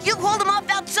Dog, you hold him off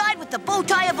outside with the bow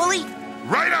tie of belief.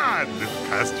 Right on,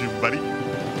 costume buddy.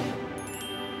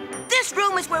 This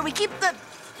room is where we keep the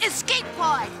escape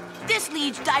pod. This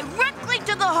leads directly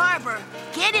to the harbor.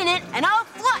 Get in it and I'll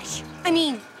flush.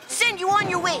 Send you on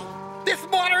your way. This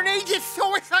modern age is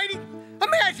so exciting.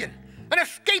 Imagine an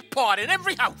escape pod in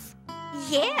every house.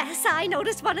 Yes, I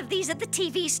noticed one of these at the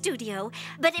TV studio,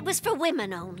 but it was for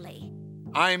women only.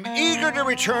 I'm eager to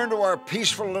return to our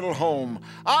peaceful little home.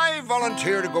 I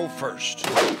volunteer to go first.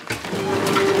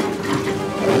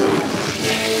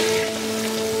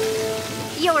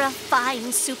 You're a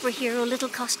fine superhero, little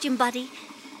costume buddy.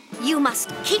 You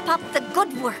must keep up the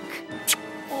good work.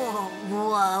 Oh,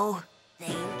 whoa.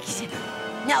 Thanks.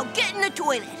 Now get in the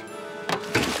toilet.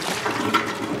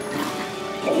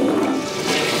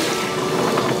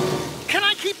 Can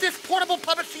I keep this portable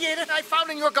puppet theater I found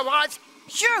in your garage?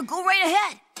 Sure, go right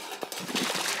ahead.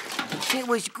 It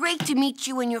was great to meet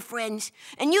you and your friends,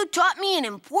 and you taught me an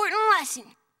important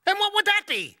lesson. And what would that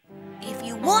be? If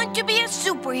you want to be a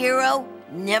superhero,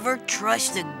 never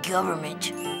trust the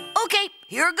government. Okay,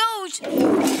 here goes.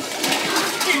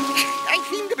 I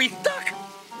seem to be stuck.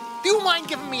 Do you mind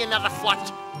giving me another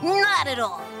flush? Not at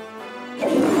all.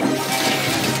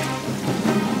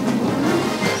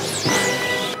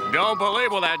 Don't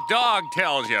believe what that dog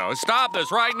tells you. Stop this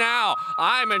right now.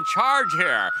 I'm in charge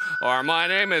here. Or my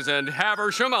name isn't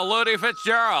Haversham Luddy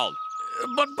Fitzgerald.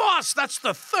 But, boss, that's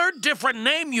the 3rd different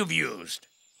name you've used.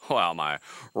 Well, my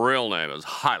real name is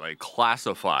highly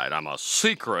classified. I'm a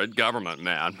secret government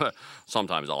man. But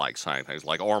sometimes I like saying things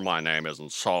like, or my name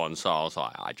isn't so-and-so, so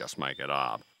I just make it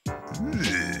up.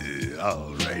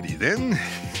 Alrighty then.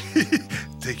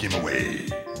 take him away.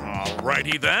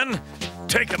 Alrighty then.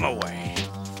 Take him away.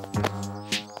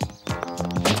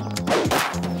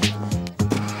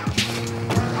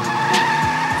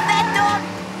 Fat Dog,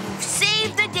 you've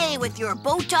saved the day with your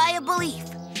bow tie of belief.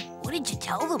 What did you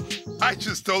tell them? I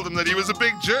just told them that he was a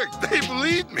big jerk. They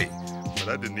believed me. But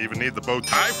I didn't even need the bow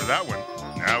tie for that one.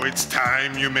 Now it's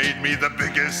time you made me the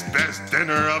biggest, best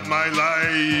dinner of my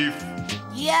life.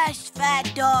 Yes,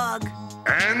 Fat Dog.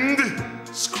 And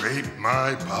scrape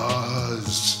my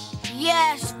paws.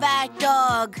 Yes, Fat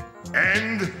Dog.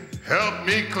 And help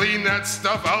me clean that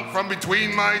stuff out from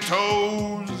between my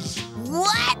toes.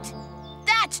 What?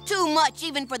 That's too much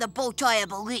even for the bow tie of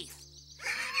belief.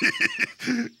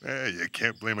 You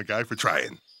can't blame a guy for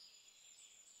trying.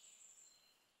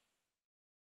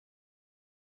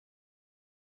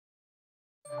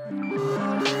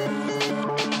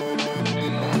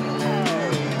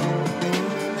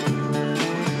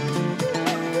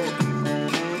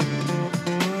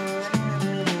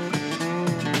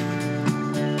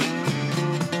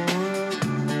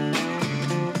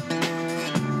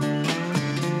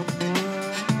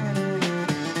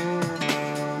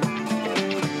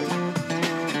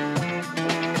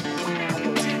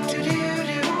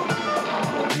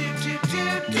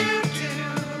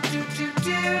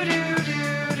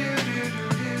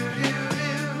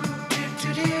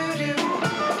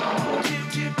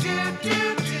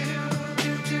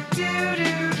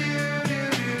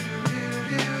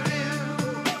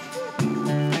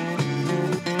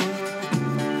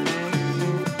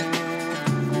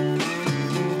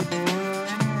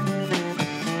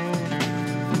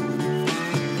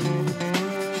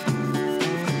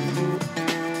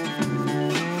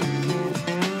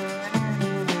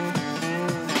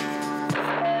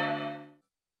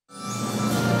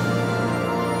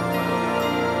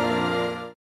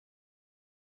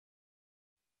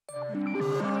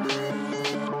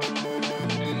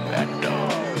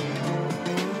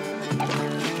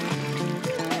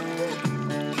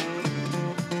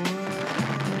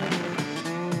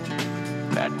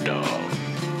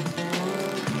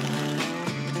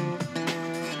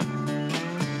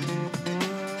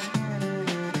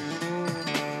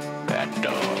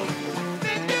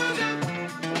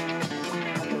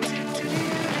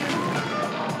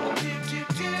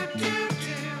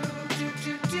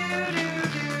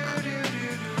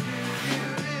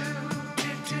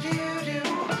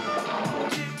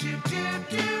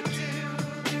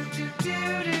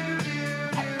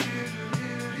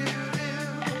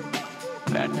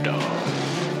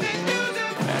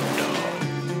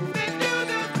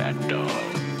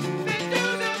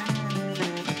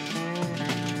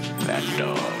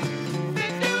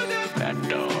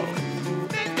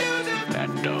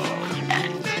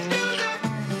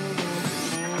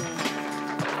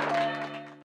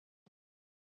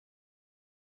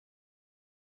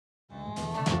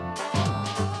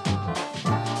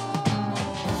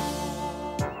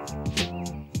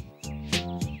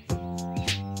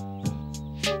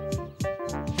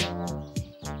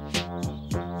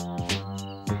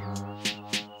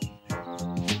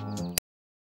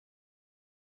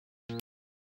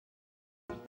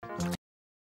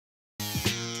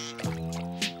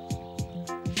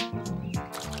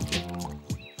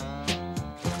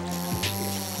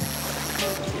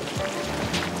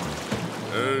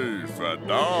 Hey, Fat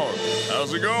Dog,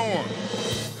 how's it going?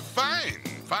 Fine,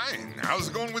 fine. How's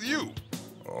it going with you?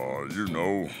 Oh, you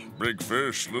know, big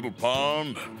fish, little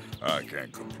pond. I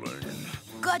can't complain.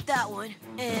 Got that one,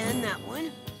 and that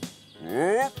one.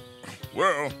 Whoop.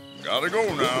 Well, gotta go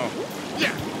now.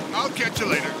 Yeah, I'll catch you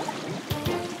later.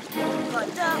 Got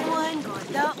that one, got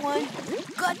that one,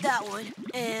 got that one,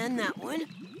 and that one.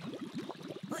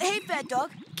 Hey, Fat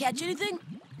Dog, catch anything?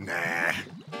 Nah.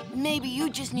 Maybe you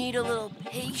just need a little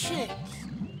patience.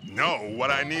 No,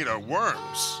 what I need are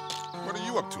worms. What are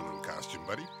you up to, little costume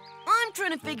buddy? I'm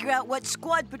trying to figure out what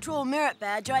Squad Patrol merit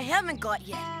badge I haven't got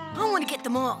yet. I want to get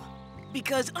them all.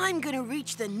 Because I'm gonna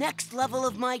reach the next level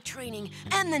of my training,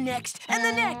 and the next, and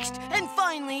the next, and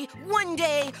finally, one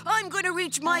day, I'm gonna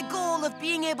reach my goal of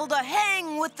being able to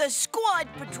hang with the Squad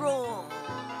Patrol.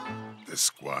 The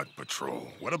Squad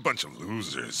Patrol. What a bunch of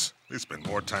losers. They spend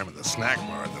more time at the snack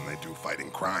bar than they do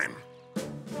fighting crime.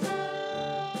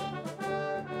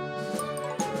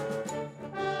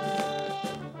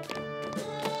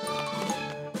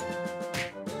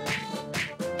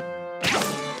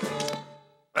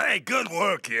 Hey, good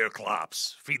work here,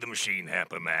 Clops. Feed the machine,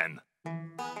 Hamper Man.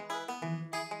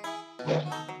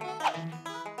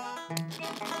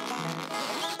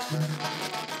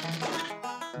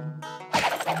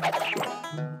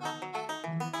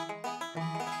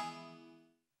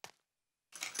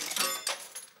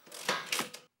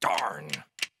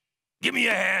 me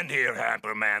a hand here,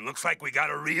 Hamper Man. Looks like we got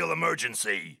a real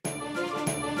emergency.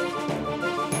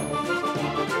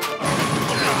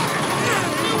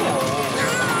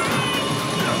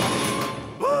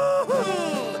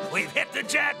 Woo-hoo! We've hit the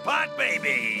jackpot,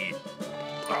 baby!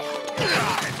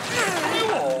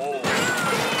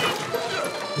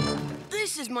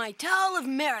 This is my Towel of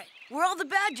Merit, where all the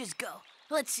badges go.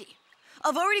 Let's see.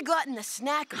 I've already gotten the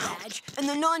snack badge, and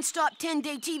the non-stop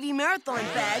 10-day TV marathon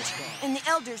badge, and the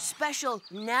Elder's special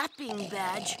napping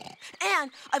badge. And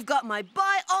I've got my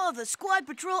Buy All of the Squad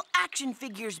Patrol action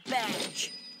figures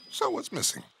badge. So what's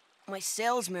missing? My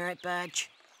sales merit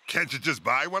badge. Can't you just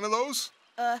buy one of those?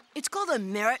 It's called a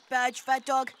merit badge, Fat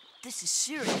Dog. This is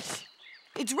serious.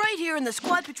 It's right here in the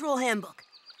Squad Patrol handbook.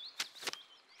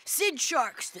 Sid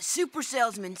Sharks, the super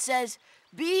salesman, says,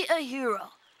 be a hero,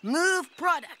 move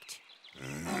product.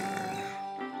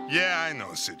 Yeah, I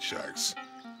know Sid Sharks.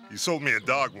 He sold me a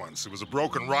dog once. It was a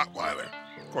broken Rottweiler.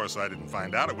 Of course, I didn't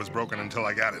find out it was broken until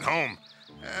I got it home.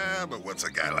 But what's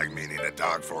a guy like me need a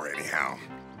dog for anyhow?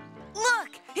 Look!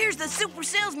 Here's the super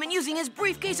salesman using his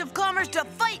briefcase of commerce to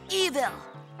fight evil.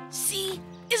 See?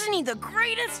 Isn't he the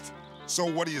greatest? So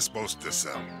what are you supposed to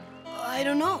sell? I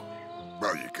don't know.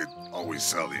 Well, you could always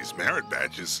sell these merit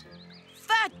badges.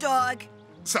 Fat Dog!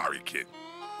 Sorry, kid.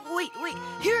 Wait,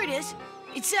 here it is.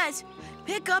 It says,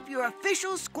 pick up your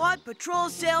official Squad Patrol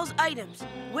sales items.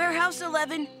 Warehouse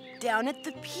 11, down at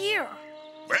the pier.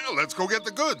 Well, let's go get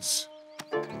the goods.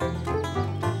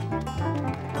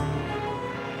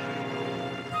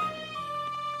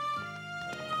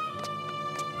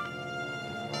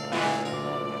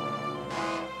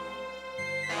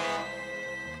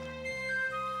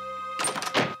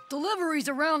 Delivery's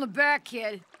around the back,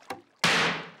 kid.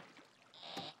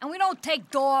 And we don't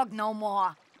take dog no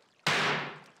more.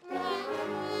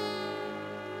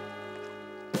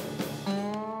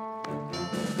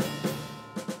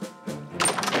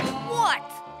 What?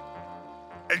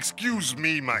 Excuse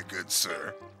me, my good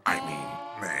sir. I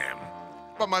mean, ma'am.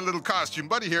 But my little costume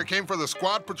buddy here came for the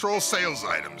Squad Patrol sales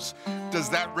items. Does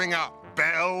that ring a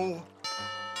bell?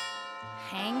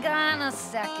 Hang on a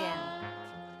second.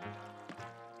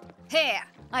 Here,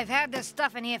 I've had this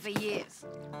stuff in here for years.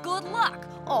 Good luck.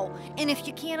 Oh, and if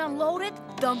you can't unload it,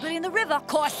 dump it in the river,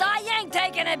 'cause I ain't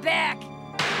taking it back.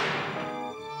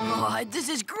 Oh, this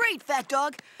is great, Fat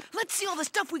Dog. Let's see all the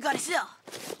stuff we gotta sell.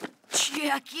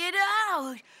 Check it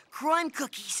out. Crime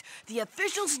cookies, the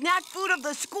official snack food of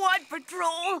the Squad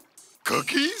Patrol.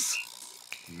 Cookies?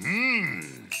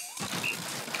 Mmm.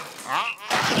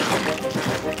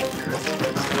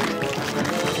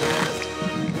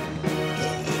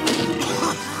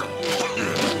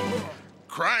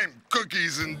 Crime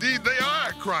cookies, indeed they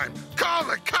are crime. Call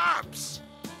the cops!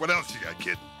 What else you got,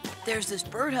 kid? There's this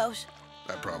birdhouse.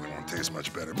 That probably won't taste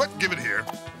much better, but give it here.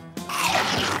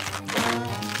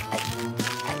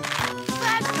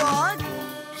 Fat Dog!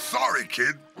 Sorry,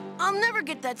 kid. I'll never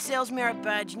get that sales merit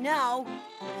badge now.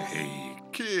 Hey,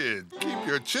 kid, keep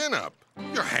your chin up.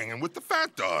 You're hanging with the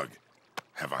Fat Dog.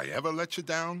 Have I ever let you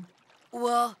down?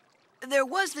 Well, there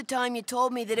was the time you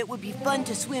told me that it would be fun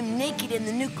to swim naked in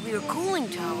the nuclear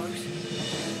cooling towers.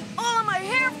 All of my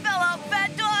hair fell out,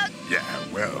 Fat Dog! Yeah,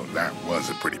 well, that was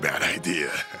a pretty bad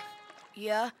idea.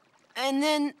 Yeah? And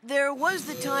then there was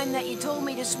the time that you told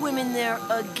me to swim in there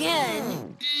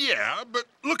again. Yeah, but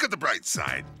look at the bright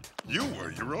side. You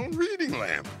were your own reading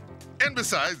lamp. And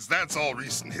besides, that's all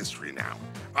recent history now.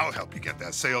 I'll help you get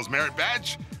that sales merit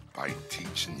badge by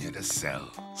teaching you to sell.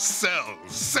 Sell,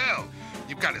 sell!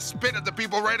 You've got to spit at the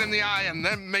people right in the eye and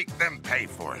then make them pay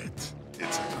for it.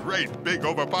 It's a great, big,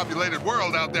 overpopulated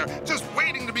world out there just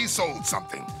waiting to be sold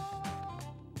something.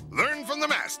 Learn from the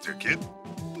master, kid.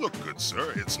 Look good,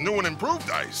 sir. It's new and improved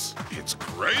ice. It's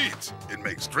great. It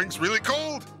makes drinks really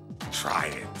cold. Try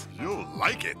it. You'll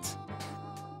like it.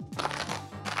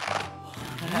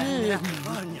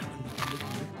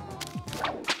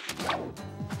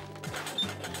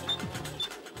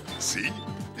 See?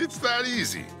 It's that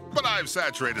easy. But I've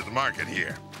saturated the market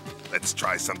here. Let's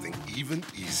try something even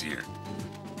easier.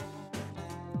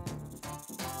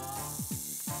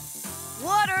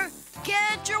 Water!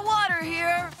 Get your water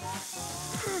here!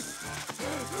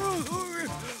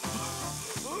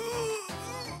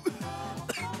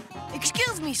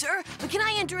 Excuse me, sir, but can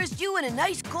I interest you in a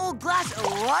nice cold glass of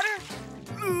water?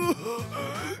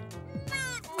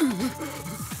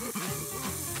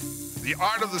 The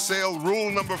art of the sale,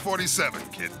 rule number 47,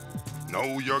 kid.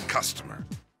 Know your customer.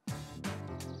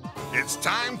 It's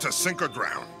time to sink or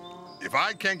drown. If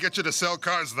I can't get you to sell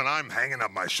cars, then I'm hanging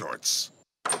up my shorts.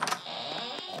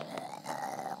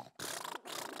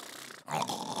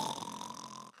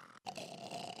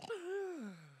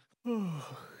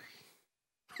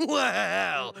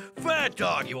 Well, Fat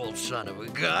Dog, you old son of a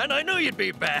gun. I knew you'd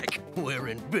be back. We're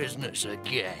in business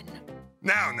again.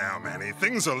 Now, Manny,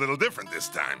 things are a little different this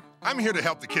time. I'm here to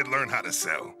help the kid learn how to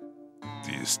sell.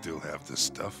 Do you still have the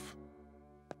stuff?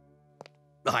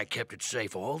 I kept it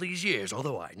safe all these years,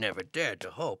 although I never dared to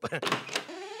hope.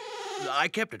 I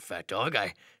kept it, Fat Dog.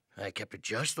 I kept it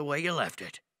just the way you left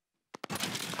it.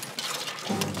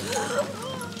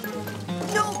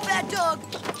 No, Fat Dog!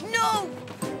 No!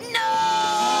 No!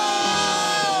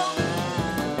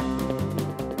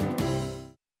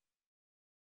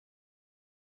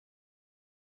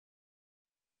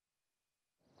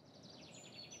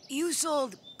 You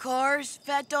sold cars,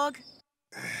 Fat Dog?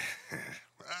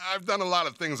 I've done a lot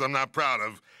of things I'm not proud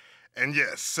of. And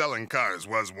yes, selling cars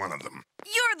was one of them.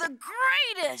 You're the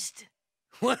greatest!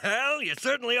 Well, you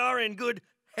certainly are in good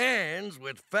hands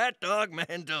with Fat Dog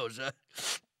Mendoza.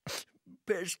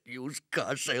 Best used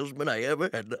car salesman I ever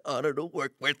had the honor to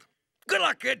work with. Good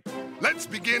luck, kid. Let's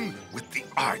begin with the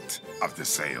art of the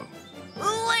sale.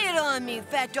 Lay it on me,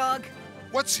 Fat Dog.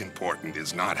 What's important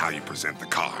is not how you present the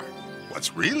car.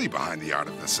 What's really behind the art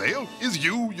of the sale is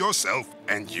you, yourself,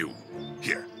 and you.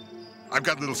 Here, I've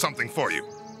got a little something for you.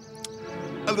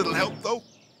 A little help, though?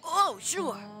 Oh,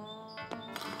 sure.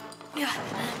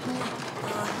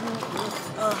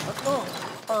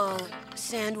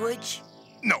 Sandwich?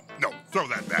 No, throw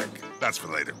that back. That's for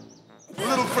later. A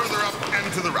little further up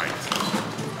and to the right.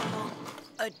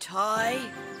 A tie?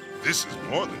 This is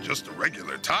more than just a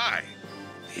regular tie.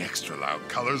 The extra loud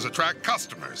colors attract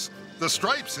customers. The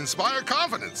stripes inspire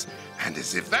confidence. And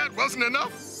as if that wasn't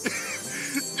enough,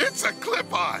 it's a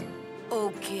clip-on.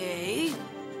 Okay.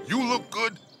 You look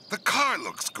good, the car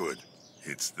looks good.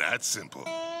 It's that simple.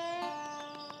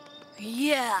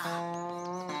 Yeah.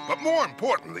 But more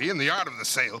importantly, in the art of the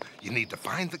sale, you need to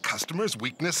find the customer's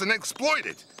weakness and exploit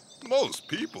it. Most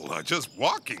people are just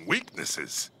walking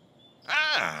weaknesses.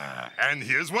 And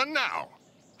here's one now.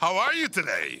 How are you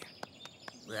today?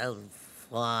 Well,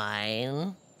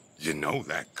 fine. You know,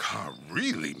 that car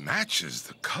really matches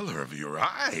the color of your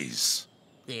eyes.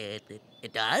 It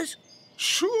does?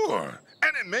 Sure.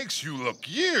 And it makes you look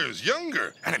years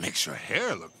younger. And it makes your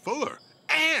hair look fuller.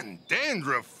 And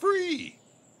dandruff-free.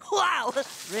 Wow,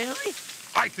 really?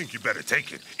 I think you better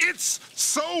take it. It's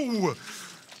so...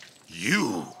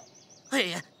 you.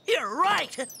 Hey, you're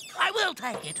right. I will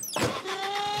take it.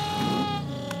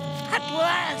 At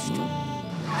last,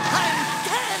 I'm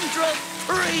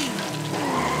dandruff-free.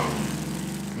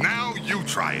 Now you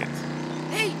try it.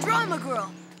 Hey, Drama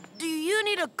Girl, do you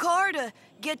need a car to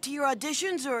get to your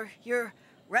auditions or your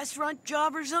restaurant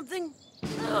job or something?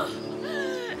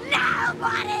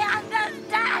 Nobody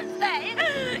understands me.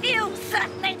 You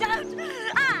certainly don't.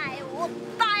 I will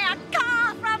buy a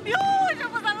car from you if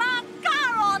it was the last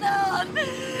car on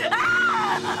Earth.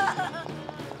 Ah!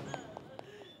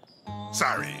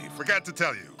 Sorry, forgot to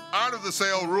tell you. Art of the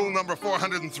sale rule number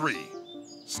 403.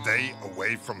 Stay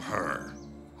away from her.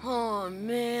 Oh,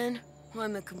 man.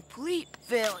 I'm a complete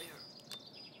failure.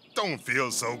 Don't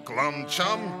feel so glum,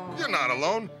 chum. You're not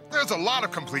alone. There's a lot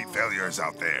of complete failures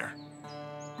out there.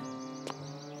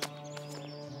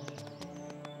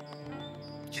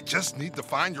 You just need to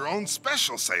find your own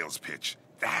special sales pitch.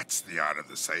 That's the art of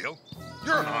the sale.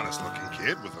 You're an honest-looking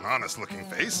kid with an honest-looking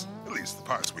face, at least the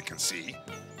parts we can see.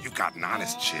 You've got an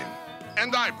honest chin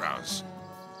and eyebrows.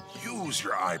 Use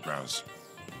your eyebrows.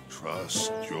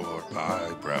 Trust your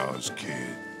eyebrows,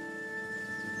 kid.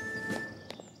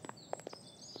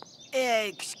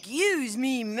 Excuse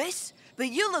me, miss,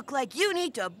 but you look like you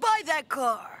need to buy that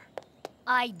car.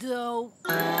 I do.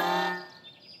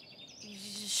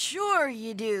 Sure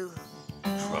you do.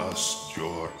 Trust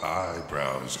your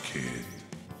eyebrows, kid.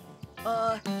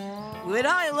 Would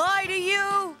I lie to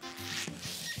you?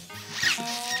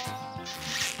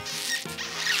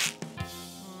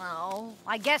 No,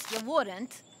 I guess you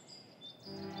wouldn't.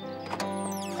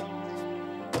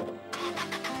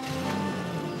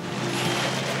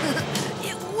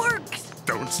 It works.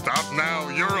 Don't stop now.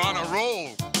 You're on a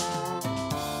roll.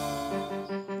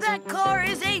 That car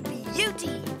is a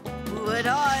beauty. Would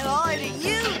I lie to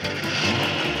you?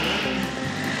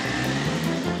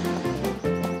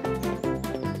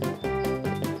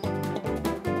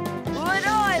 Would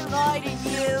I lie to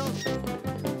you?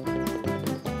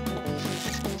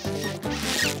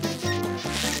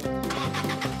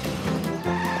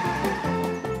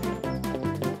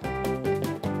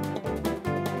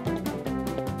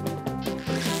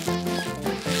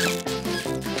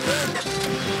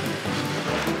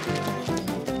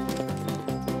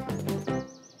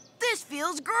 This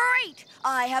feels great. right!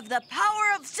 I have the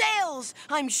power of sales!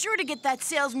 I'm sure to get that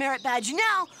sales merit badge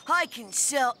now. I can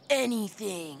sell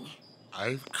anything.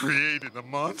 I've created a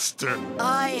monster.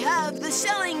 I have the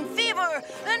selling fever,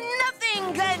 and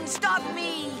nothing can stop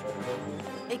me!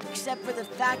 Except for the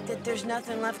fact that there's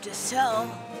nothing left to sell.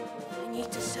 I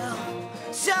need to sell.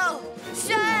 Sell!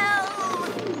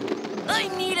 I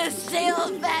need a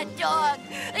sale, Fat Dog.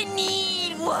 I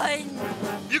need one.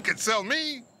 You can sell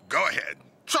me? Go ahead.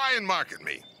 Try and market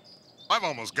me. I've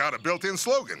almost got a built-in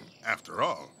slogan. After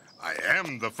all, I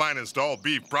am the finest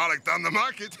all-beef product on the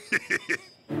market.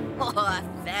 Aw,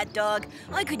 Fat Dog,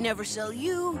 I could never sell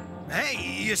you.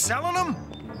 Hey, you selling them?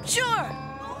 Sure.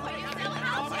 How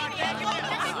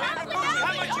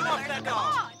much you want for that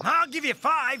dog? I'll give you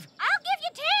 5. I'll give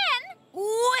you 10.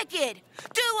 Wicked!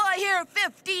 Do I hear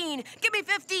 15? Give me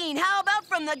 15. How about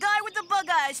from the guy with the bug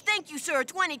eyes? Thank you, sir.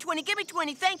 20, 20. Give me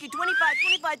 20. Thank you. 25,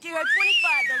 25. Dear, 25.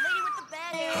 The lady with the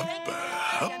bad hair.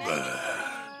 Thank you.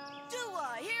 Do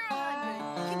I hear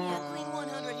 100? Give me a clean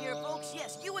 100 here, folks.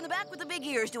 Yes, you in the back with the big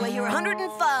ears. Do I hear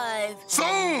 105?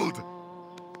 Sold!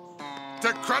 To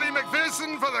Cruddy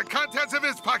McPherson for the contents of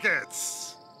his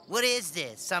pockets. What is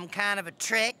this? Some kind of a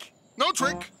trick? No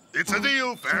trick. It's a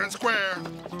deal, fair and square.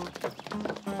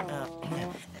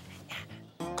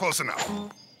 Close enough.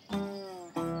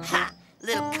 Ha!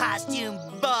 Little costume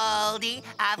baldy.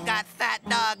 I've got Fat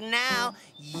Dog now.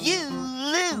 You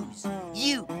lose.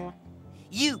 You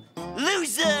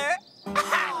loser.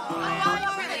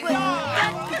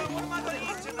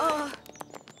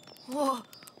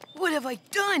 What have I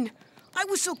done? I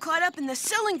was so caught up in the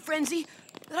selling frenzy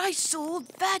that I sold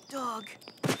Fat Dog.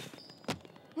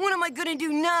 What am I gonna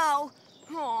do now?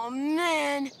 Oh,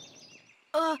 man.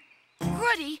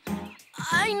 Cruddy,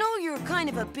 I know you're kind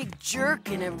of a big jerk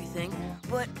and everything,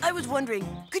 but I was wondering,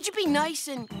 could you be nice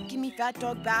and give me Fat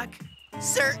Dog back?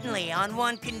 Certainly, on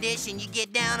one condition, you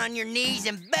get down on your knees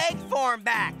and beg for him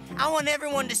back. I want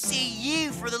everyone to see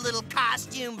you for the little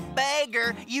costume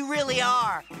beggar you really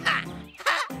are. Ha!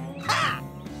 Ha! Ha!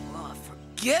 Oh,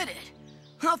 forget it.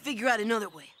 I'll figure out another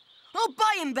way. I'll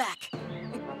buy him back.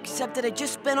 Except that I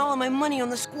just spent all of my money on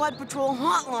the Squad Patrol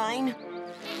hotline.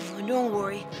 Oh, don't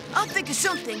worry. I'll think of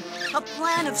something. A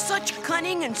plan of such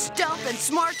cunning and stealth and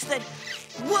smarts that,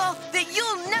 well, that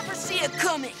you'll never see it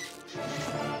coming.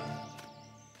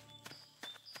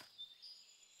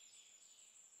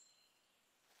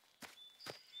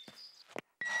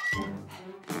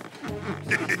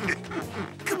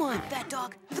 Come on, Fat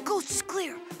Dog. The coast is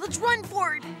clear. Let's run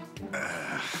for it.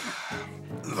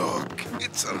 Look,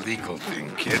 it's a legal thing,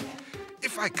 kid.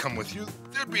 If I come with you,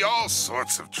 there'd be all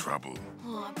sorts of trouble.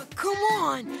 Oh, but come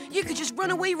on. You could just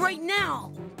run away right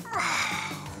now.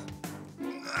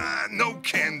 No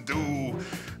can do.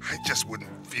 I just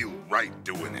wouldn't feel right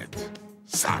doing it.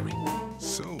 Sorry.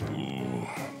 So,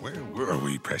 where were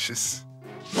we, Precious?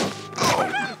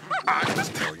 Oh, I was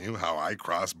telling you how I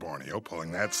crossed Borneo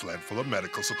pulling that sled full of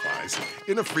medical supplies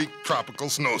in a freak tropical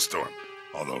snowstorm.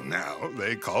 Although now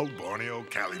they call Borneo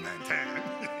Kalimantan.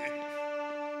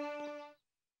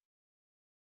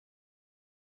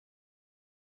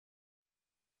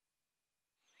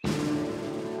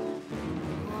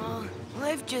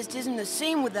 Life just isn't the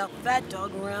same without Fat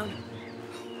Dog around.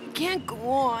 It can't go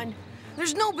on.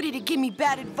 There's nobody to give me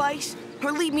bad advice,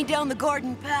 or lead me down the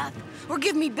garden path, or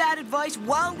give me bad advice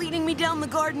while leading me down the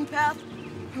garden path.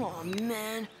 Oh,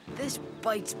 man, this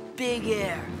bites big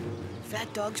air.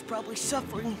 Fat Dog's probably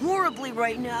suffering horribly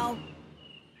right now.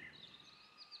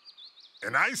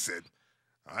 And I said,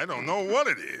 I don't know what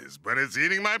it is, but it's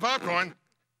eating my popcorn.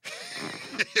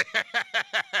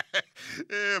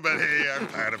 Yeah, but hey, I'm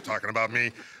tired of talking about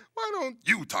me. Why don't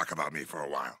you talk about me for a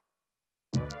while?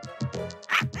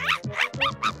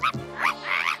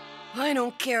 I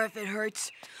don't care if it hurts.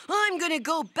 I'm gonna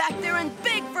go back there and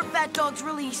beg for Fat Dog's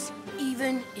release,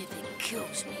 even if it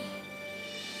kills me.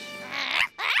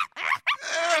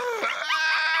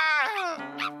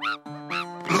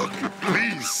 Look,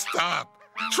 please stop.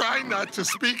 Try not to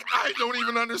speak. I don't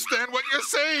even understand what you're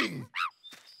saying.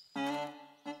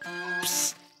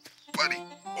 Psst, buddy,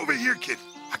 over here, kid.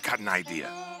 I got an idea.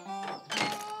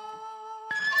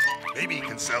 Maybe you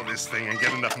can sell this thing and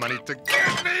get enough money to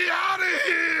get me out of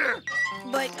here!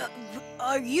 But,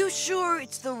 are you sure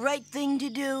it's the right thing to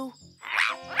do?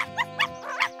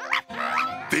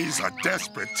 These are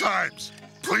desperate times.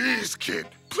 Please, kid,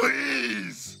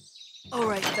 please. All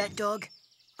right, Fat Dog.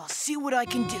 I'll see what I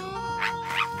can do.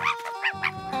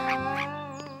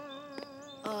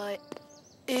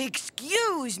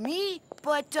 Excuse me,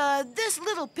 but this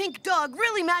little pink dog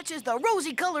really matches the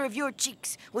rosy color of your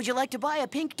cheeks. Would you like to buy a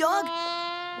pink dog?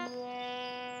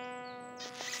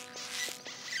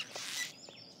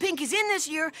 pink is in this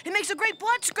year. It makes a great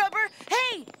blood scrubber.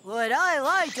 Hey, would I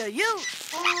lie to you?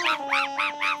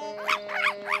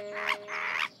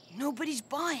 Nobody's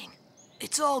buying.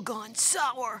 It's all gone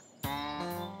sour.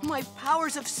 My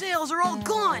powers of sales are all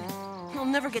gone. I'll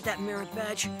never get that merit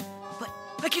badge, but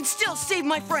I can still save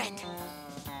my friend.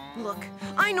 Look,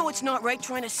 I know it's not right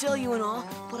trying to sell you and all,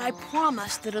 but I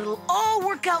promise that it'll all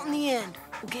work out in the end,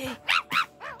 okay?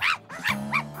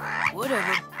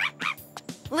 Whatever.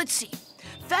 Let's see.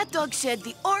 Fat Dog said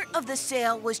the art of the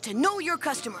sale was to know your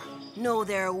customer, know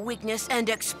their weakness, and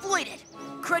exploit it.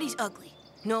 Cruddy's ugly.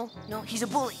 No, he's a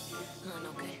bully. Oh,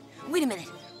 no good. Wait a minute.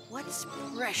 What's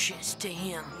Precious to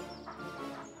him?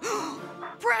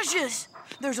 Precious!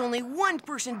 There's only one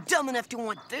person dumb enough to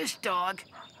want this dog.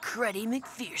 Cruddy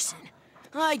McPherson.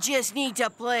 I just need to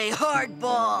play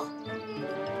hardball.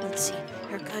 Let's see.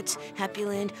 Haircuts, Happy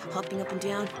Land, hopping up and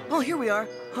down. Oh, here we are.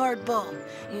 Hardball.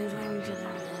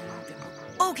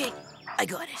 Okay, I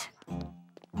got it.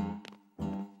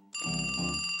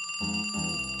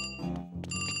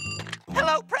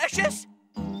 Hello, Precious.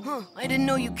 Huh, I didn't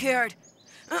know you cared.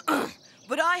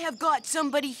 But I have got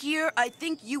somebody here I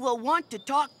think you will want to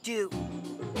talk to.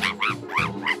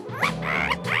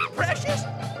 Precious?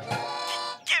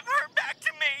 Give her back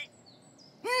to me.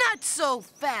 Not so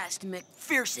fast,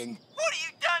 McPherson. What have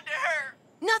you done to her?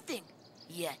 Nothing.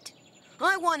 Yet.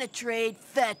 I want to trade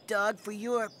Fat Dog for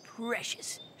your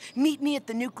Precious. Meet me at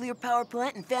the nuclear power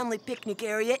plant and family picnic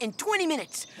area in 20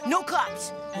 minutes. No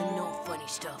cops and no funny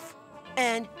stuff.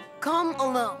 And come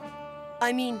alone.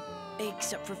 I mean,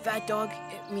 except for Fat Dog.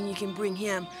 I mean, you can bring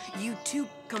him. You two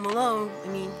come alone. I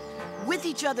mean, with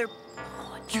each other.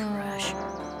 Oh, trash.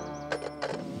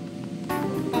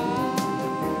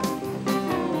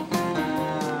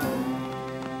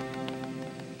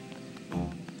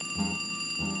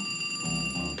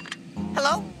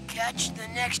 Hello? Catch the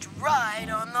next ride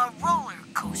on the roller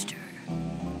coaster.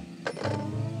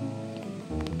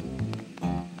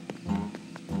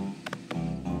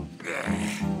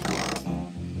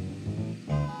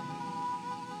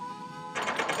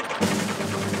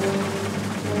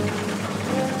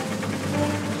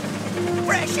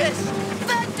 Precious!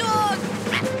 Fat Dog!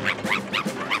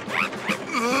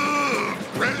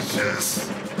 Precious!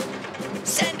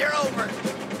 Send her over!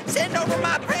 Send over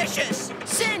my Precious!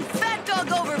 Send Fat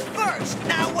Dog over first!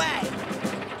 No way!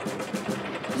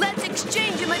 Let's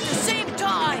exchange him at the same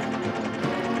time!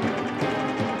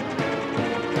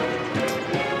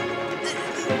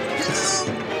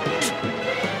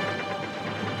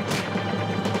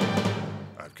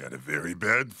 I've got a very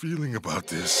bad feeling about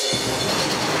this.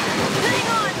 Hang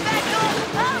on, Fat Dog!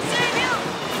 I'll save you!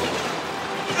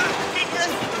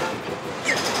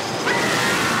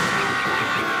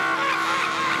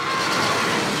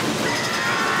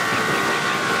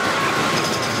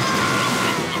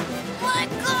 Let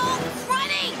go,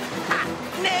 Cruddy! Ha!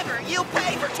 Never! You'll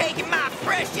pay for taking my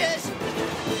Precious!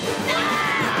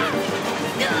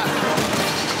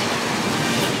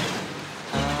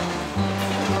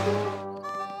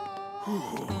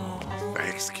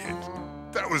 Thanks, kid.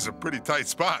 That was a pretty tight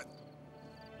spot.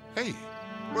 Hey,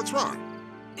 what's wrong?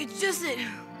 It's just that,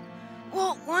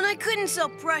 well, when I couldn't sell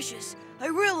Precious, I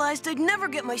realized I'd never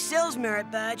get my sales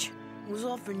merit badge. It was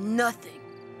all for nothing.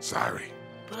 Sorry.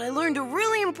 But I learned a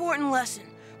really important lesson,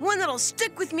 one that'll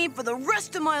stick with me for the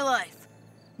rest of my life.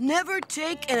 Never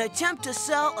take an attempt to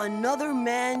sell another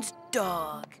man's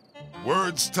dog.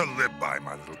 Words to live by,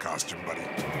 my little costume buddy.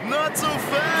 Not so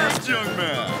fast, young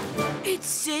man. It's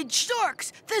Sid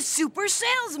Sharks, the super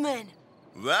salesman.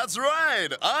 That's right.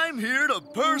 I'm here to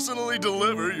personally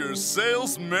deliver your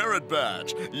sales merit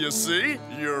badge. You see,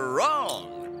 you're wrong.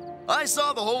 I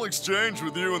saw the whole exchange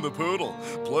with you and the poodle.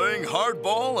 Playing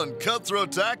hardball and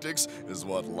cutthroat tactics is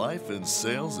what life in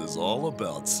sales is all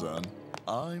about, son.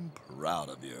 I'm proud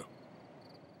of you.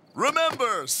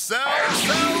 Remember, sell,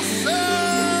 sell,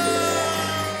 sell!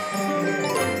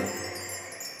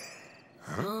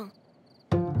 Huh?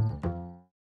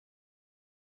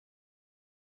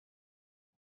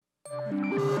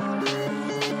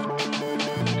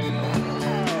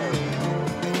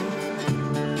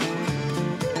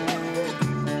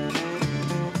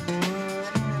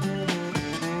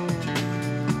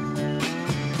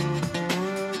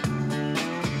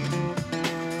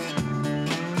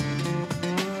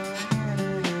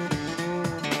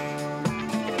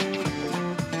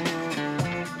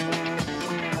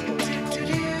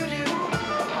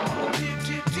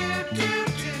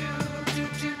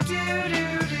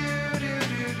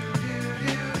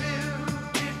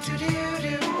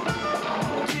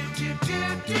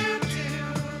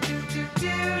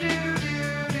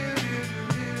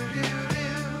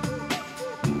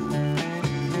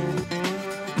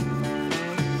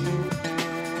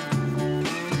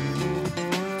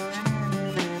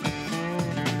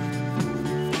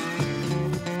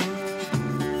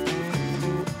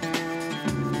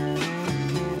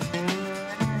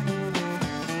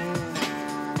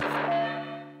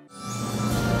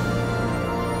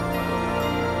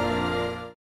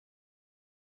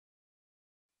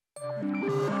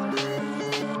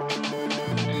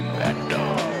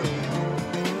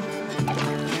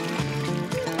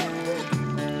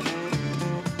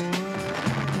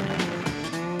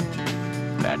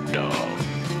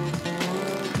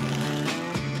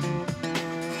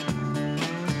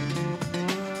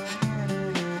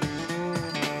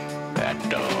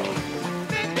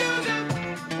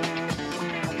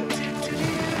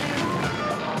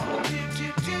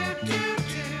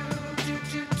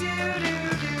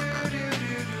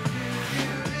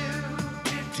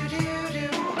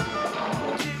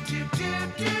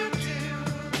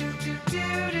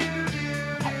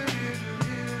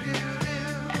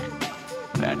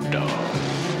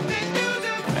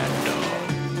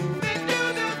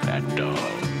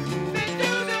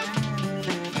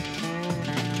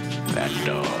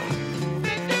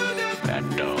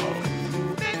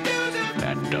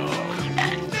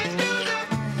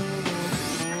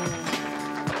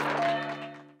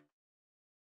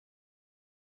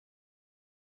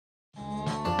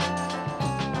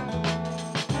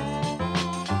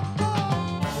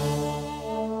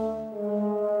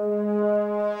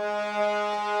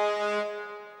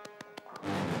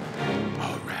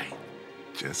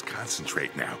 Just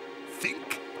concentrate now.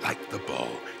 Think like the ball.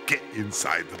 Get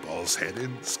inside the ball's head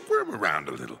and squirm around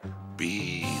a little.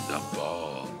 Be the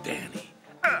ball, Danny.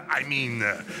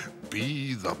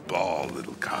 Be the ball,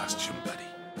 little costume buddy.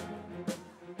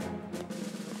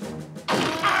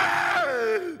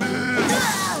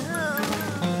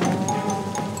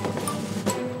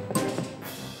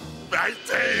 My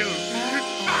tail!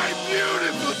 My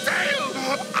beautiful tail!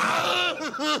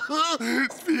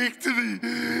 Speak to me!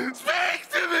 Speak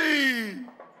to me!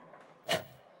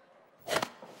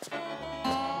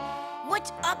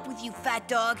 What's up with you, Fat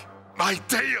Dog? My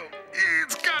tail!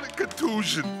 It's got a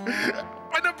contusion,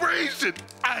 an abrasion,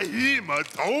 a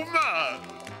hematoma,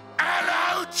 an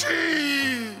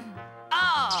ouchie!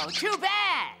 Oh, too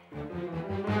bad.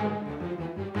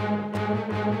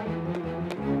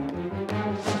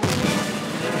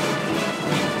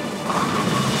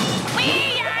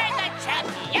 We are the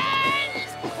champions!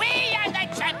 We are the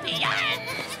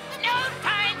champions! No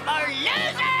time for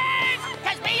losers!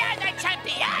 Because we are the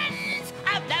champions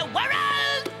of the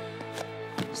world!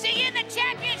 See you in the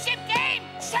championship game!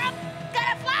 Chump!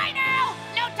 Gotta fly now!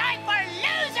 No time for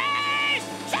losers!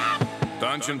 Chump!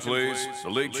 Attention, please. The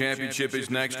league championship is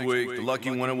next week. The lucky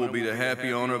winner will be the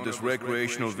happy owner of this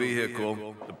recreational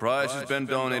vehicle. The prize has been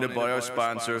donated by our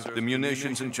sponsor, the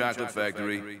Munitions and Chocolate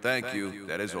Factory. Thank you.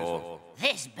 That is all.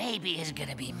 This baby is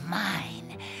gonna be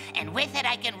mine. And with it,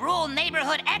 I can rule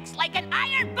Neighborhood X like an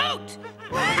iron boot!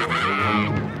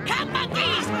 Come,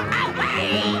 monkeys!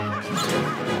 Away!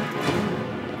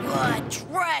 What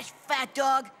trash, Fat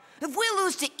Dog. If we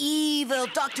lose to evil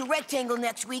Dr. Rectangle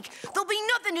next week, there'll be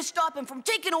nothing to stop him from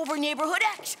taking over Neighborhood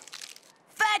X.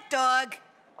 Fat Dog.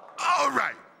 All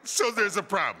right, so there's a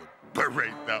problem. But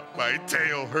right now, my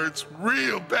tail hurts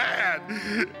real bad.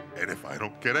 And if I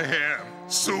don't get a ham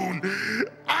soon,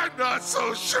 I'm not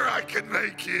so sure I can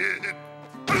make it.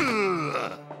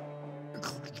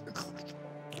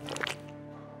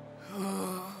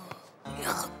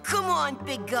 Come on,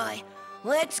 big guy.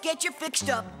 Let's get you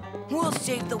fixed up. We'll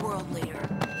save the world later.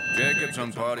 Jacob's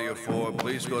on party of 4.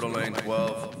 Please go to lane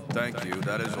 12. Thank you.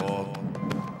 That is all.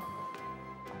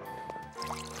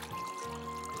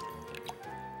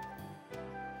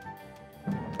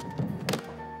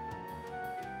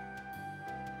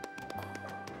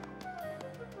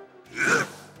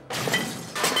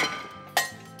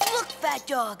 Look, Fat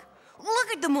Dog. Look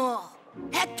at them all.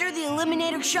 Hector the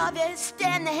Eliminator Chavez,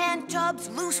 Stan the Hand Tubs,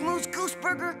 Loose Moose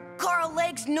Gooseburger, Carl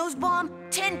Legs Nosebomb,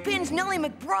 10 Pins Nellie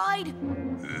McBride.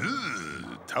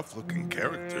 Tough-looking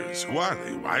characters. Who are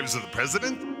they? Wives of the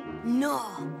president? No,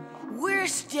 we're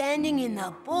standing in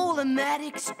the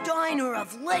Bowlematic Diner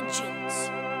of Legends.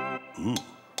 Ooh,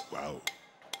 wow.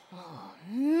 Oh,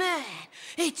 man,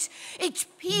 it's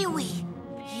Pee-wee.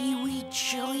 Pee-wee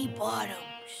Chili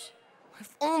Bottoms.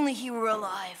 If only he were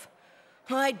alive.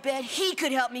 I'd bet he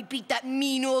could help me beat that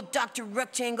mean old Dr.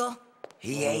 Rectangle.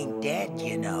 He ain't dead,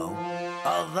 you know.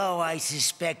 Although I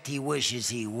suspect he wishes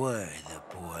he were, the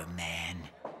poor man.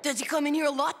 Does he come in here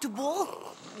a lot to bowl?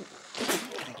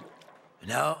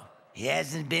 No, he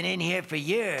hasn't been in here for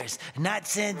years. Not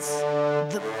since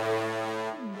the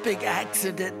big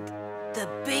accident. The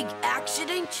big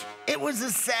accident? It was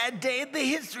a sad day in the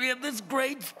history of this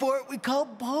great sport we call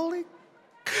bowling.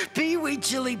 Pee-wee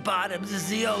Chili Bottoms is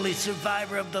the only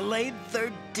survivor of the Lane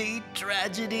 13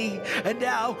 tragedy. And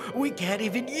now we can't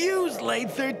even use Lane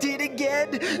 13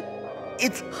 again.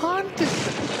 It's haunted.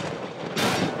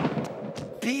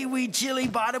 Pee-wee Chili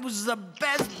Bottoms was the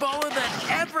best bowler that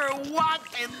ever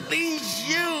walked in these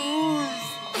shoes.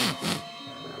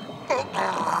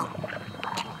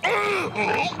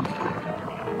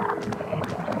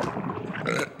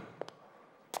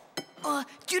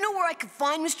 Do you know where I could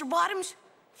find Mr. Bottoms?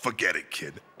 Forget it,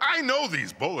 kid. I know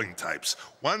these bowling types.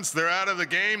 Once they're out of the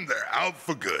game, they're out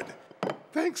for good.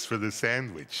 Thanks for the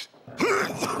sandwich.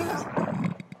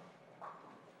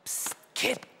 Psst,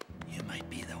 kid. You might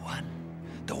be the one.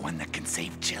 The one that can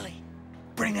save Chili.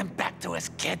 Bring him back to us,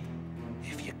 kid.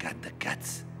 If you got the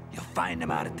guts, you'll find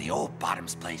him out at the old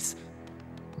Bottoms place.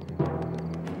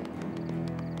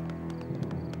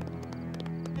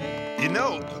 You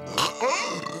know,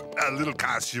 a little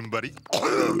costume buddy.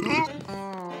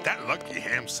 That lucky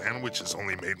ham sandwich has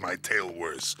only made my tail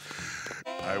worse.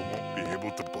 I won't be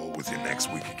able to bowl with you next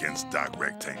week against Doc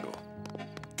Rectangle.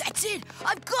 That's it!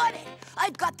 I've got it!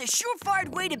 I've got the surefire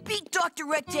way to beat Dr.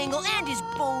 Rectangle and his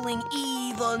bowling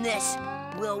evilness.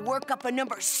 We'll work up a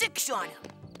number 6 on him.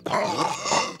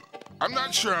 I'm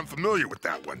not sure I'm familiar with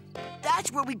that one.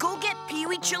 That's where we go get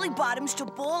Pee-wee Chili Bottoms to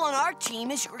bowl on our team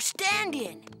as your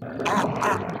stand-in.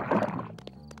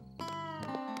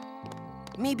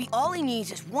 Maybe all he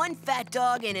needs is one fat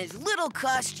dog and his little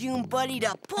costume buddy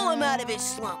to pull him out of his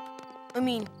slump. I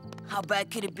mean, how bad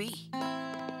could it be?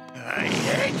 I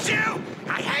hate you!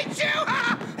 I hate you!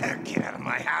 Ah! Get out of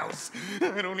my house.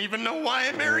 I don't even know why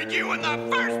I married you in the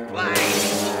first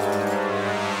place!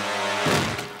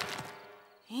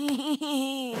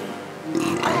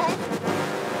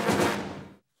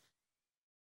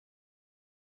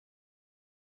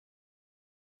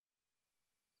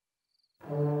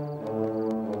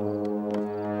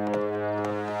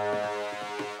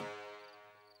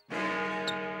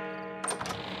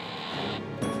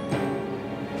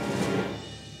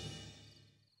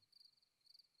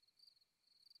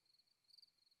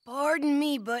 Pardon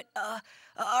me, but,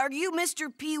 are you Mr.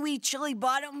 Pee-wee Chili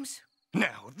Bottoms?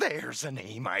 Now, there's a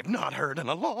name I've not heard in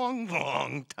a long,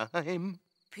 long time.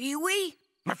 Pee-wee?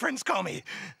 My friends call me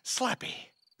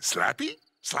Slappy. Slappy?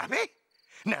 Slappy?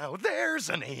 Now, there's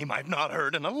a name I've not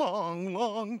heard in a long,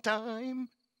 long time.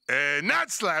 Not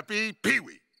Slappy,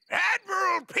 Pee-wee.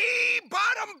 Admiral P.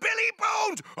 Bottom Billy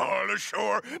Bones, all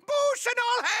ashore, boosh and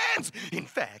all hands. In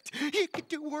fact, you could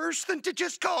do worse than to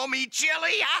just call me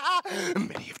Chili.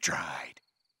 Many have tried.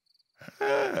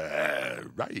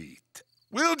 Right.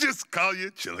 We'll just call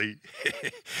you Chili.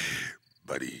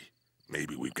 Buddy,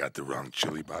 maybe we've got the wrong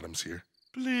Chili Bottoms here.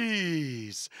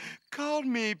 Please, call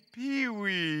me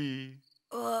Pee-wee.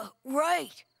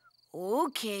 Right.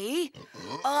 Okay.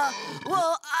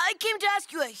 Well, I came to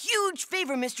ask you a huge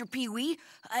favor, Mr. Pee-wee.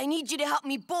 I need you to help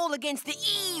me bowl against the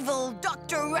evil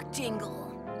Dr. Rectangle.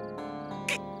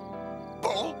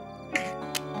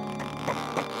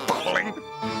 Bowling?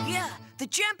 Yeah, the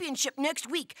championship next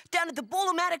week, down at the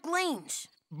Bowlomatic Lanes.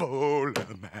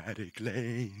 Bowlomatic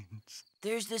Lanes.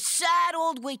 There's this sad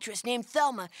old waitress named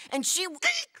Thelma, and she...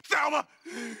 Thelma!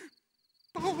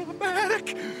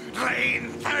 Bowlomatic Lane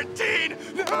 13!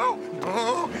 No,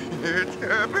 no, it's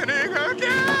happening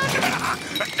again!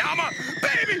 Thelma,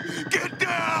 baby, get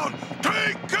down!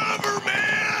 Take cover,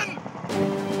 man!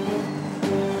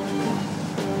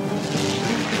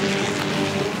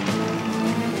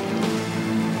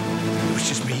 It was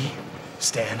just me,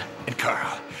 Stan, and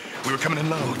Carl. We were coming in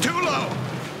low, too low!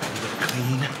 A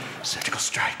clean surgical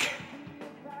strike.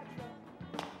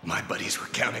 My buddies were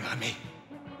counting on me.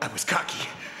 I was cocky,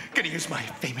 gonna use my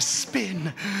famous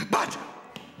spin, but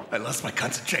I lost my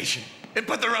concentration and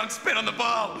put the wrong spin on the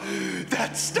ball.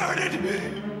 That started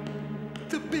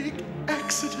the big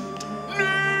accident.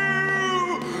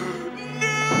 No!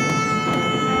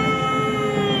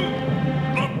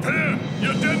 The pin!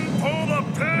 You didn't pull the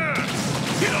pin!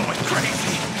 You know what's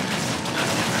crazy?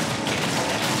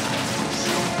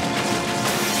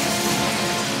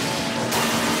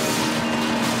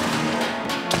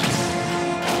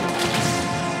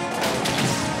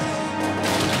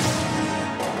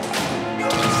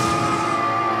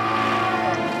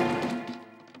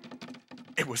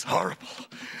 It was horrible.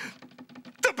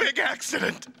 The big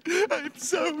accident. I'm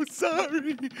so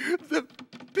sorry. The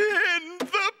pin!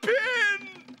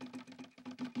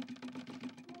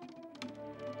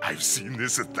 I've seen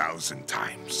this 1,000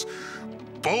 times.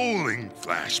 Bowling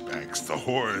flashbacks. The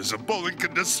horrors of bowling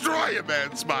can destroy a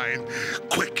man's mind.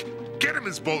 Quick, get him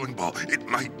his bowling ball. It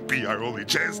might be our only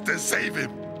chance to save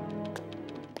him.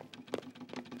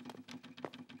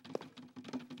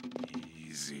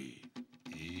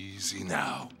 Easy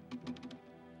now.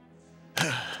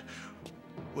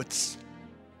 What's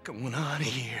going on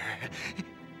here?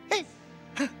 Hey,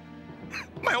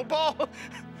 my old ball.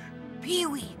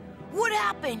 Pee-wee, what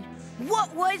happened?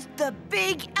 What was the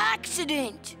big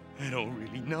accident? I don't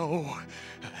really know.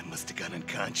 I must have gone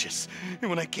unconscious. And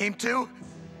when I came to,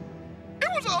 it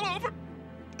was all over.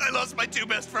 I lost my two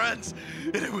best friends,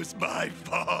 and it was my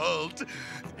fault.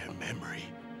 Their memory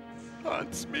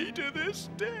haunts me to this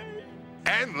day.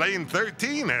 And Lane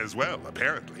 13 as well,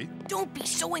 apparently. Don't be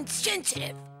so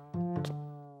insensitive.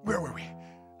 Where were we?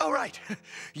 Oh, right.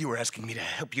 You were asking me to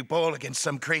help you bowl against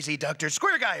some crazy Dr.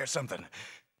 Square Guy or something.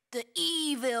 The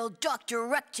evil Dr.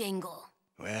 Rectangle.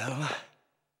 Well,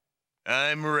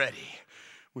 I'm ready.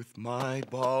 With my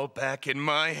ball back in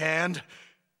my hand,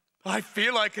 I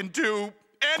feel I can do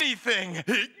anything.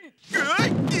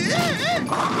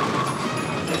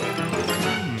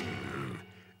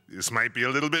 This might be a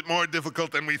little bit more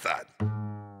difficult than we thought.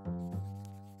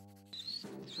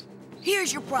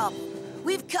 Here's your problem.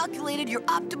 We've calculated your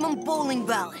optimum bowling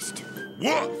ballast.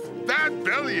 Woof! That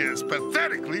belly is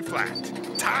pathetically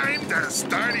flat. Time to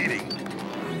start eating.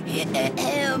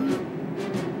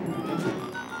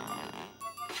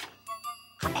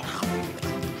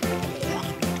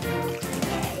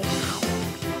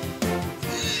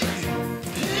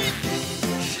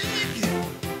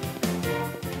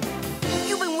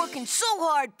 You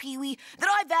Pee-wee, that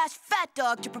I've asked Fat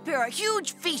Dog to prepare a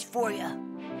huge feast for you.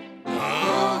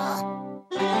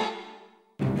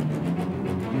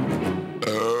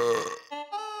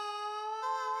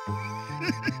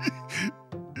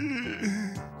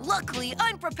 Luckily,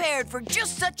 I'm prepared for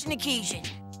just such an occasion.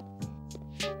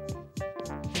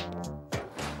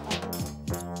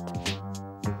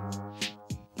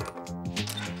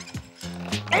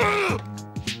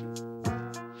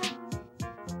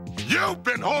 You've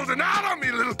been holding out on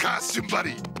me, little costume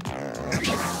buddy.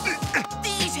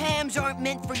 These hams aren't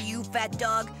meant for you, Fat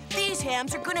Dog. These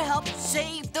hams are gonna help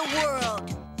save the world.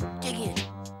 Dig in.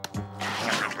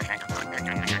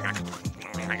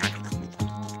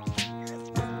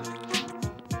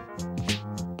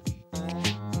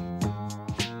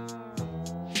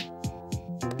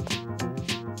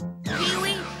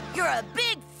 Pee-wee, you're a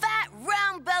big, fat,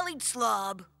 round-bellied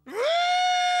slob.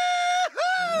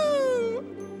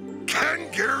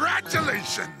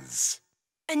 Congratulations!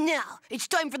 And now, it's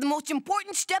time for the most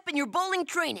important step in your bowling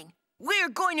training. We're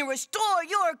going to restore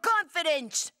your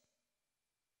confidence.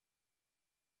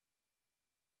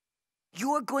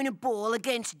 You're going to bowl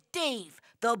against Dave,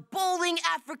 the bowling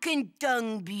African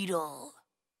dung beetle.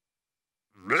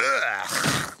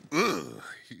 Ugh,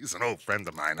 he's an old friend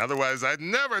of mine. Otherwise, I'd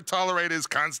never tolerate his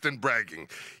constant bragging.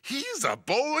 He's a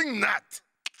bowling nut.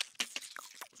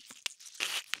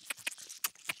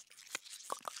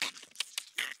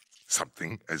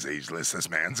 Something as ageless as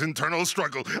man's internal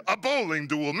struggle. A bowling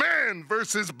duel, man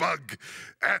versus bug,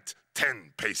 at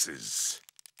 10 paces.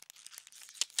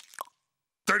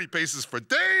 30 paces for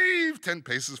Dave, 10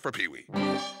 paces for Pee-wee.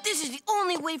 This is the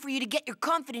only way for you to get your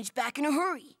confidence back in a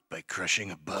hurry. By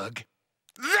crushing a bug?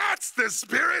 That's the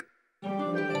spirit!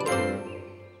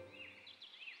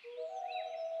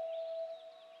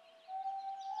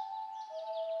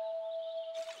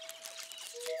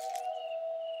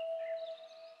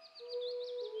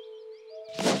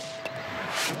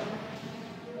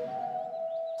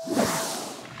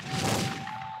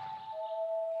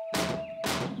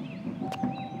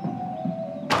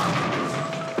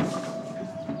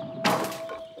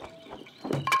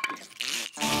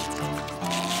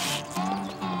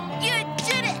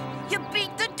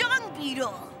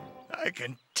 I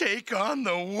can take on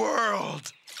the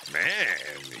world.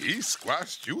 Man, he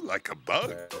squashed you like a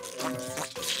bug.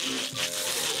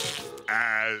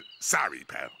 Sorry,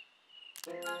 pal.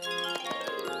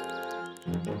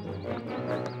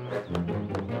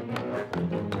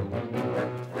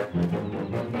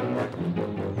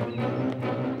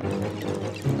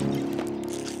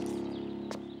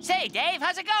 Say, Dave,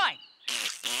 how's it going?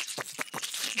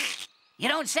 You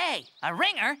don't say. A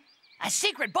ringer? A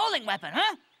secret bowling weapon,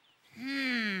 huh?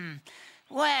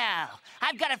 Well,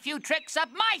 I've got a few tricks up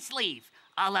my sleeve.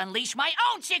 I'll unleash my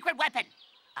own secret weapon.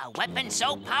 A weapon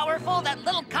so powerful that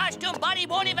little costume buddy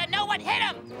won't even know what hit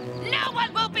him. No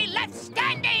one will be left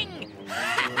standing!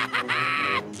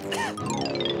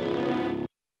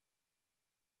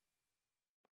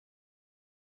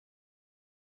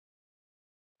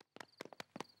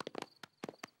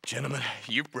 Gentlemen,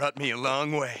 you've brought me a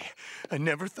long way. I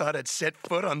never thought I'd set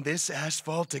foot on this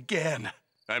asphalt again.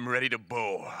 I'm ready to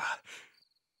bowl.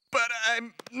 But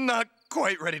I'm not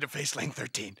quite ready to face lane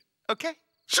 13, okay?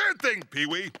 Sure thing,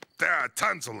 Pee-wee. There are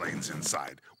tons of lanes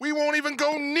inside. We won't even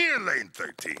go near lane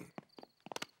 13.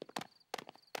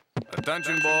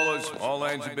 Attention bowlers, all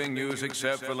lanes are being used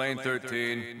except for lane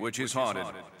 13, which is haunted.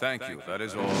 Thank you, that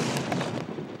is all.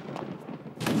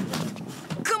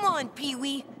 Come on,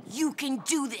 Pee-wee. You can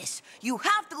do this. You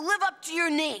have to live up to your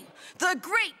name, the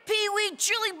Great Pee-wee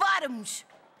Chili Bottoms.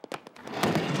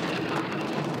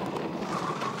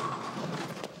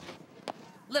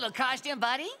 Little costume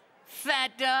buddy?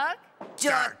 Fat Dog?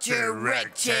 Dr.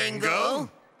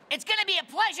 Rectangle. It's gonna be a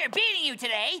pleasure beating you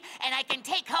today, and I can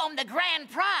take home the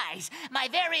grand prize, my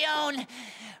very own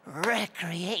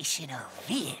recreational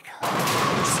vehicle.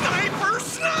 Sniper!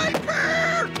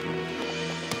 Sniper!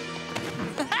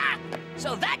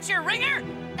 So that's your ringer?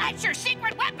 That's your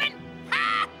secret weapon?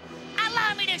 Ha!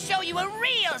 Allow me to show you a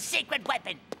real secret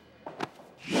weapon.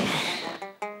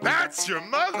 That's your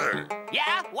mother.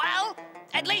 Yeah, well,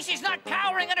 at least she's not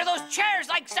cowering under those chairs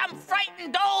like some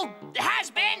frightened old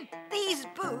has-been. These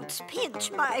boots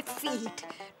pinch my feet.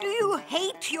 Do you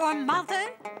hate your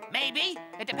mother? Maybe.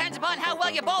 It depends upon how well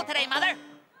you bowl today, Mother.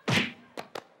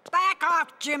 Back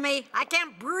off, Jimmy. I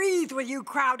can't breathe with you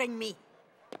crowding me.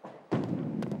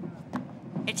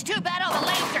 It's too bad all the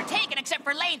lanes are taken except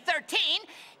for lane 13.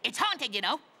 It's haunted, you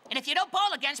know. And if you don't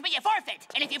bowl against me, you forfeit.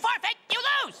 And if you forfeit, you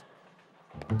lose.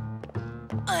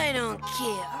 I don't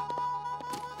care.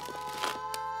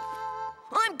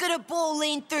 I'm gonna bowl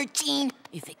lane 13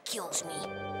 if it kills me.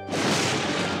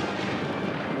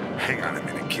 Hang on a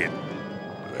minute, kid.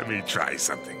 Let me try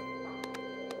something.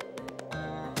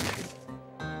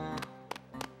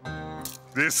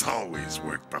 This always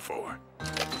worked before.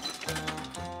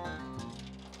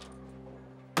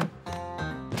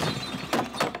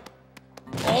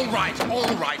 All right,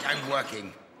 I'm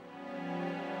working.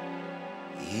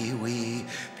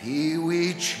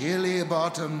 Pee-wee, Chili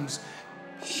Bottoms.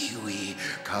 Pee-wee,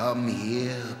 come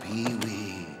here,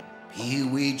 Pee-wee.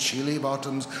 Pee-wee, Chili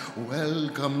Bottoms,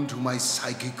 welcome to my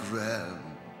psychic realm.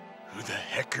 Who the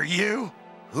heck are you?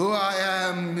 Who I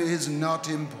am is not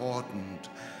important.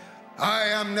 I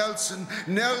am Nelson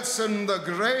the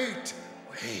Great.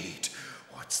 Wait,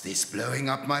 what's this blowing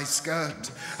up my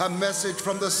skirt? A message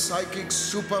from the psychic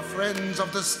super friends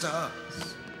of the stars.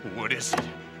 What is it?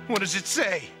 What does it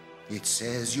say? It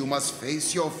says you must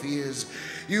face your fears.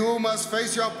 You must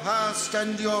face your past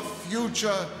and your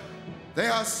future. They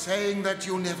are saying that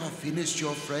you never finished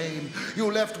your frame.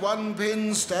 You left one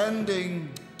pin standing.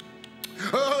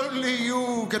 Only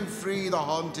you can free the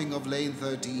haunting of lane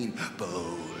 13.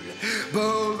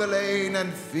 Bowl the lane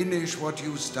and finish what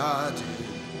you started.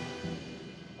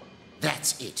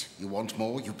 That's it. You want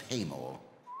more, you pay more.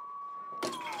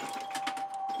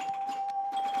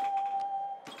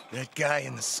 That guy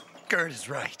in the skirt is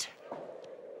right.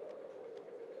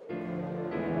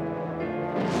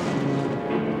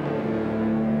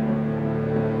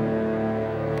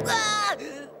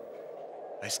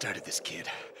 I started this, kid,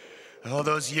 all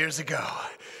those years ago.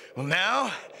 Well,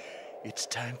 now, it's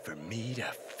time for me to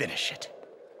finish it.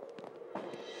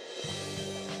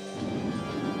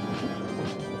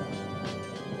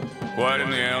 Quiet in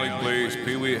the alley, please.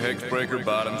 Pee-wee Hexbreaker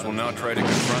Bottoms will now try to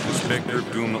confront the Spectre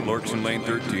of Doom that lurks in lane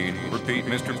 13. Repeat,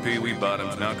 Mr. Pee-wee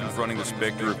Bottoms now confronting the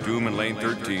Spectre of Doom in lane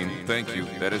 13. Thank you,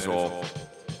 that is all.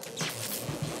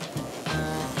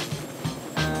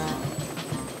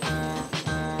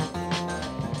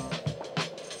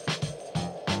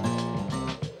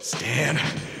 Stan,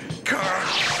 Carl,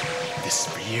 this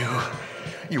is for you.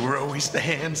 You were always the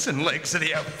hands and legs of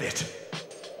the outfit.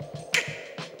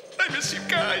 I miss you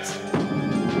guys.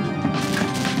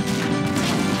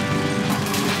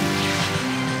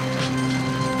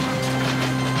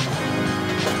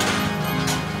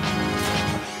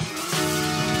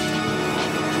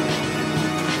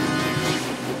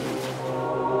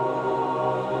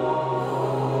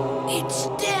 It's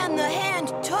Stan the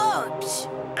Hand Tubbs.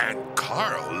 And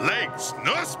Carl Legs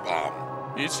Nussbaum.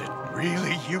 Is it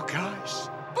really you guys?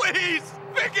 Please,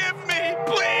 forgive me,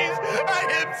 please. I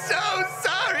am so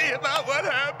sorry about what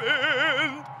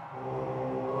happened.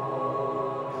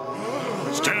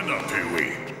 Stand up,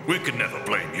 Pee-wee. We could never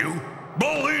blame you.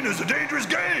 Bowling is a dangerous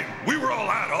game. We were all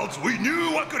adults. We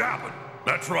knew what could happen.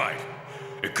 That's right.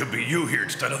 It could be you here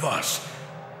instead of us.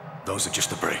 Those are just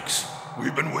the breaks.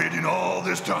 We've been waiting all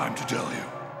this time to tell you.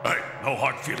 Hey, no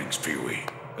hard feelings, Pee-wee.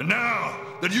 And now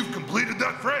that you've completed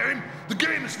that frame, the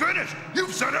game is finished.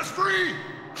 You've set us free.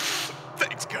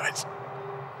 Thanks, guys.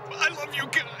 I love you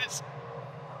guys.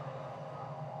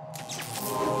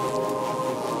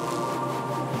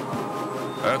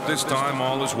 At this time,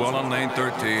 all is well on lane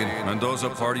 13. Mendoza,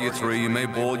 party of 3. You may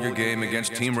bowl your game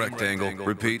against Team Rectangle.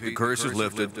 Repeat, the curse is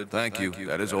lifted. Thank you.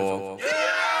 That is all.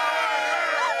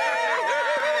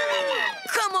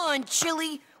 Come on,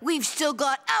 Chili. We've still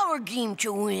got our game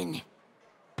to win.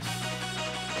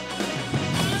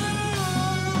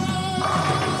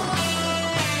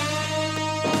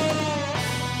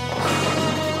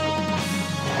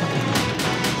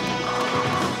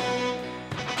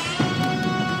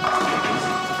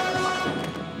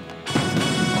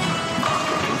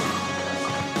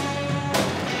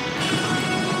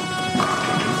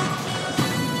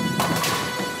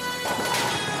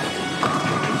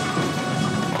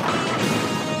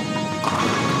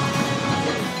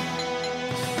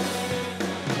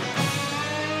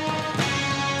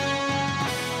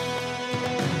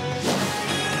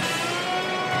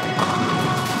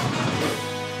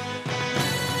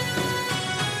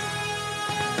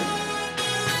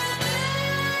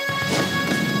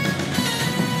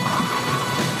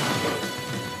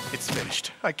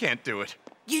 I can't do it.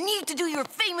 You need to do your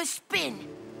famous spin.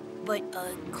 But,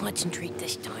 concentrate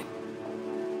this time.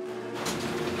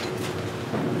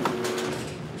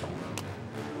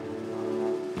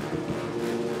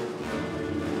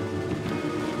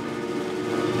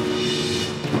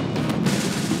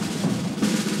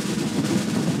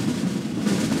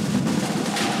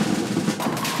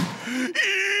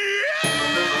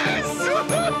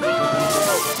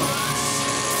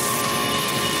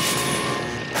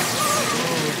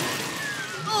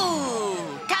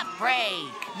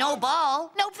 No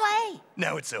ball, no play.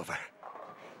 Now it's over.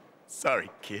 Sorry,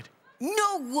 kid.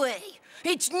 No way!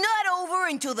 It's not over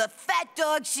until the fat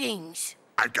dog sings.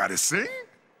 I gotta sing?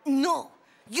 No,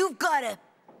 you've gotta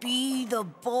be the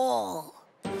ball.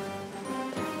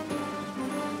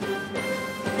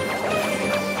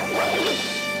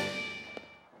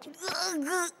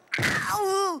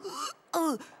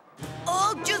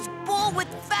 I'll just ball with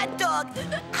Fat Dog.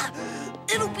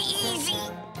 It'll be easy.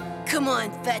 Come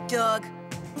on, Fat Dog.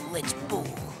 Let's bowl.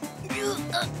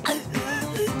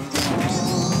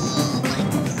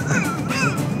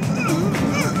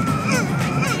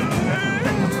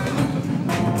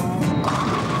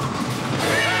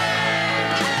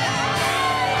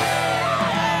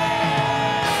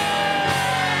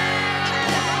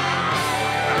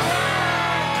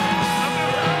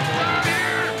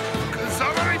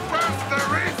 Somebody press the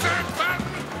reset button!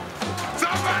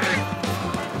 Somebody!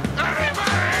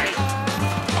 Everybody!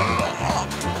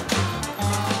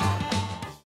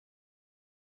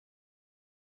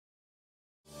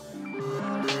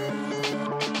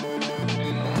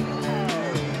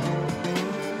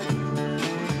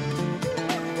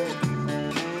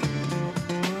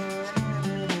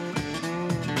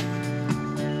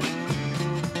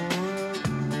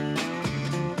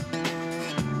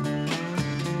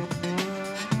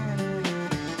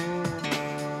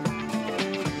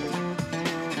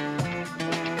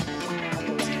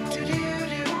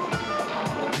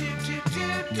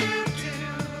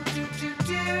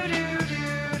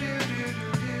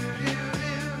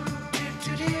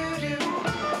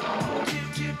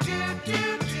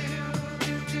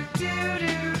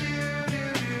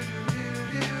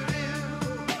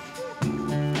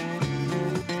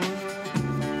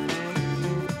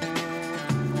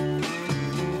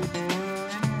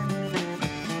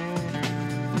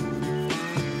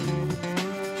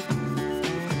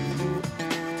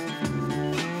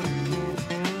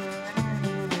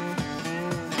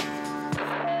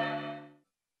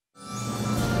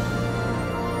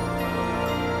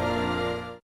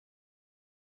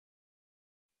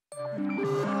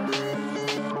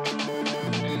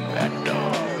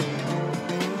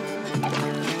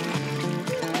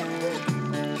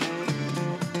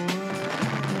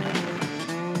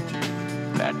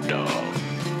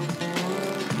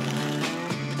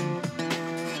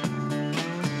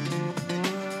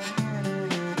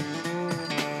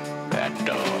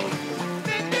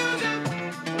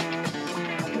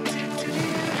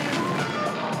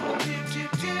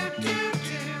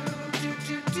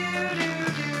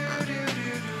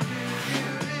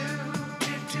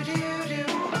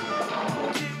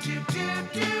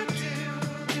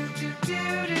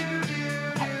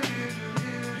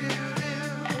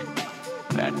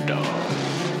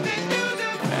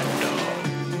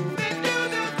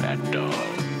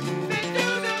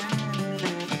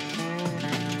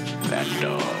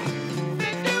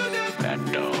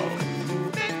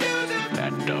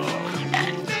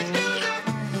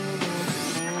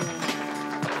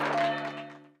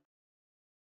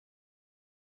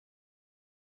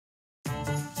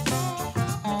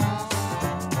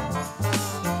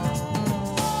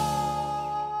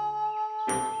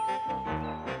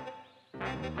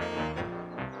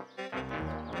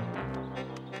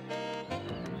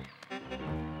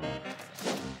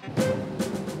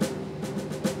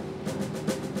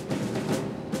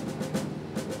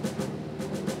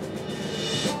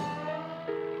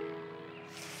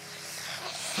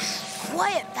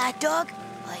 Quiet, Fat Dog.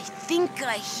 I think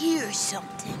I hear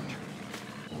something.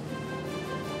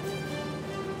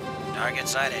 Target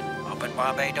sighted. Open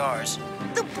Bombay doors.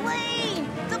 The plane!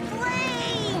 The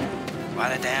plane!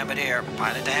 Pilot to Habadier.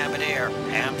 Pilot to Habadier.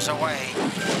 Hams away.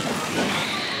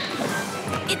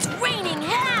 It's raining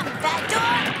ham, Fat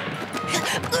Dog!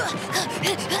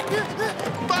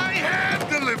 By hand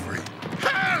delivery!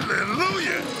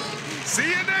 Hallelujah! See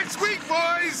you next week,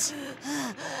 boys!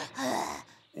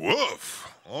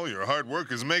 Woof! All your hard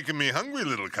work is making me hungry,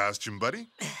 little costume buddy.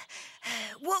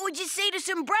 What would you say to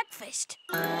some breakfast?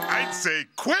 I'd say,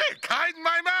 quick, hide in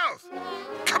my mouth!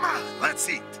 Come on, let's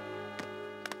eat!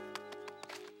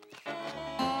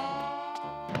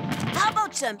 How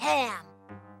about some ham?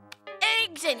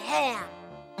 Eggs and ham.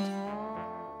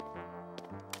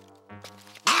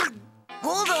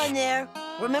 Hold on there.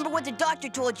 Remember what the doctor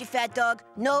told you, Fat Dog?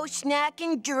 No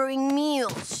snacking during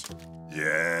meals.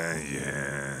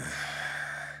 Yeah.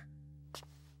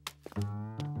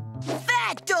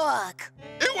 Fat Dog!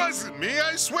 It wasn't me,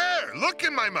 I swear. Look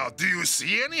in my mouth. Do you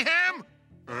see any ham?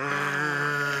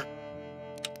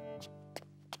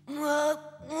 No.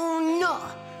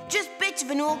 Just bits of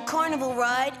an old carnival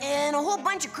ride and a whole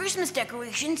bunch of Christmas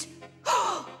decorations.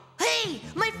 Hey,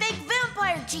 my fake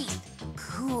vampire teeth.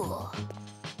 Cool.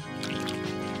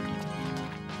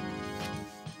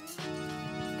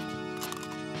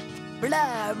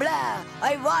 Blah, blah.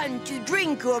 I want to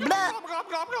drink or blah.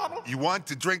 You want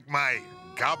to drink my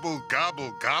gobble,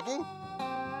 gobble, gobble?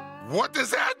 What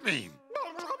does that mean?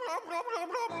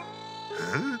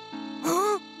 Huh?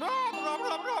 Huh?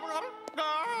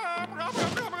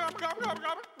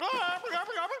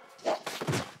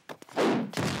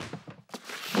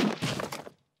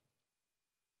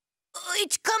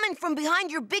 It's coming from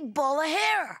behind your big ball of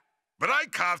hair. But I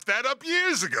coughed that up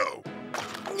years ago.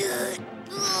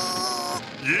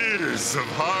 Years of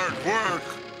hard work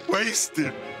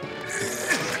wasted.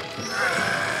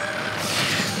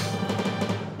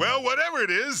 Well, whatever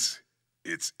it is,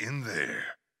 it's in there.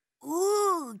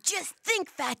 Ooh, just think,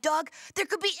 Fat Dog. There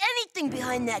could be anything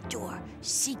behind that door.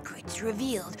 Secrets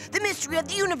revealed, the mystery of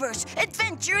the universe,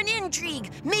 adventure and intrigue.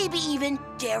 Maybe even,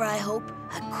 dare I hope,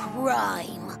 a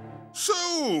crime.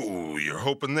 So, you're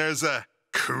hoping there's a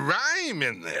crime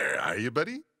in there, are you,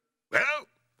 buddy? Well,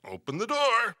 open the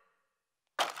door.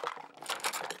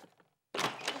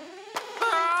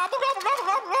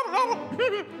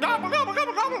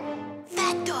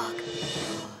 Fat Dog,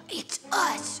 it's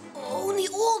us, only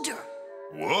older.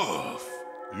 Wolf,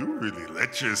 you really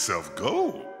let yourself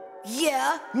go.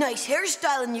 Yeah, nice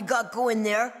hairstyling you got going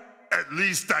there. At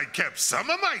least I kept some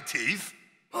of my teeth.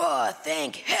 Oh,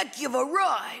 thank heck you've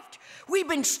arrived. We've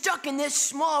been stuck in this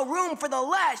small room for the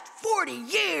last 40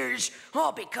 years,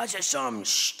 all because of some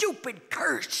stupid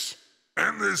curse.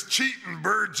 And this cheating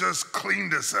bird just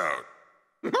cleaned us out.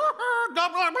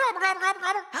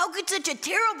 How could such a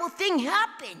terrible thing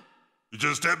happen? You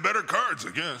just had better cards,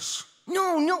 I guess.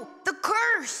 No, the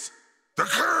curse. The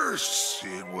curse!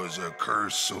 It was a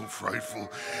curse so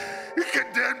frightful. It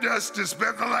condemned us to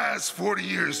spend the last 40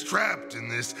 years trapped in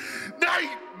this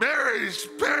nightmarish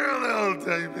parallel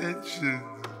dimension.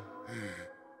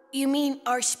 You mean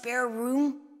our spare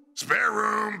room? Spare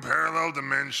room, parallel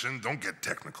dimension, don't get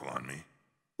technical on me.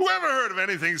 Whoever heard of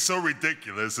anything so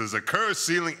ridiculous as a curse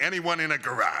sealing anyone in a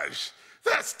garage?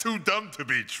 That's too dumb to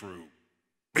be true.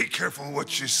 Be careful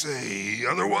what you say,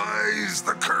 otherwise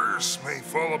the curse may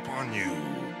fall upon you.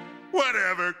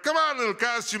 Whatever. Come on, little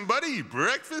costume buddy.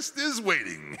 Breakfast is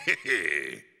waiting.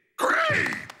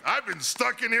 Great! I've been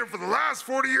stuck in here for the last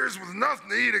 40 years with nothing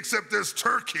to eat except this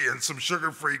turkey and some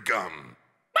sugar-free gum.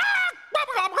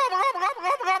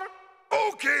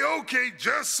 Okay,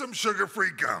 just some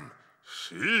sugar-free gum.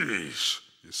 Sheesh.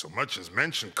 You so much as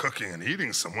mention cooking and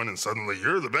eating someone and suddenly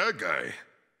you're the bad guy.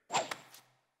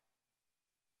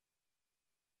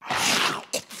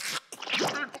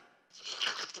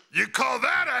 You call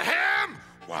that a ham?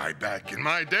 Why, back in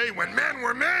my day when men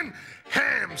were men,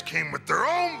 hams came with their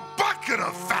own bucket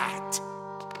of fat.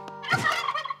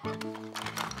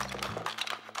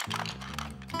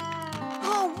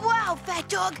 Oh, wow, Fat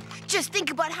Dog. Just think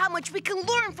about how much we can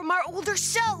learn from our older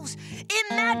selves.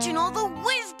 Imagine all the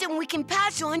wisdom we can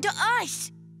pass on to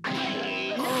us.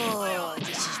 Oh,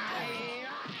 this is boring.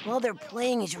 All they're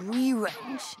playing is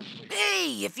reruns.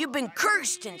 Hey, if you've been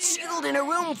cursed and sealed in a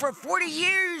room for 40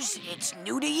 years, it's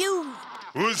new to you.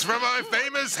 Who's from my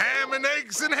famous ham and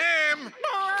eggs and ham?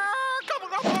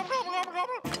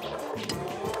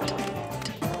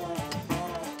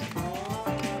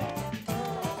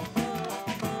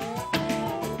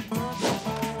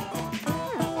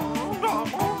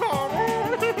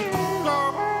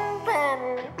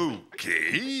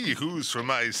 Okay, who's from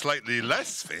my slightly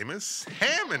less famous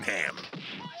ham and ham?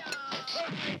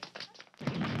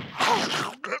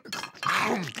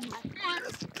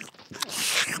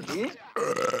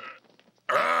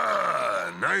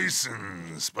 Nice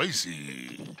and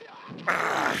spicy.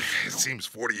 It seems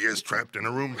 40 years trapped in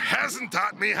a room hasn't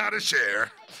taught me how to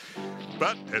share.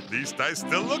 But at least I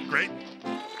still look great.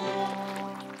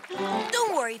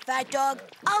 Don't worry, Fat Dog.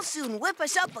 I'll soon whip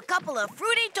us up a couple of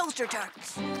fruity toaster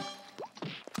tarts.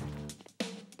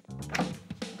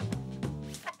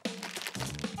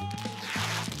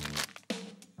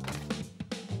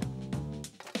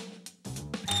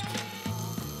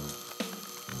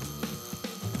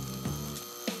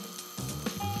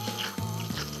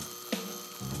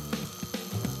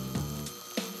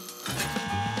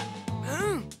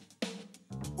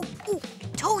 Ooh,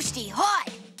 toasty hot.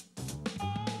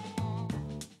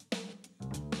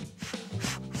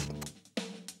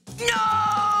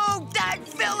 No! That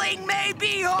filling may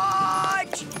be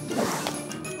hot!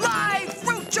 Live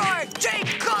fruit jar,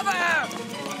 take cover!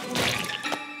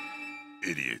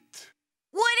 Idiot.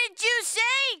 What did you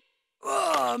say?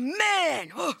 Oh,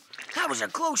 man! Oh, that was a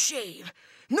close shave.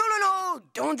 No,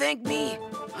 don't thank me.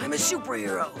 I'm a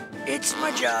superhero. It's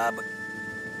my job.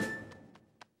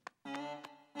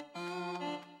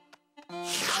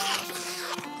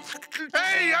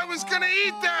 Hey, I was gonna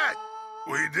eat that!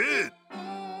 We did.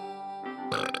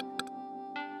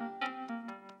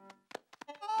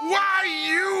 Why,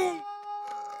 you?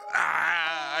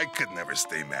 I could never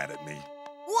stay mad at me.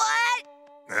 What?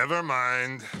 Never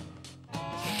mind.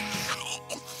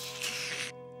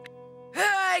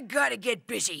 I gotta get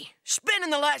busy. Spending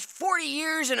the last 40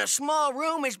 years in a small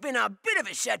room has been a bit of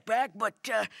a setback, but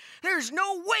there's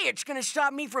no way it's gonna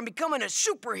stop me from becoming a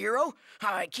superhero.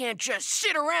 I can't just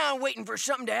sit around waiting for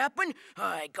something to happen.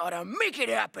 I gotta make it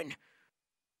happen.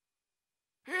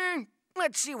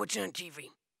 Let's see what's on TV.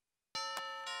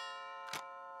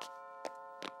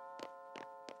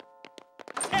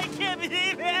 I can't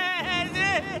believe it!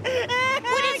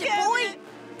 What is it, boy?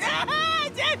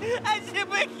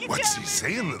 What's he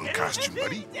saying, little costume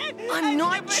buddy? I'm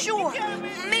not sure.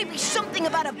 Maybe something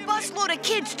about a busload of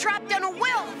kids trapped on a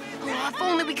well. Oh, if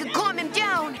only we could calm him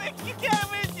down.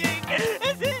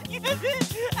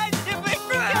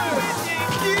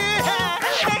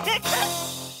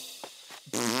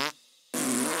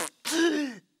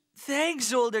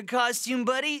 Thanks, older costume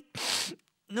buddy.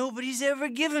 Nobody's ever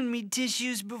given me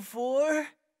tissues before.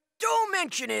 Don't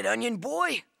mention it, Onion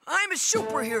Boy. I'm a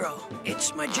superhero.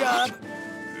 It's my job.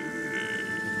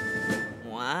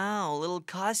 Wow, little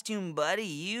costume buddy,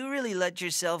 you really let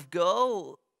yourself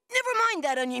go. Never mind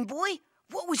that, Onion Boy.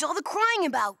 What was all the crying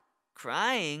about?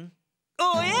 Crying?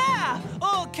 Oh, yeah!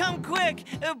 Oh, come quick.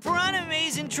 Piranha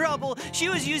May's in trouble. She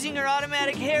was using her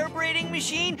automatic hair braiding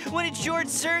machine when it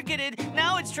short-circuited.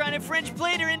 Now it's trying to French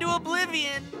plate her into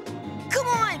oblivion. Come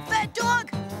on, Fat Dog!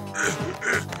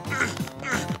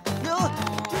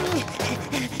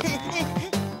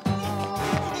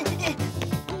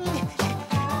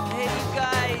 Hey, you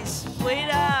guys, wait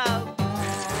up.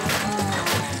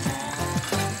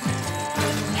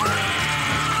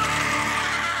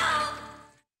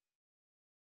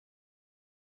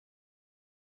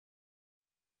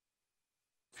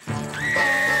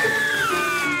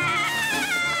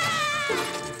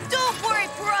 Don't worry,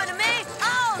 Piranha May.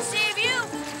 I'll save you.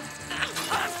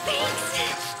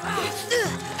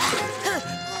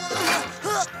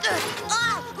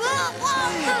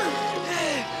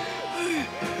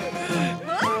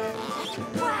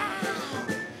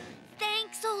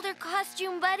 Thanks, older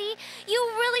costume buddy.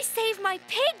 You really saved my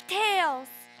pigtails.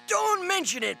 Don't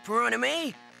mention it, Piranha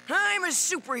May. I'm a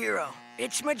superhero.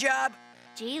 It's my job.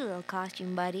 Gee, little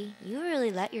costume buddy, you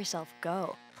really let yourself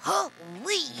go.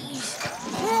 Please.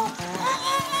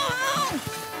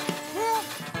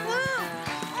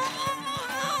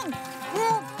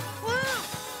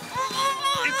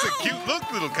 It's a cute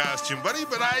look, little costume buddy,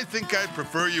 but I think I'd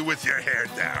prefer you with your hair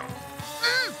down.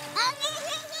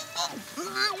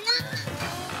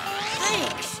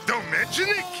 Thanks. Don't mention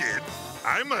it, kid.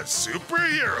 I'm a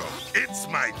superhero. It's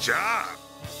my job.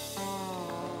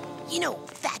 You know,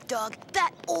 Fat Dog,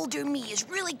 that older me is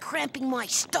really cramping my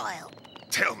style.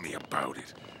 Tell me about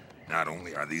it. Not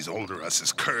only are these older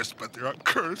us's cursed, but they're a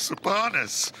curse upon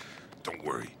us. Don't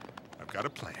worry. I've got a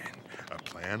plan. A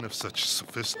plan of such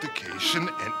sophistication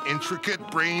and intricate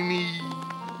brainy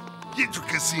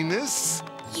intricaciness.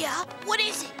 Yeah? What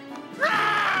is it?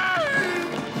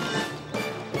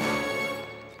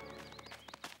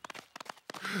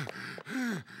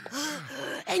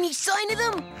 Any sign of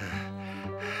them?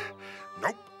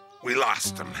 Nope. We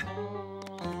lost them.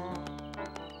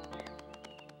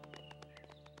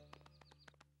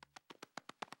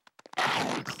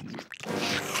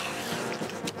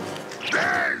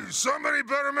 Hey! Somebody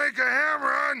better make a ham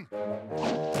run!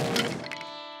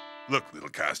 Look, little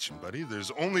costume buddy,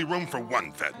 there's only room for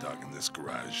one Fat Dog in this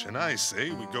garage, and I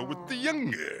say we go with the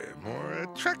younger, more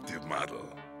attractive model.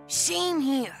 Same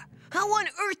here. How on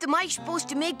earth am I supposed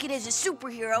to make it as a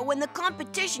superhero when the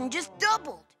competition just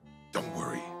doubled? Don't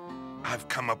worry. I've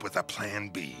come up with a plan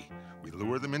B. We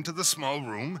lure them into the small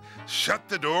room, shut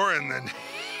the door, and then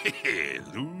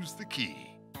lose the key.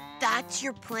 That's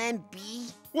your plan B?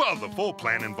 Well, the full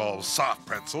plan involves soft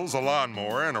pretzels, a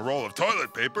lawnmower, and a roll of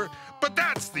toilet paper, but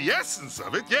that's the essence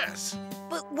of it, yes.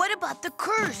 But what about the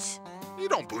curse? You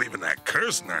don't believe in that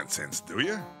curse nonsense, do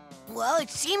you? Well, it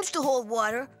seems to hold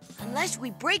water. Unless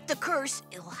we break the curse,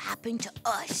 it'll happen to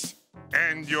us.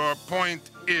 And your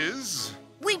point is?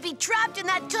 We'd be trapped in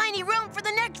that tiny room for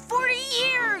the next 40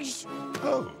 years!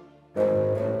 Oh.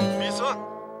 미선,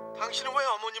 당신은 왜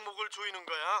어머니 목을 조이는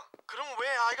거야? 그럼 왜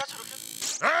아이가 저렇게...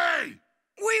 Hey!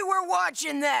 We were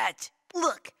watching that!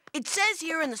 Look, it says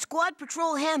here in the Squad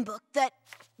Patrol Handbook that,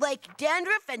 like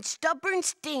dandruff and stubborn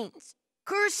stains,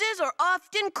 curses are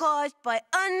often caused by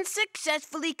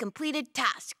unsuccessfully completed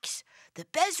tasks. The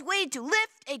best way to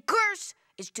lift a curse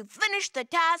is to finish the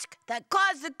task that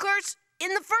caused the curse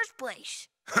in the first place.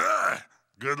 Ha!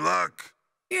 Good luck.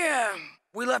 Yeah,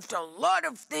 we left a lot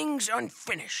of things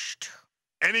unfinished.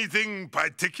 Anything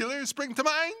particular spring to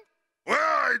mind? Well,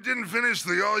 I didn't finish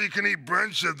the all-you-can-eat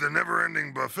brunch at the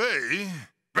never-ending buffet.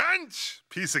 Brunch,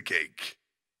 piece of cake.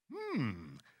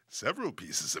 Several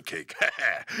pieces of cake.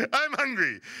 I'm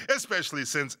hungry, especially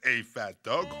since a fat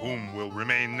dog, whom will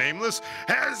remain nameless,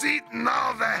 has eaten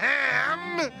all the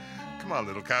ham. Come on,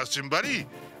 little costume buddy.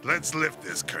 Let's lift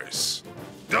this curse.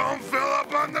 Don't fill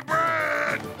up on the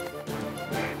bread!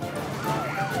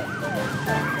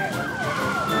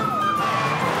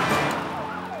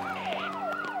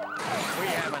 We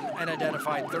have an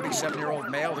unidentified 37-year-old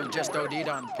male who just OD'd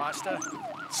on pasta.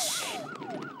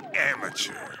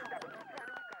 Amateur.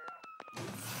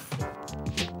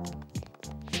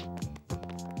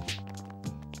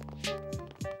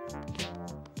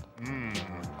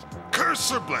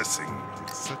 Curse or blessing?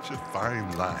 It's such a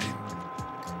fine line.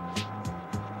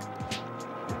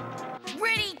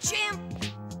 Ready, champ?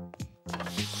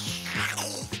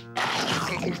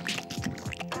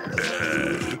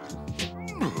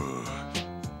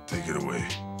 Take it away.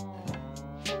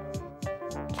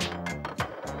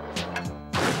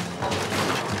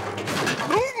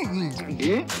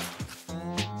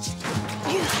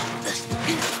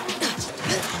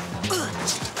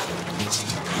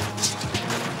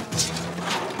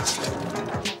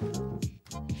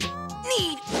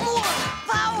 Need more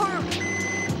power!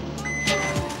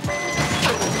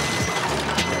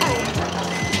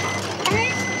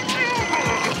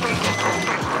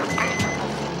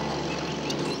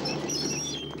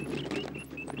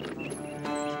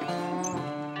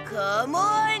 Come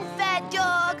on, Fat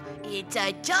Dog. It's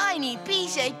a tiny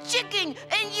piece of chicken,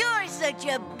 and you're such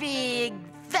a big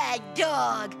fat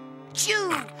dog.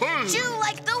 Chew! Chew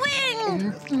like the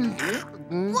wind!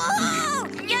 Whoa!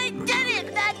 You did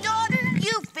it, Fat Dog!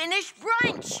 You finished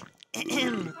brunch!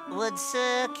 Would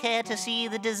sir care to see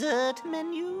the dessert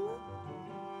menu?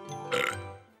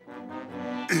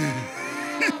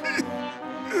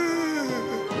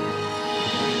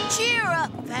 Cheer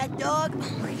up, Fat Dog.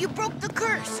 You broke the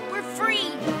curse. We're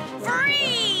free.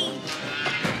 Free!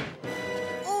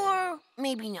 Or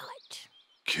maybe not.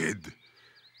 Kid,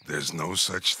 there's no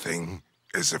such thing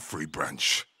as a free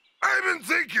brunch. I've been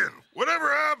thinking,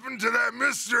 whatever happened to that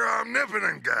Mr.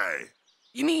 Omnipotent guy?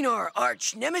 You mean our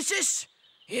arch nemesis?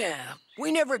 Yeah,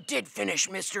 we never did finish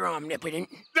Mr. Omnipotent.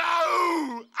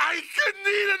 No! I couldn't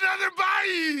eat another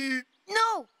bite!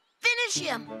 No! Finish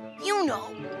him! You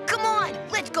know. Come on,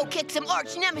 let's go kick some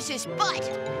arch nemesis butt!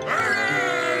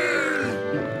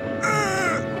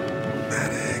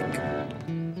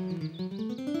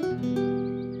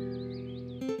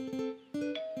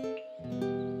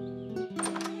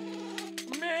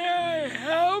 May I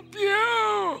help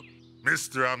you?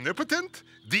 Mr. Omnipotent?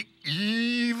 The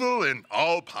evil and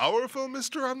all-powerful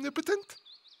Mr. Omnipotent?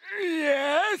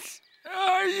 Yes?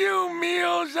 Are you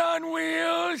Meals on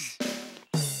Wheels?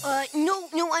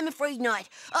 No, I'm afraid not.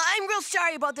 I'm real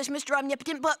sorry about this, Mr.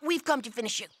 Omnipotent, but we've come to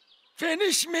finish you.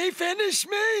 Finish me, finish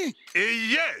me?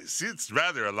 Yes, it's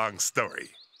rather a long story.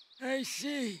 I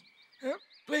see.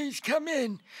 Please come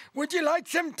in. Would you like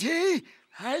some tea?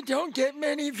 I don't get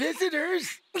many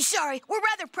visitors. Sorry, we're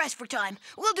rather pressed for time.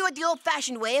 We'll do it the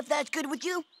old-fashioned way, if that's good with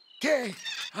you. Okay,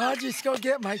 I'll just go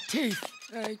get my teeth,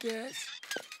 I guess.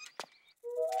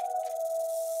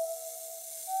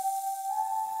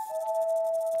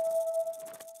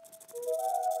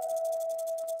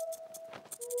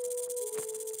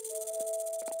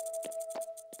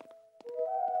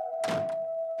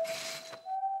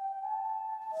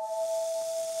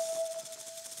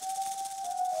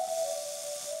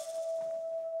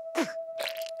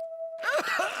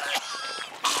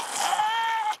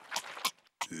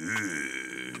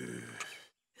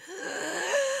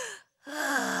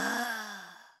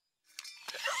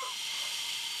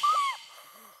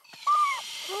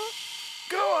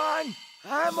 Go on,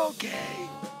 I'm okay.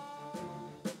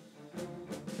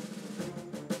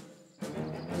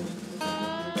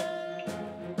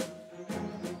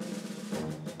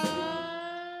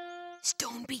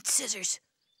 Stone beats scissors.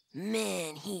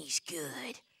 Man, he's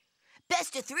good.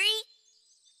 Best of three?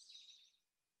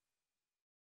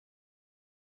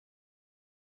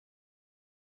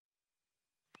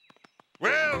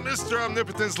 Well, Mr.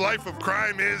 Omnipotent's life of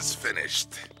crime is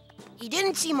finished. He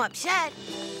didn't seem upset.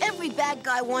 Every bad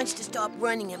guy wants to stop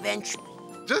running eventually.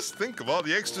 Just think of all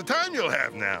the extra time you'll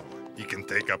have now. You can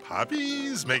take up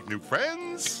hobbies, make new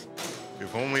friends.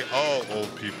 If only all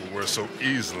old people were so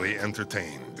easily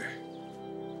entertained.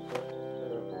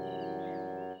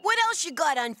 What else you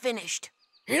got unfinished?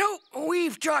 You know,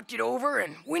 we've talked it over,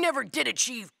 and we never did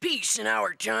achieve peace in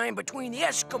our time between the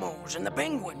Eskimos and the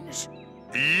Penguins.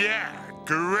 Yeah,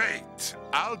 Great.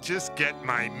 I'll just get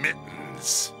my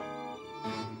mittens.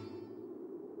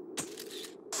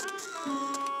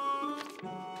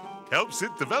 Helps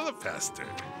it develop faster.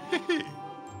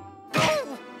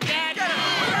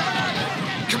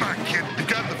 Come on, kid. You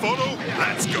got the photo?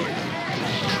 Let's go.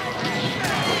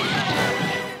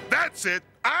 That's it.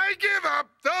 I give up.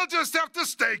 They'll just have to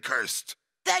stay cursed.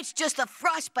 That's just a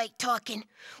frostbite talking.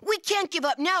 We can't give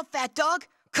up now, Fat Dog.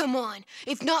 Come on.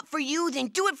 If not for you, then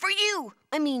do it for you.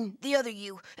 I mean, the other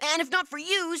you. And if not for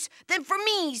yous, then for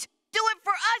me's. Do it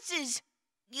for us's.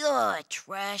 Ugh,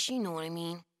 trash, you know what I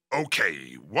mean.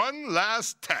 Okay, one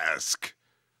last task.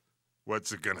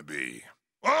 What's it gonna be?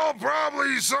 Oh,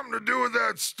 probably something to do with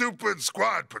that stupid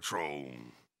squad patrol.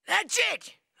 That's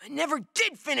it. I never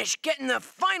did finish getting the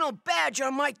final badge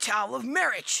on my towel of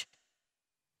merit.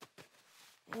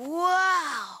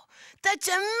 Wow, that's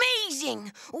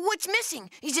amazing. What's missing?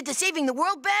 Is it the Saving the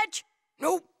World badge?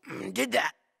 Nope, did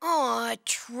that. Aw,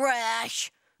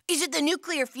 trash. Is it the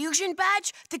Nuclear Fusion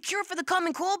badge? The Cure for the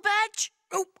Common Cold badge?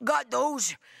 Nope, got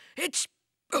those. It's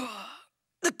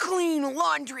the Clean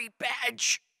Laundry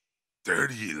badge.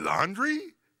 Dirty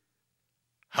laundry?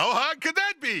 How hard could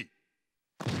that be?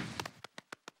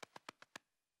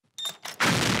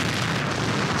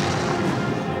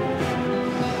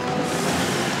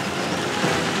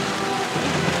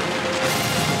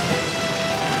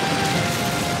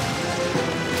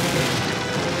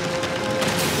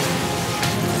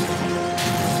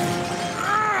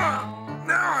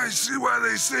 Now I see why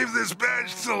they saved this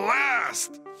badge to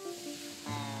last.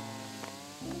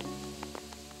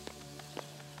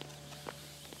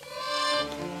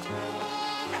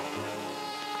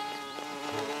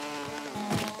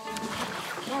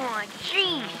 Oh,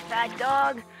 jeez, Fat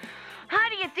Dog. How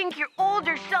do you think your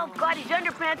older self got his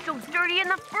underpants so dirty in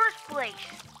the first place?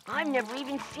 I've never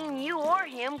even seen you or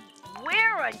him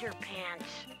wear underpants.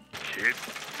 Kid,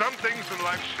 some things in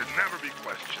life should never be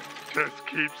questioned. Just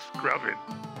keep scrubbing.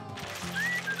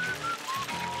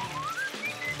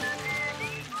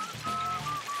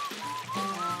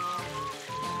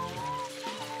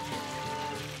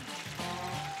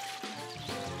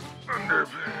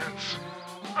 Underpants.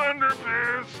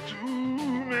 Underpants.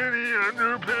 Too many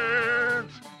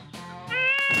underpants.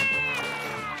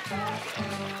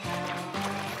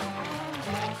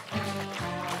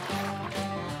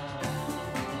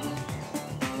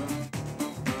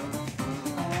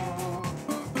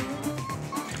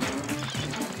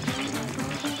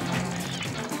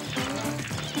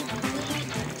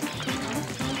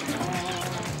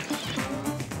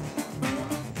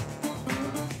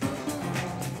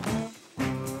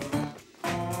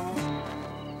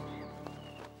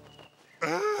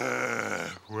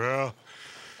 Well,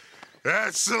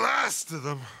 that's the last of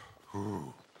them.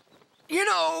 Ooh. You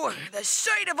know, the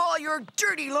sight of all your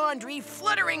dirty laundry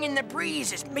fluttering in the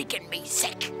breeze is making me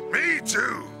sick. Me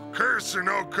too. Curse or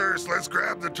no curse, let's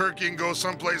grab the turkey and go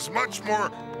someplace much more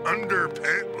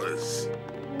underpantless.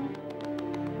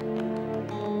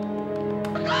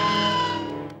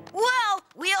 Well,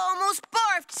 we almost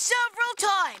barfed several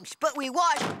times, but we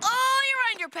washed all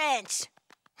your underpants.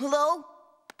 Hello?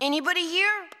 Anybody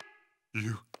here?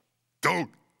 You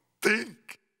don't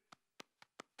think?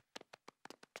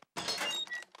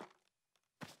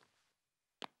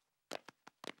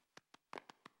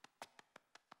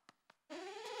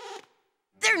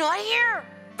 They're not here.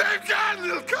 They've got a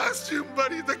little costume,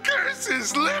 buddy. The curse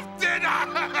is lifted.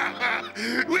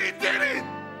 We did it.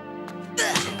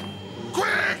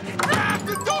 Quick, grab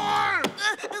the door.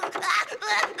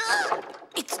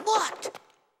 It's locked.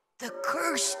 The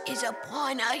curse is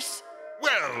upon us.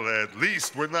 Well, at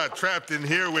least we're not trapped in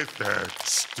here with that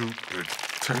stupid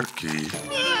turkey.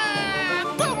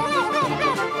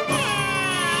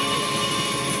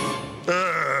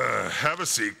 Have a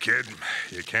seat, kid.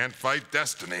 You can't fight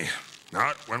destiny.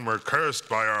 Not when we're cursed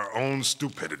by our own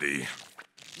stupidity.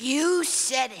 You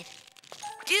said it.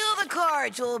 Deal the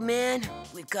cards, old man.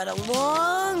 We've got a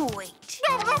long wait.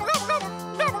 No,